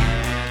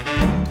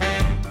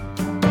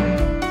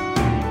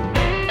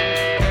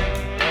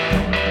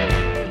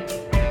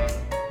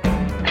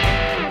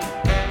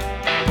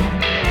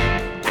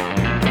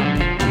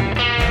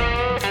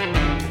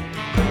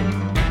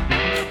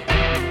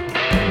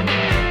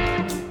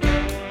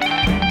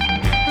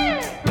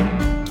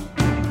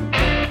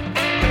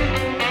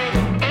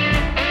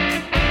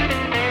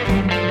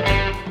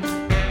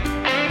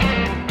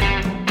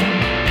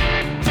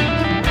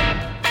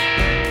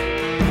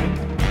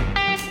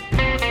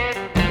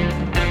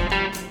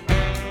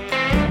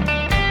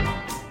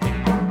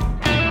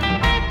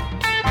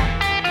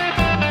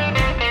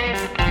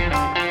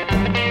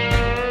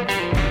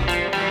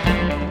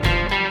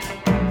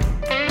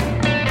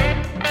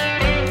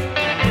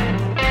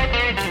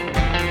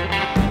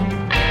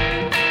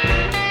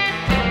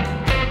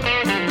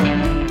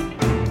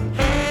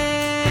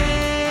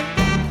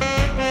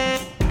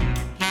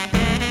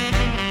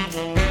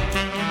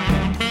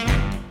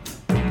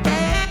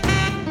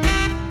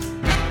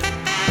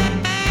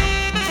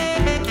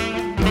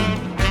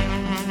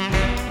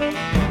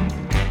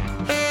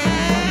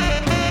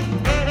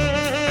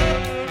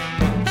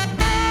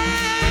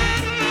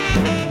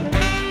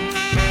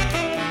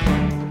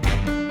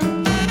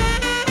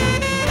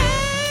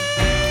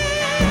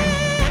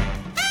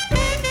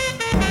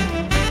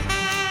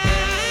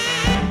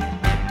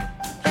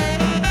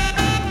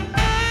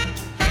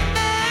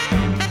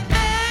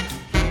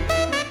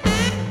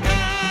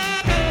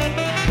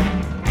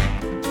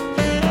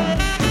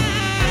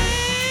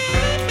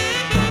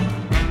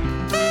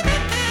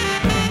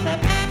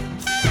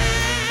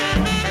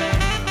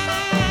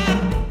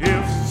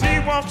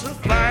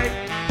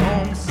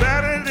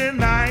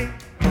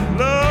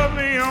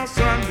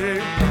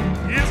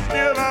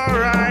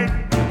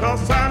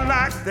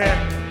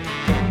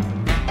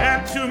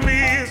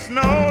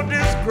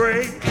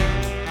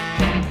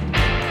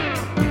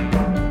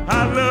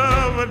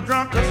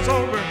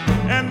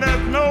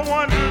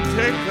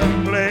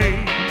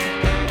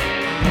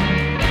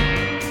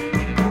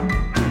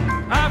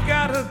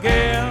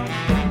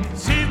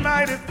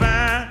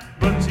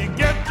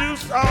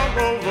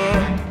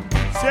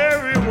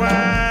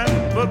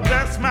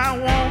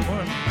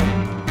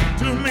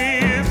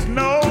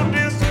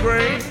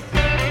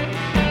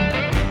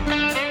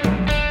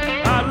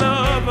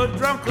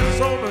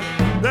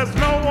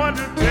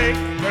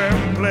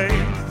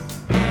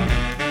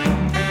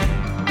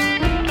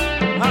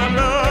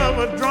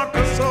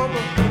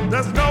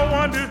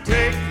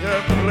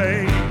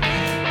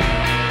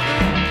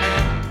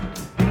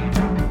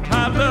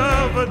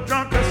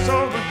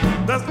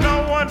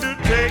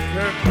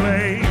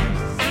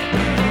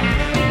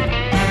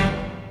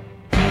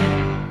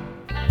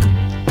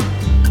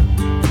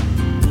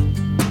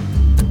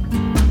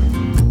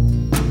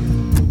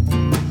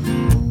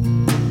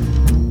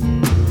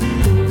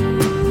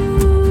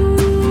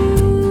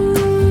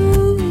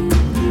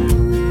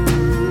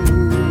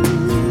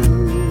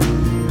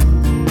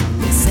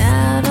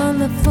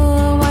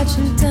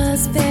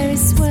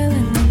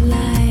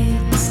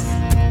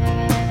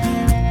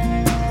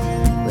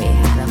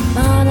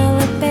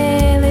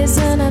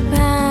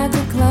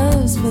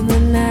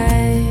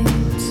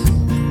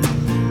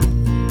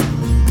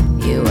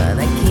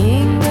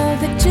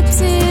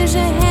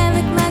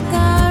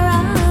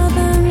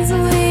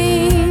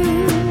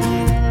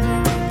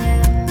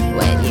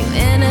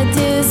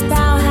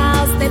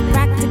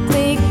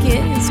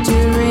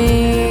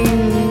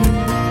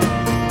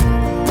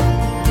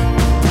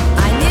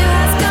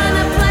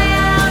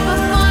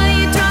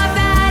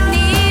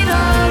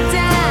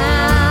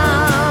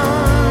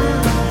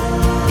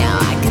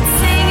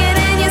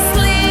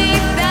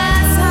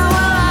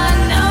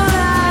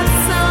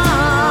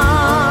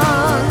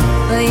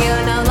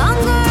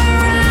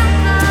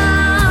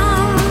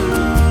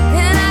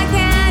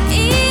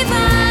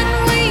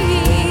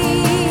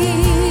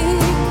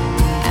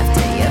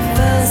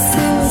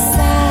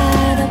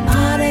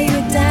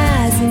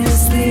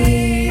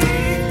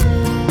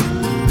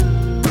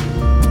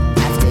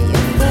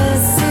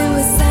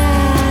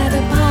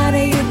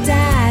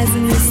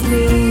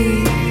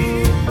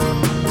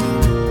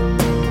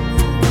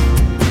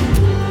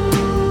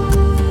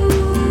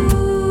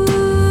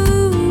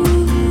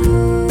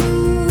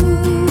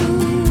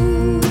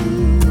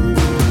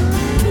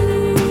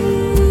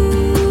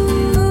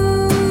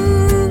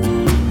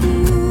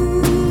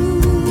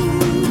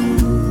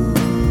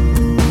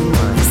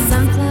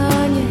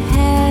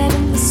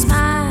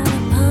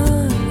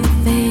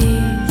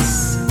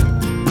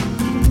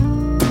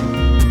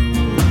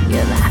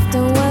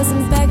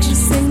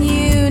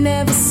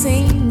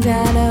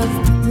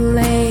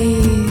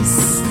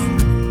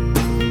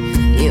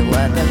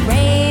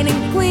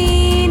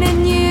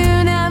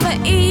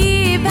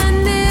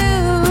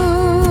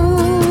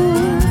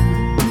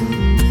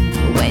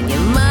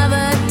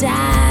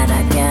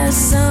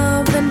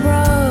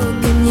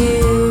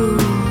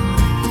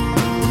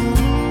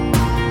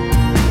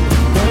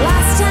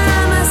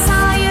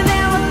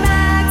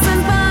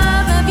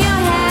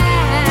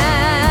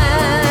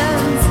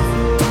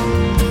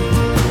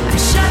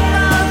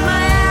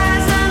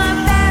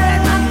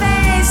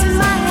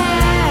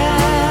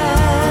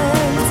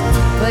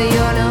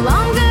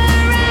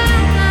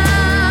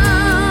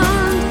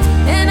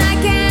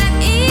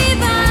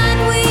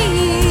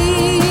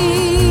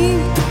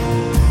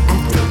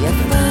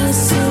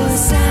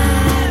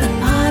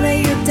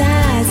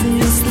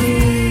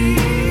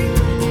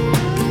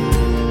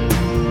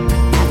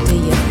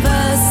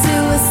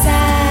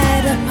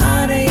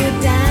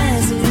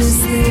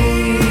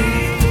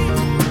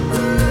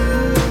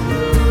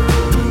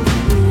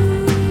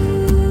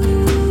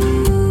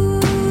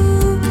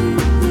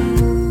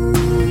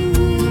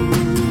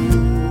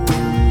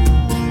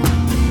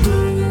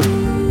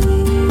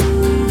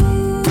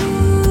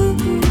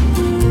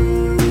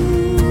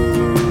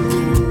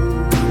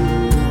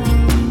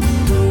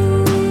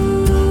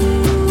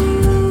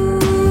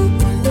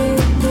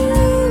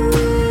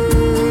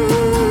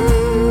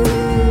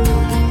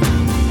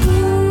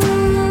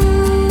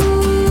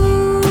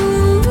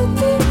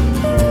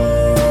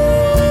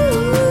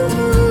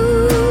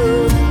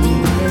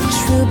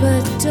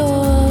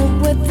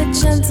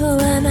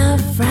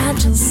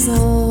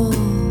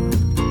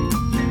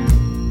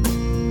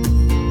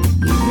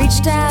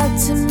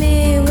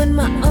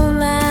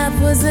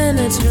 was in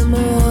a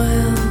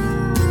turmoil.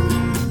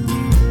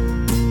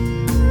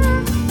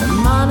 The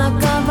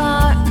monarch of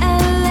our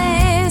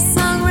LA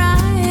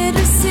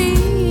songwriter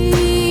scene.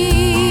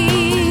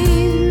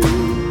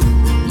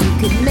 You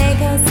could make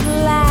us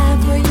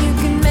laugh or you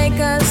can make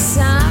us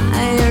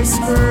sigh or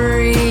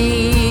scream.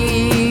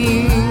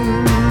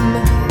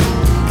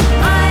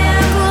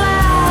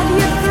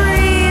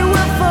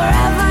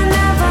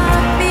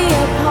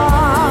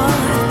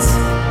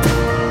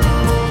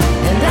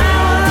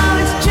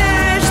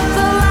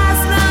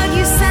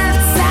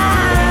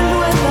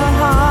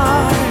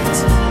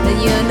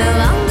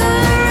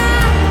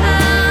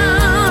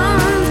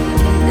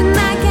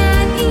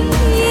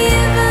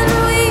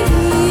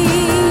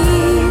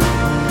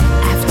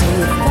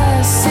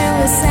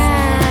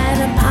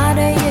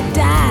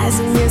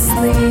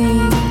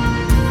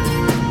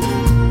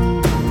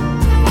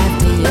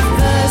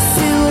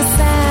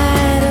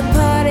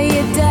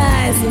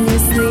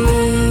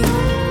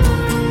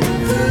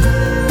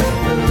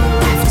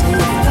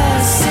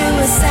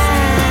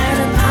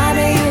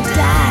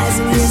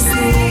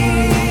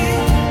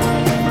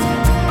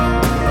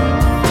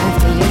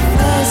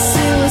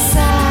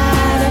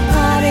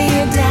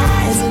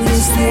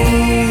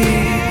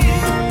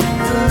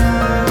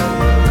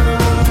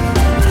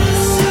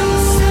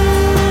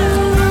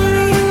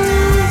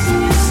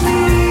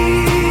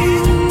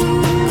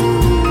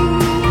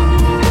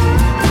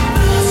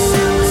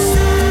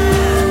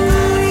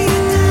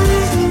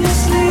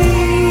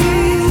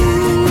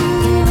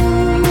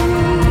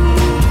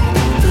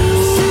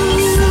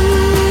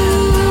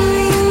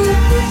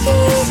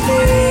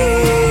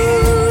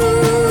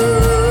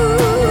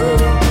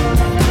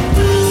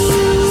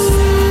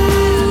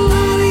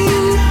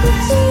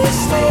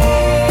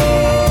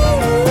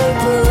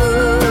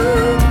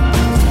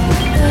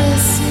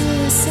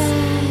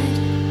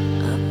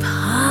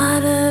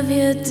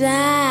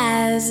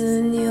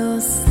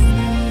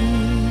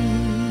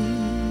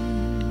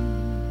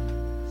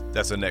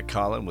 That's Annette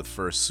Collin with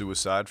First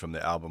Suicide from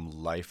the album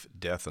Life,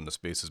 Death, and the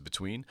Spaces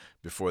Between.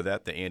 Before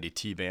that, the Andy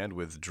T Band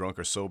with Drunk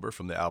or Sober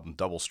from the album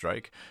Double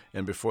Strike.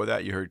 And before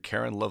that, you heard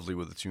Karen Lovely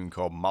with a tune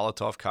called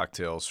Molotov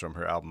Cocktails from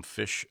her album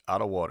Fish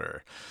Out of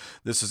Water.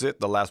 This is it,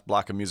 the last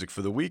block of music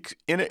for the week.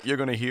 In it, you're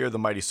going to hear the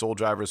Mighty Soul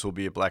Drivers, who will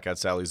be at Black Eyed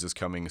Sally's this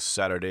coming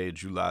Saturday,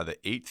 July the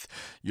 8th.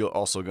 You're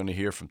also going to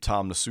hear from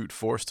Tom the Suit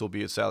Force, who'll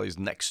be at Sally's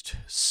next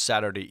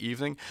Saturday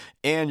evening.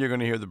 And you're going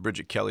to hear the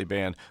Bridget Kelly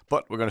Band.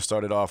 But we're going to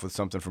start it off with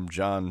something from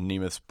John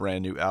Nemeth's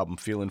brand new album,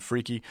 Feelin'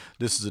 Freaky.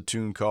 This is a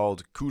tune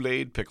called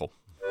Kool-Aid Pickle.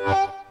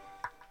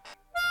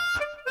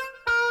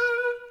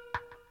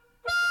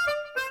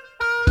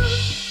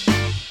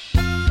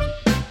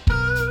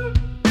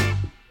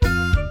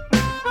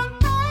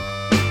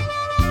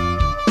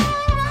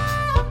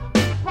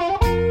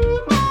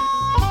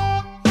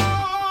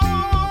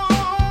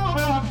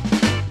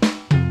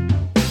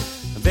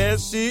 There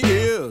she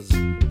is,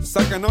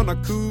 sucking on a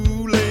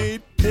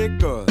Kool-Aid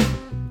pickle,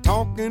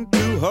 talking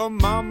to her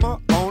mama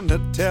on the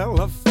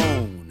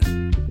telephone,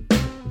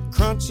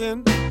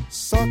 crunching,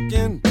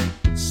 sucking,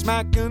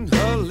 smacking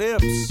her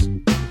lips,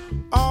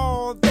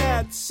 all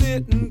that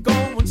sitting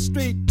going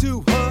straight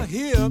to her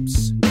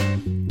hips.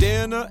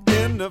 Dinner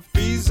in the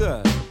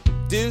freezer,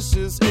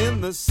 dishes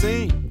in the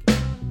sink,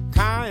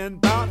 crying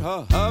about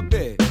her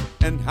hubby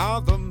and how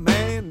the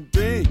man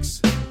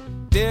drinks.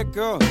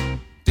 Dicker,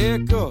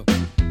 Dicker,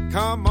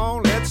 come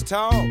on, let's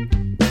talk.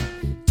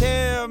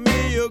 Tell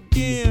me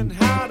again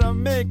how to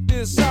make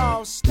this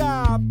all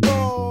stop.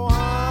 Oh,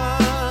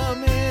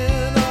 I'm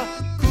in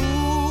a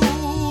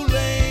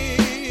Kool-Aid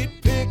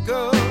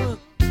pickle.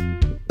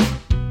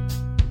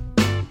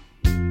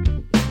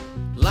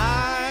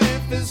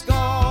 Life is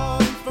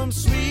gone from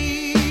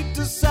sweet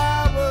to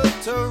sour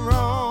to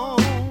wrong.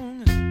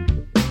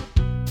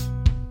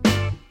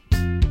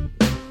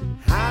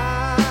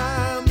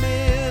 I'm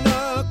in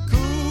a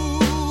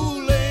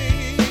Kool-Aid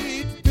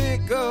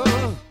pickle.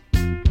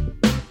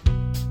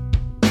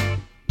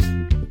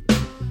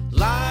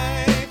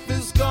 Life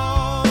is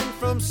gone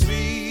from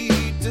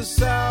sweet to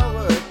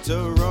sour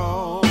to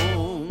wrong.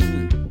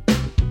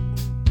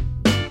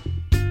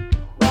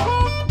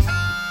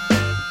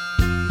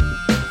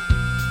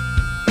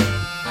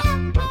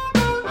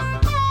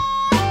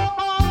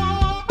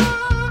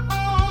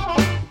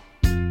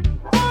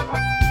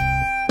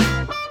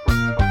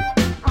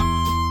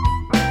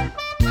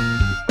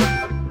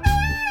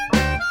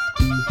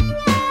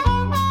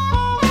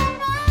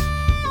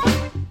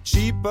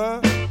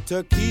 Cheaper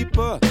to keep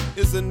her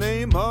is the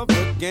name of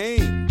the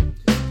game.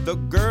 The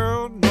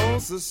girl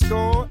knows the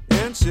score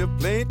and she'll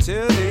play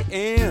till the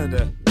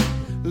end.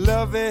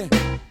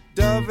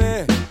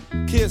 Lovey-dovey,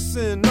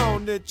 kissing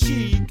on the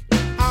cheek.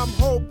 I'm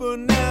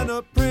hoping and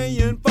a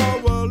praying for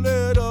a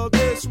little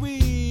this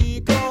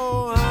week.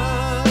 Oh,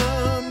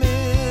 I'm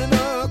in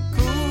a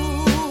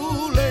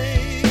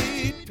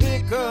Kool-Aid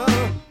pickle.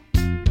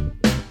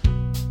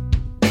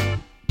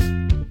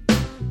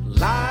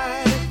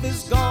 Life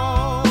is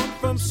gone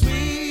from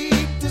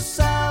sweet to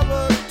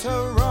sour to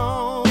wrong.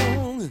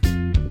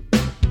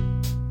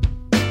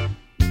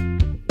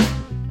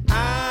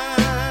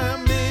 I'm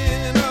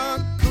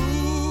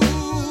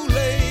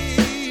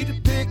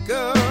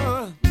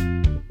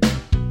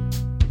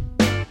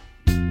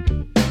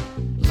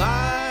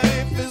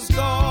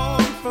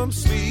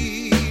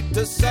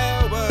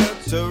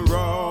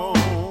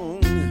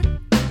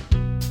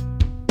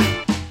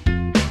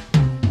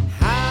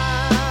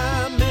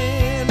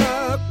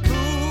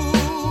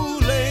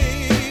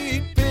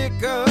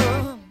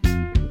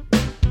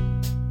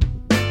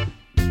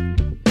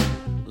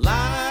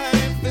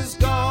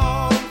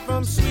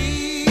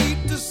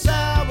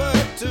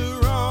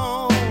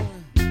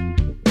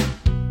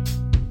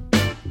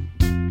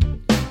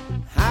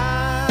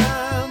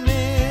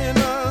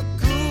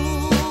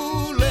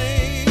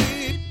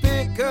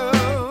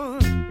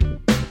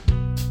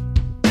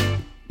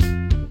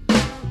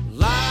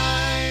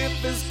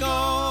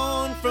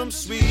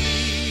from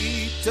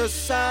sweet to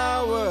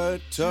sour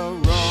to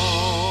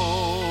wrong.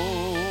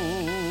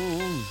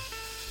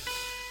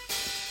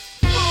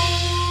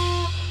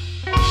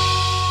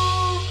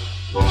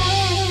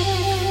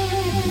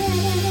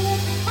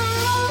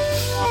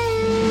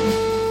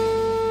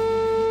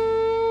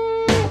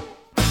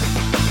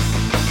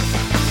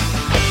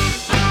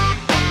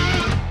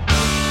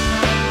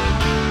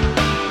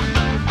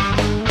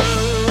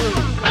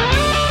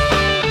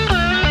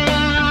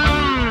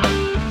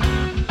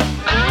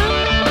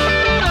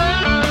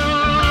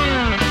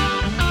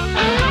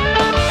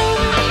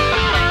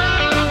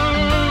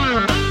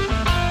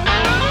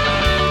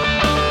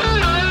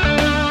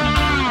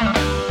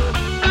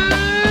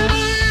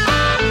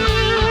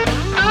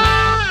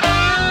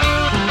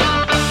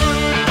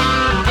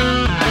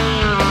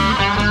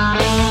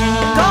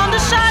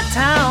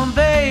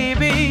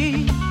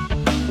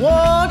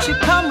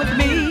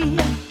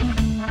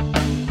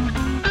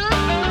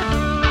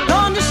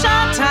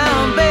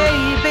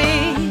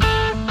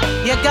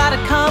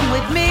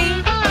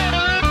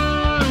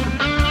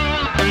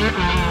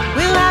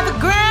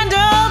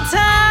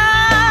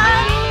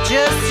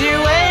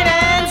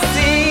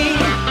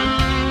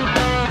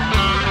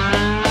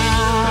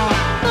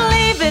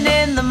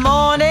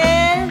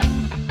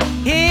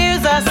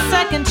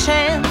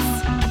 Chance.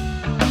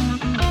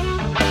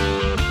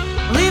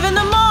 Leave in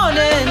the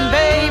morning,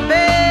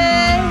 baby.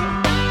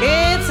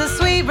 It's a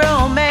sweet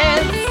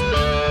romance.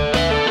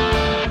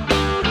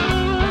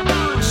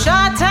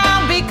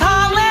 Chi-Town be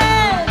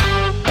calling.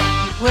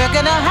 We're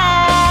gonna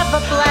have a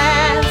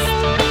blast.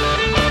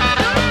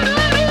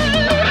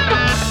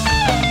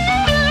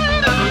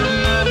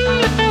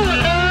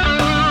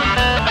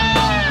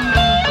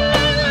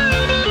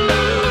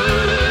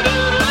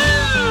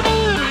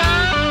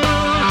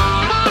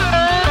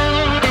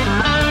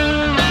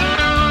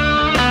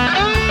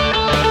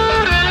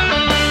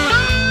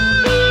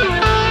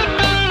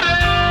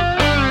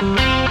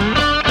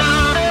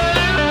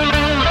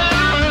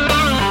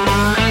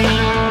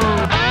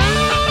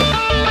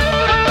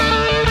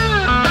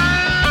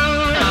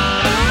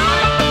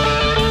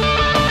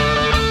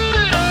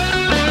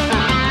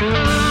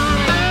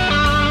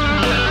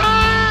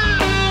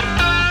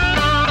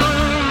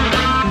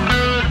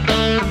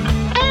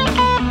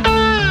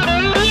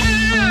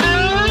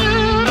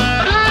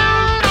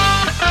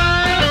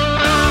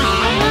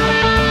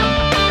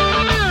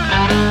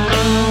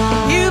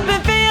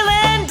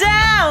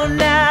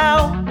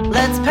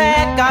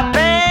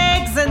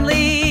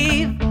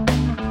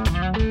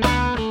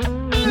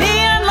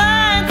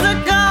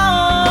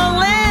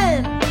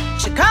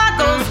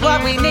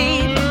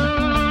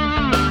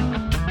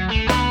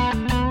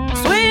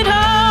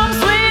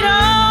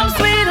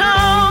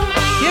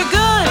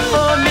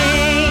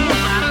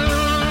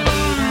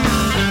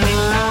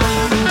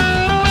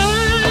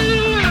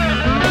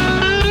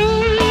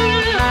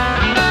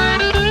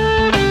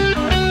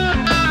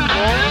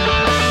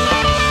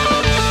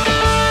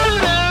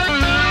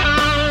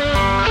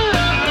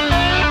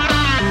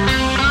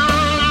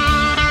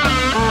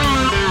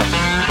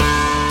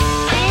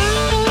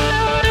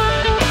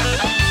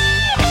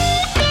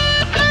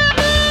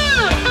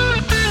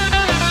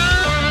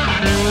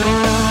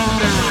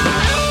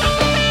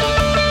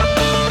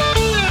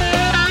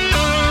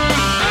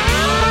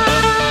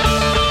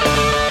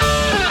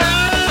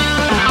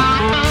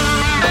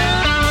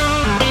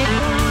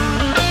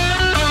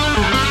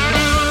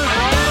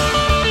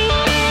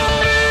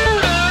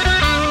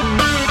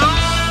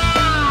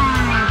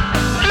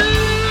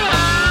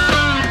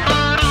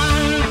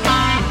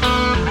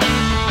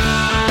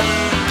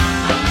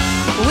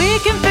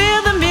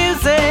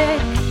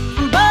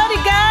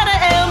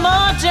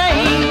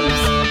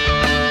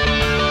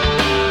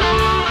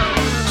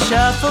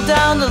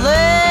 Down the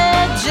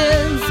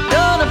legends,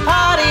 gonna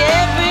party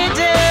every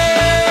day.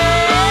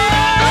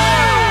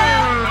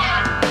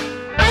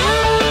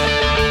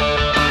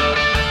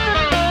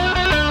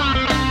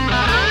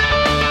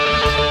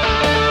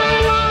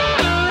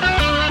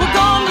 We're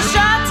going to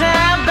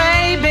Chi-Town,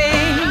 baby.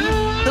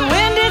 The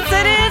Windy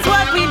City's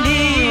what we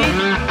need.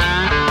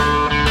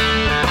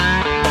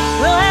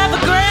 We'll have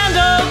a grand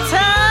old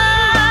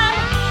time.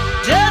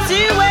 Just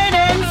you wait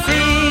and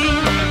see.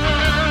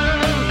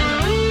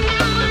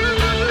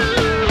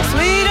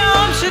 Sweet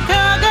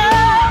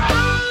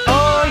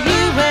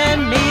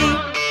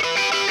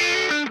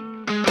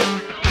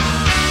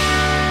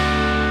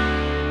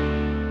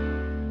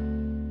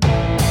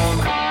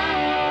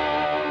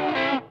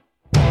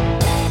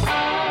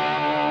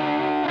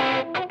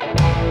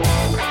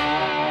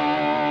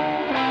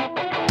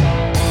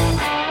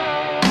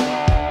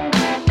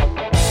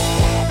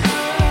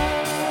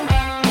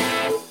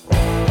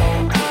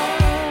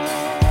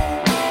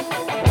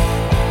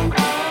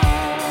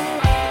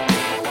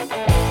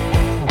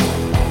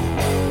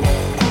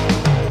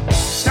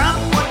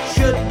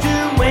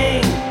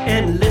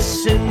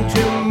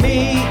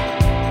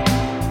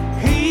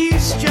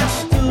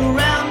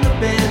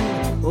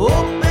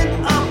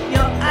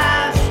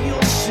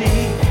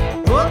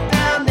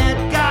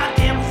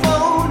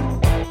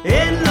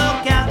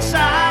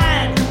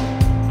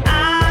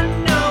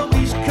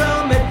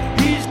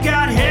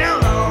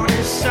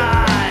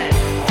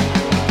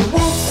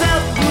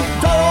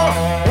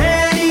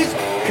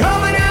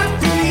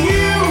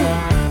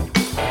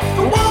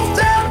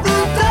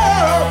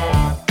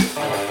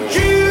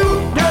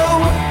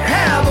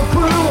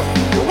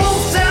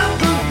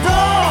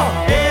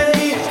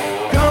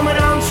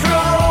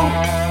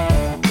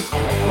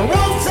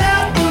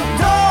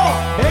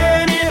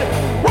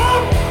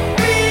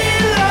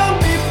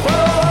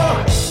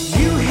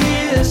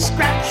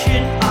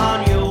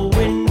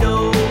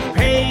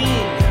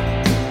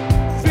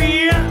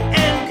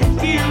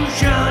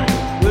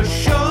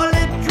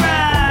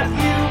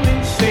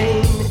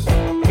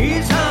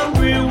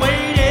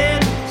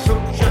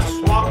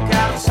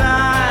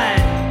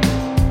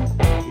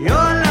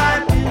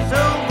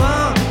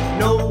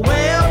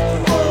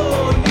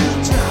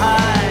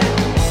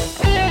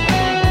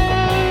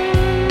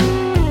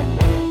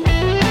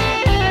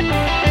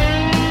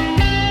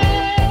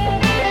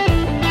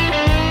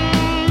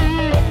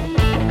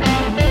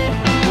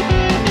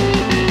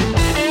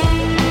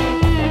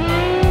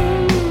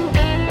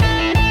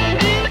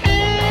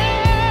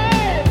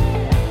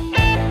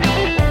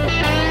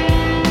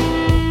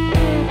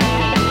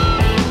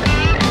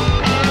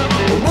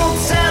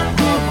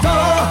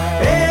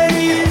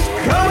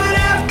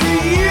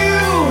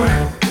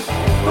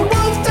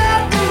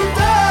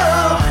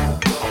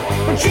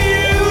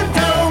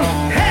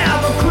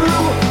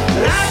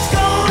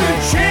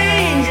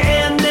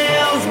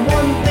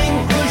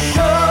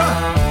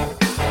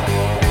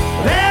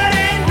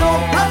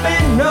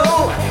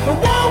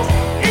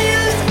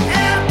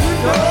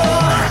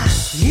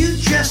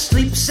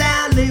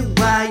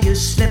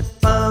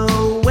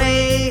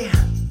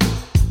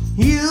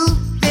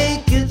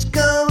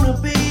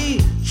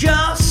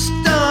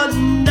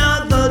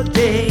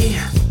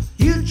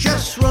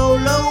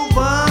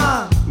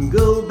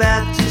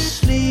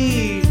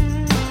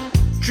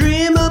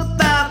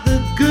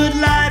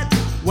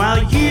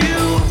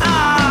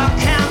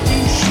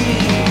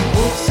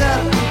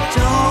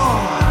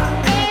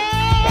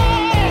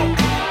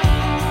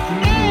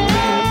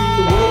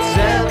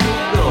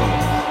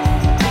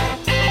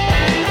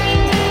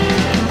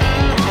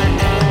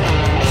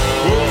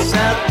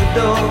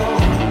door.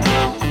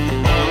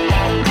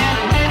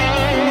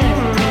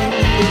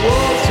 The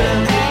walls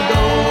and the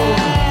door.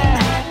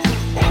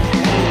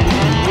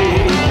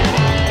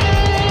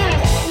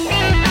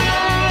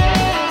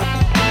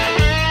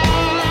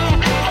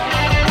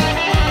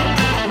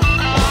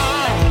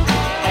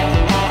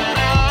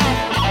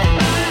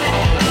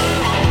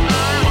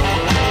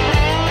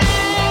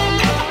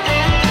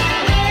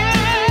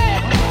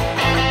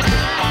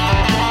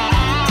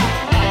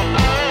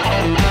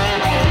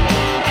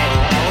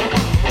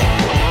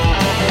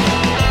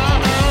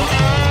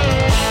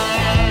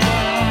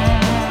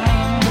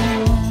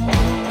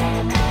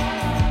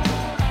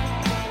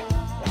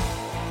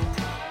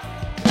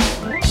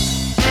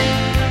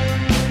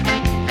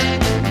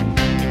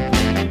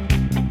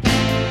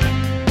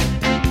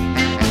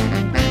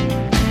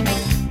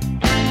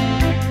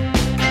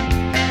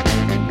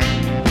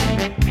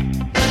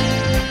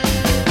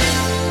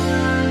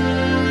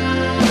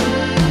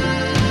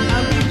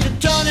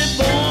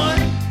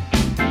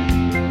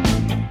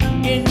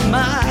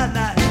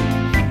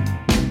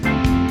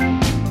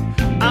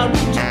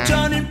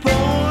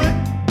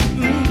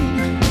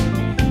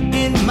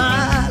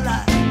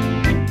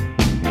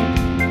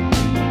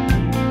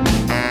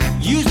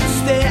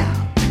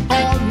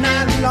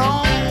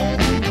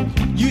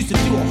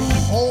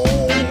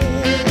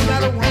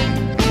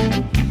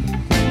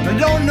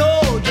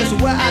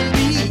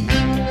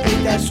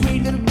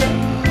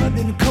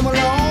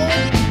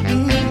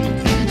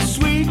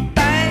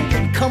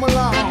 Come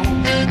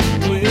along.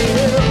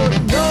 Well,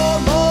 no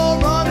more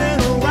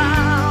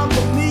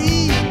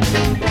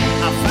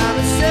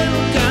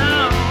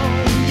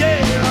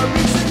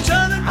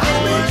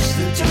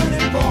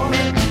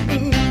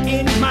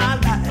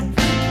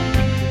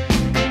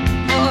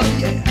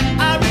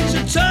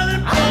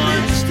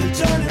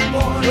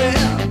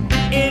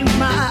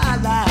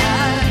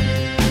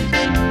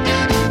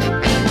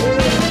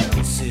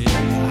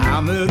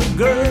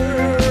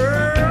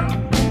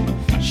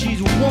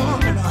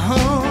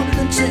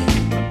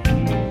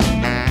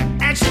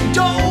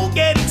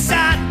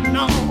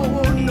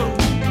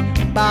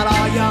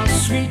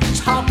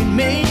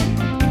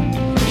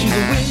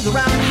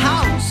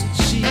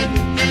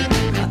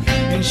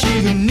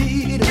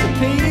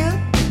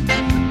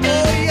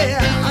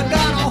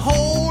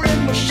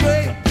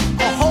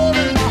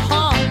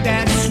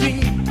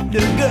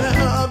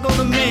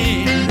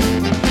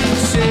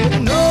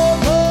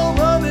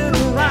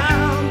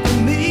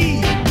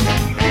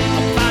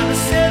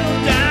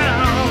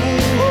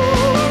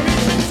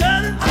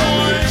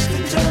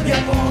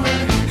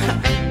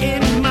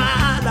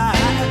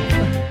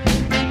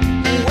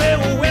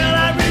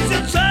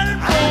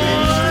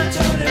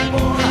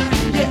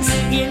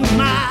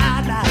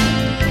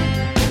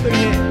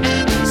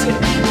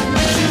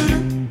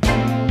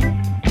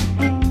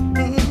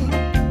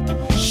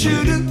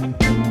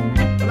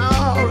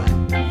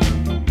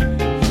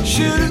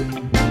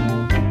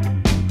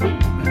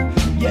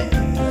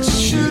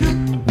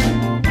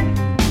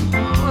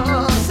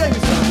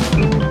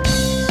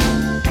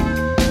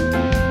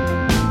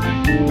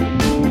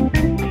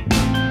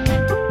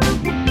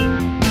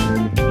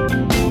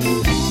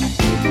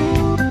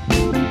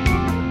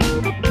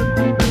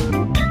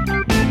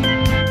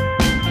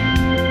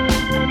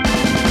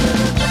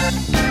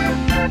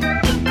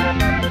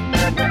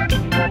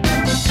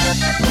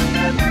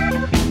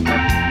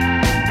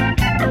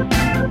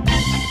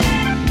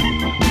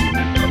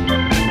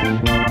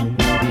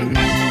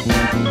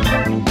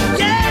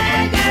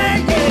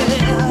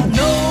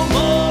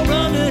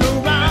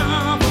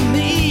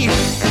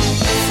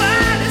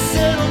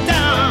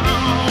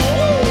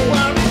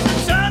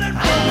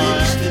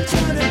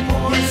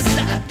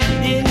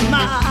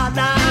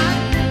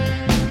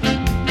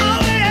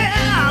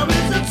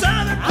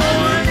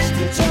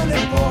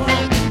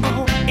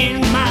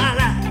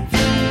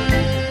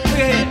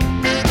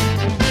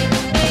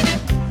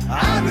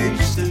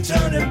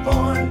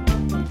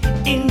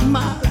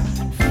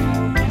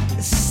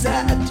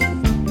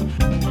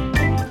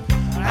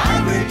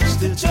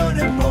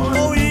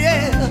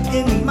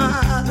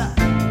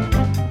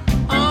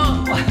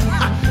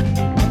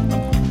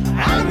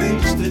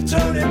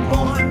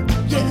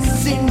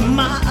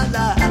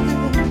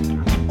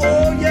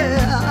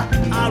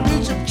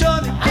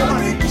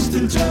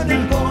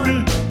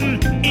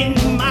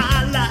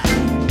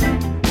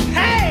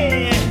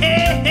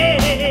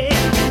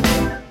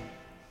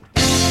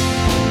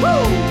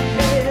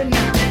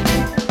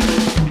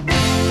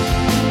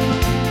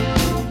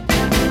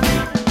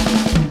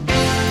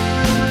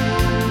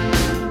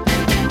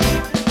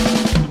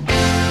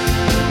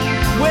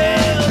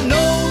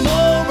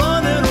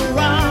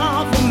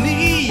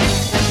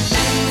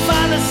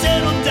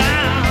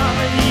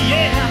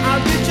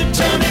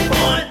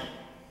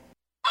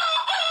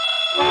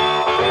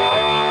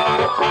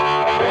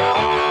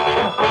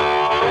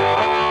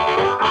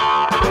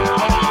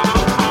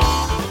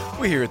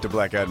We here at the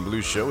Black Eyed and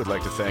Blues Show would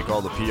like to thank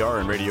all the PR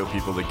and radio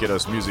people that get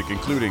us music,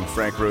 including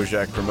Frank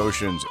Rojak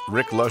Promotions,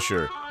 Rick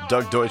Lusher,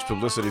 Doug Deutsch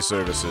Publicity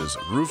Services,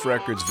 Roof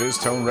Records, Viz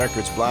Tone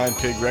Records, Blind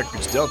Pig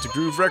Records, Delta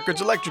Groove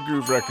Records, Electric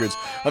Groove Records,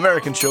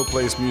 American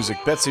Showplace Music,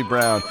 Betsy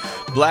Brown,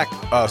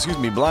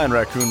 Blind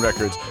Raccoon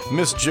Records,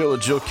 Miss Jill at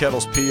Jill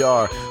Kettles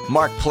PR,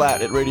 Mark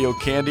Platt at Radio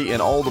Candy,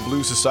 and all the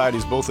blues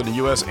societies, both in the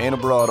U.S. and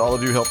abroad. All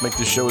of you help make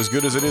this show as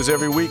good as it is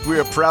every week. We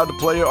are proud to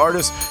play your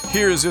artists.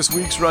 Here is this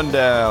week's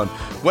rundown.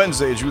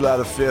 Wednesday, July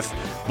the 5th,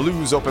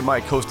 Blues Open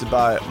Mic hosted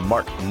by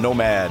Mark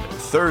Nomad.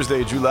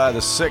 Thursday, July the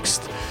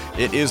 6th,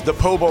 it is the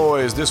Po'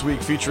 Boys, this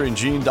week featuring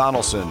Gene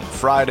Donaldson.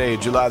 Friday,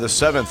 July the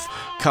 7th,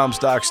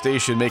 Comstock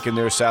Station making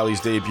their Sally's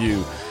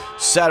debut.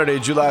 Saturday,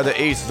 July the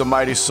 8th, the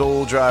Mighty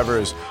Soul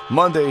Drivers.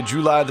 Monday,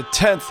 July the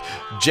 10th,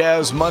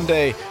 Jazz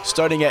Monday,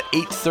 starting at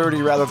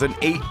 8:30 rather than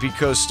 8,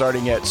 because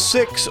starting at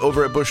 6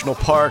 over at Bushnell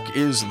Park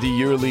is the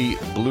yearly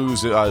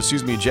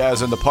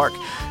Jazz in the Park.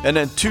 And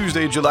then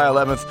Tuesday, July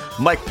 11th,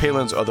 Mike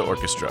Palin's Other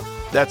Orchestra.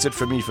 That's it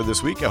for me for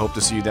this week. I hope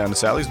to see you down to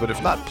Sally's, but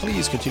if not,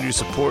 please continue to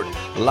support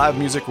live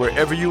music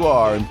wherever you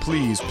are, and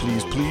please,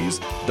 please, please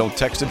don't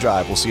text and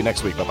drive. We'll see you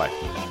next week. Bye-bye.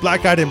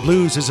 Black Eyed and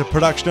Blues is a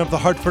production of the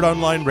Hartford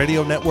Online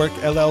Radio Network,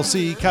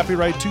 LLC,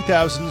 copyright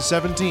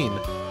 2017.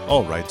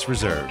 All rights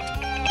reserved.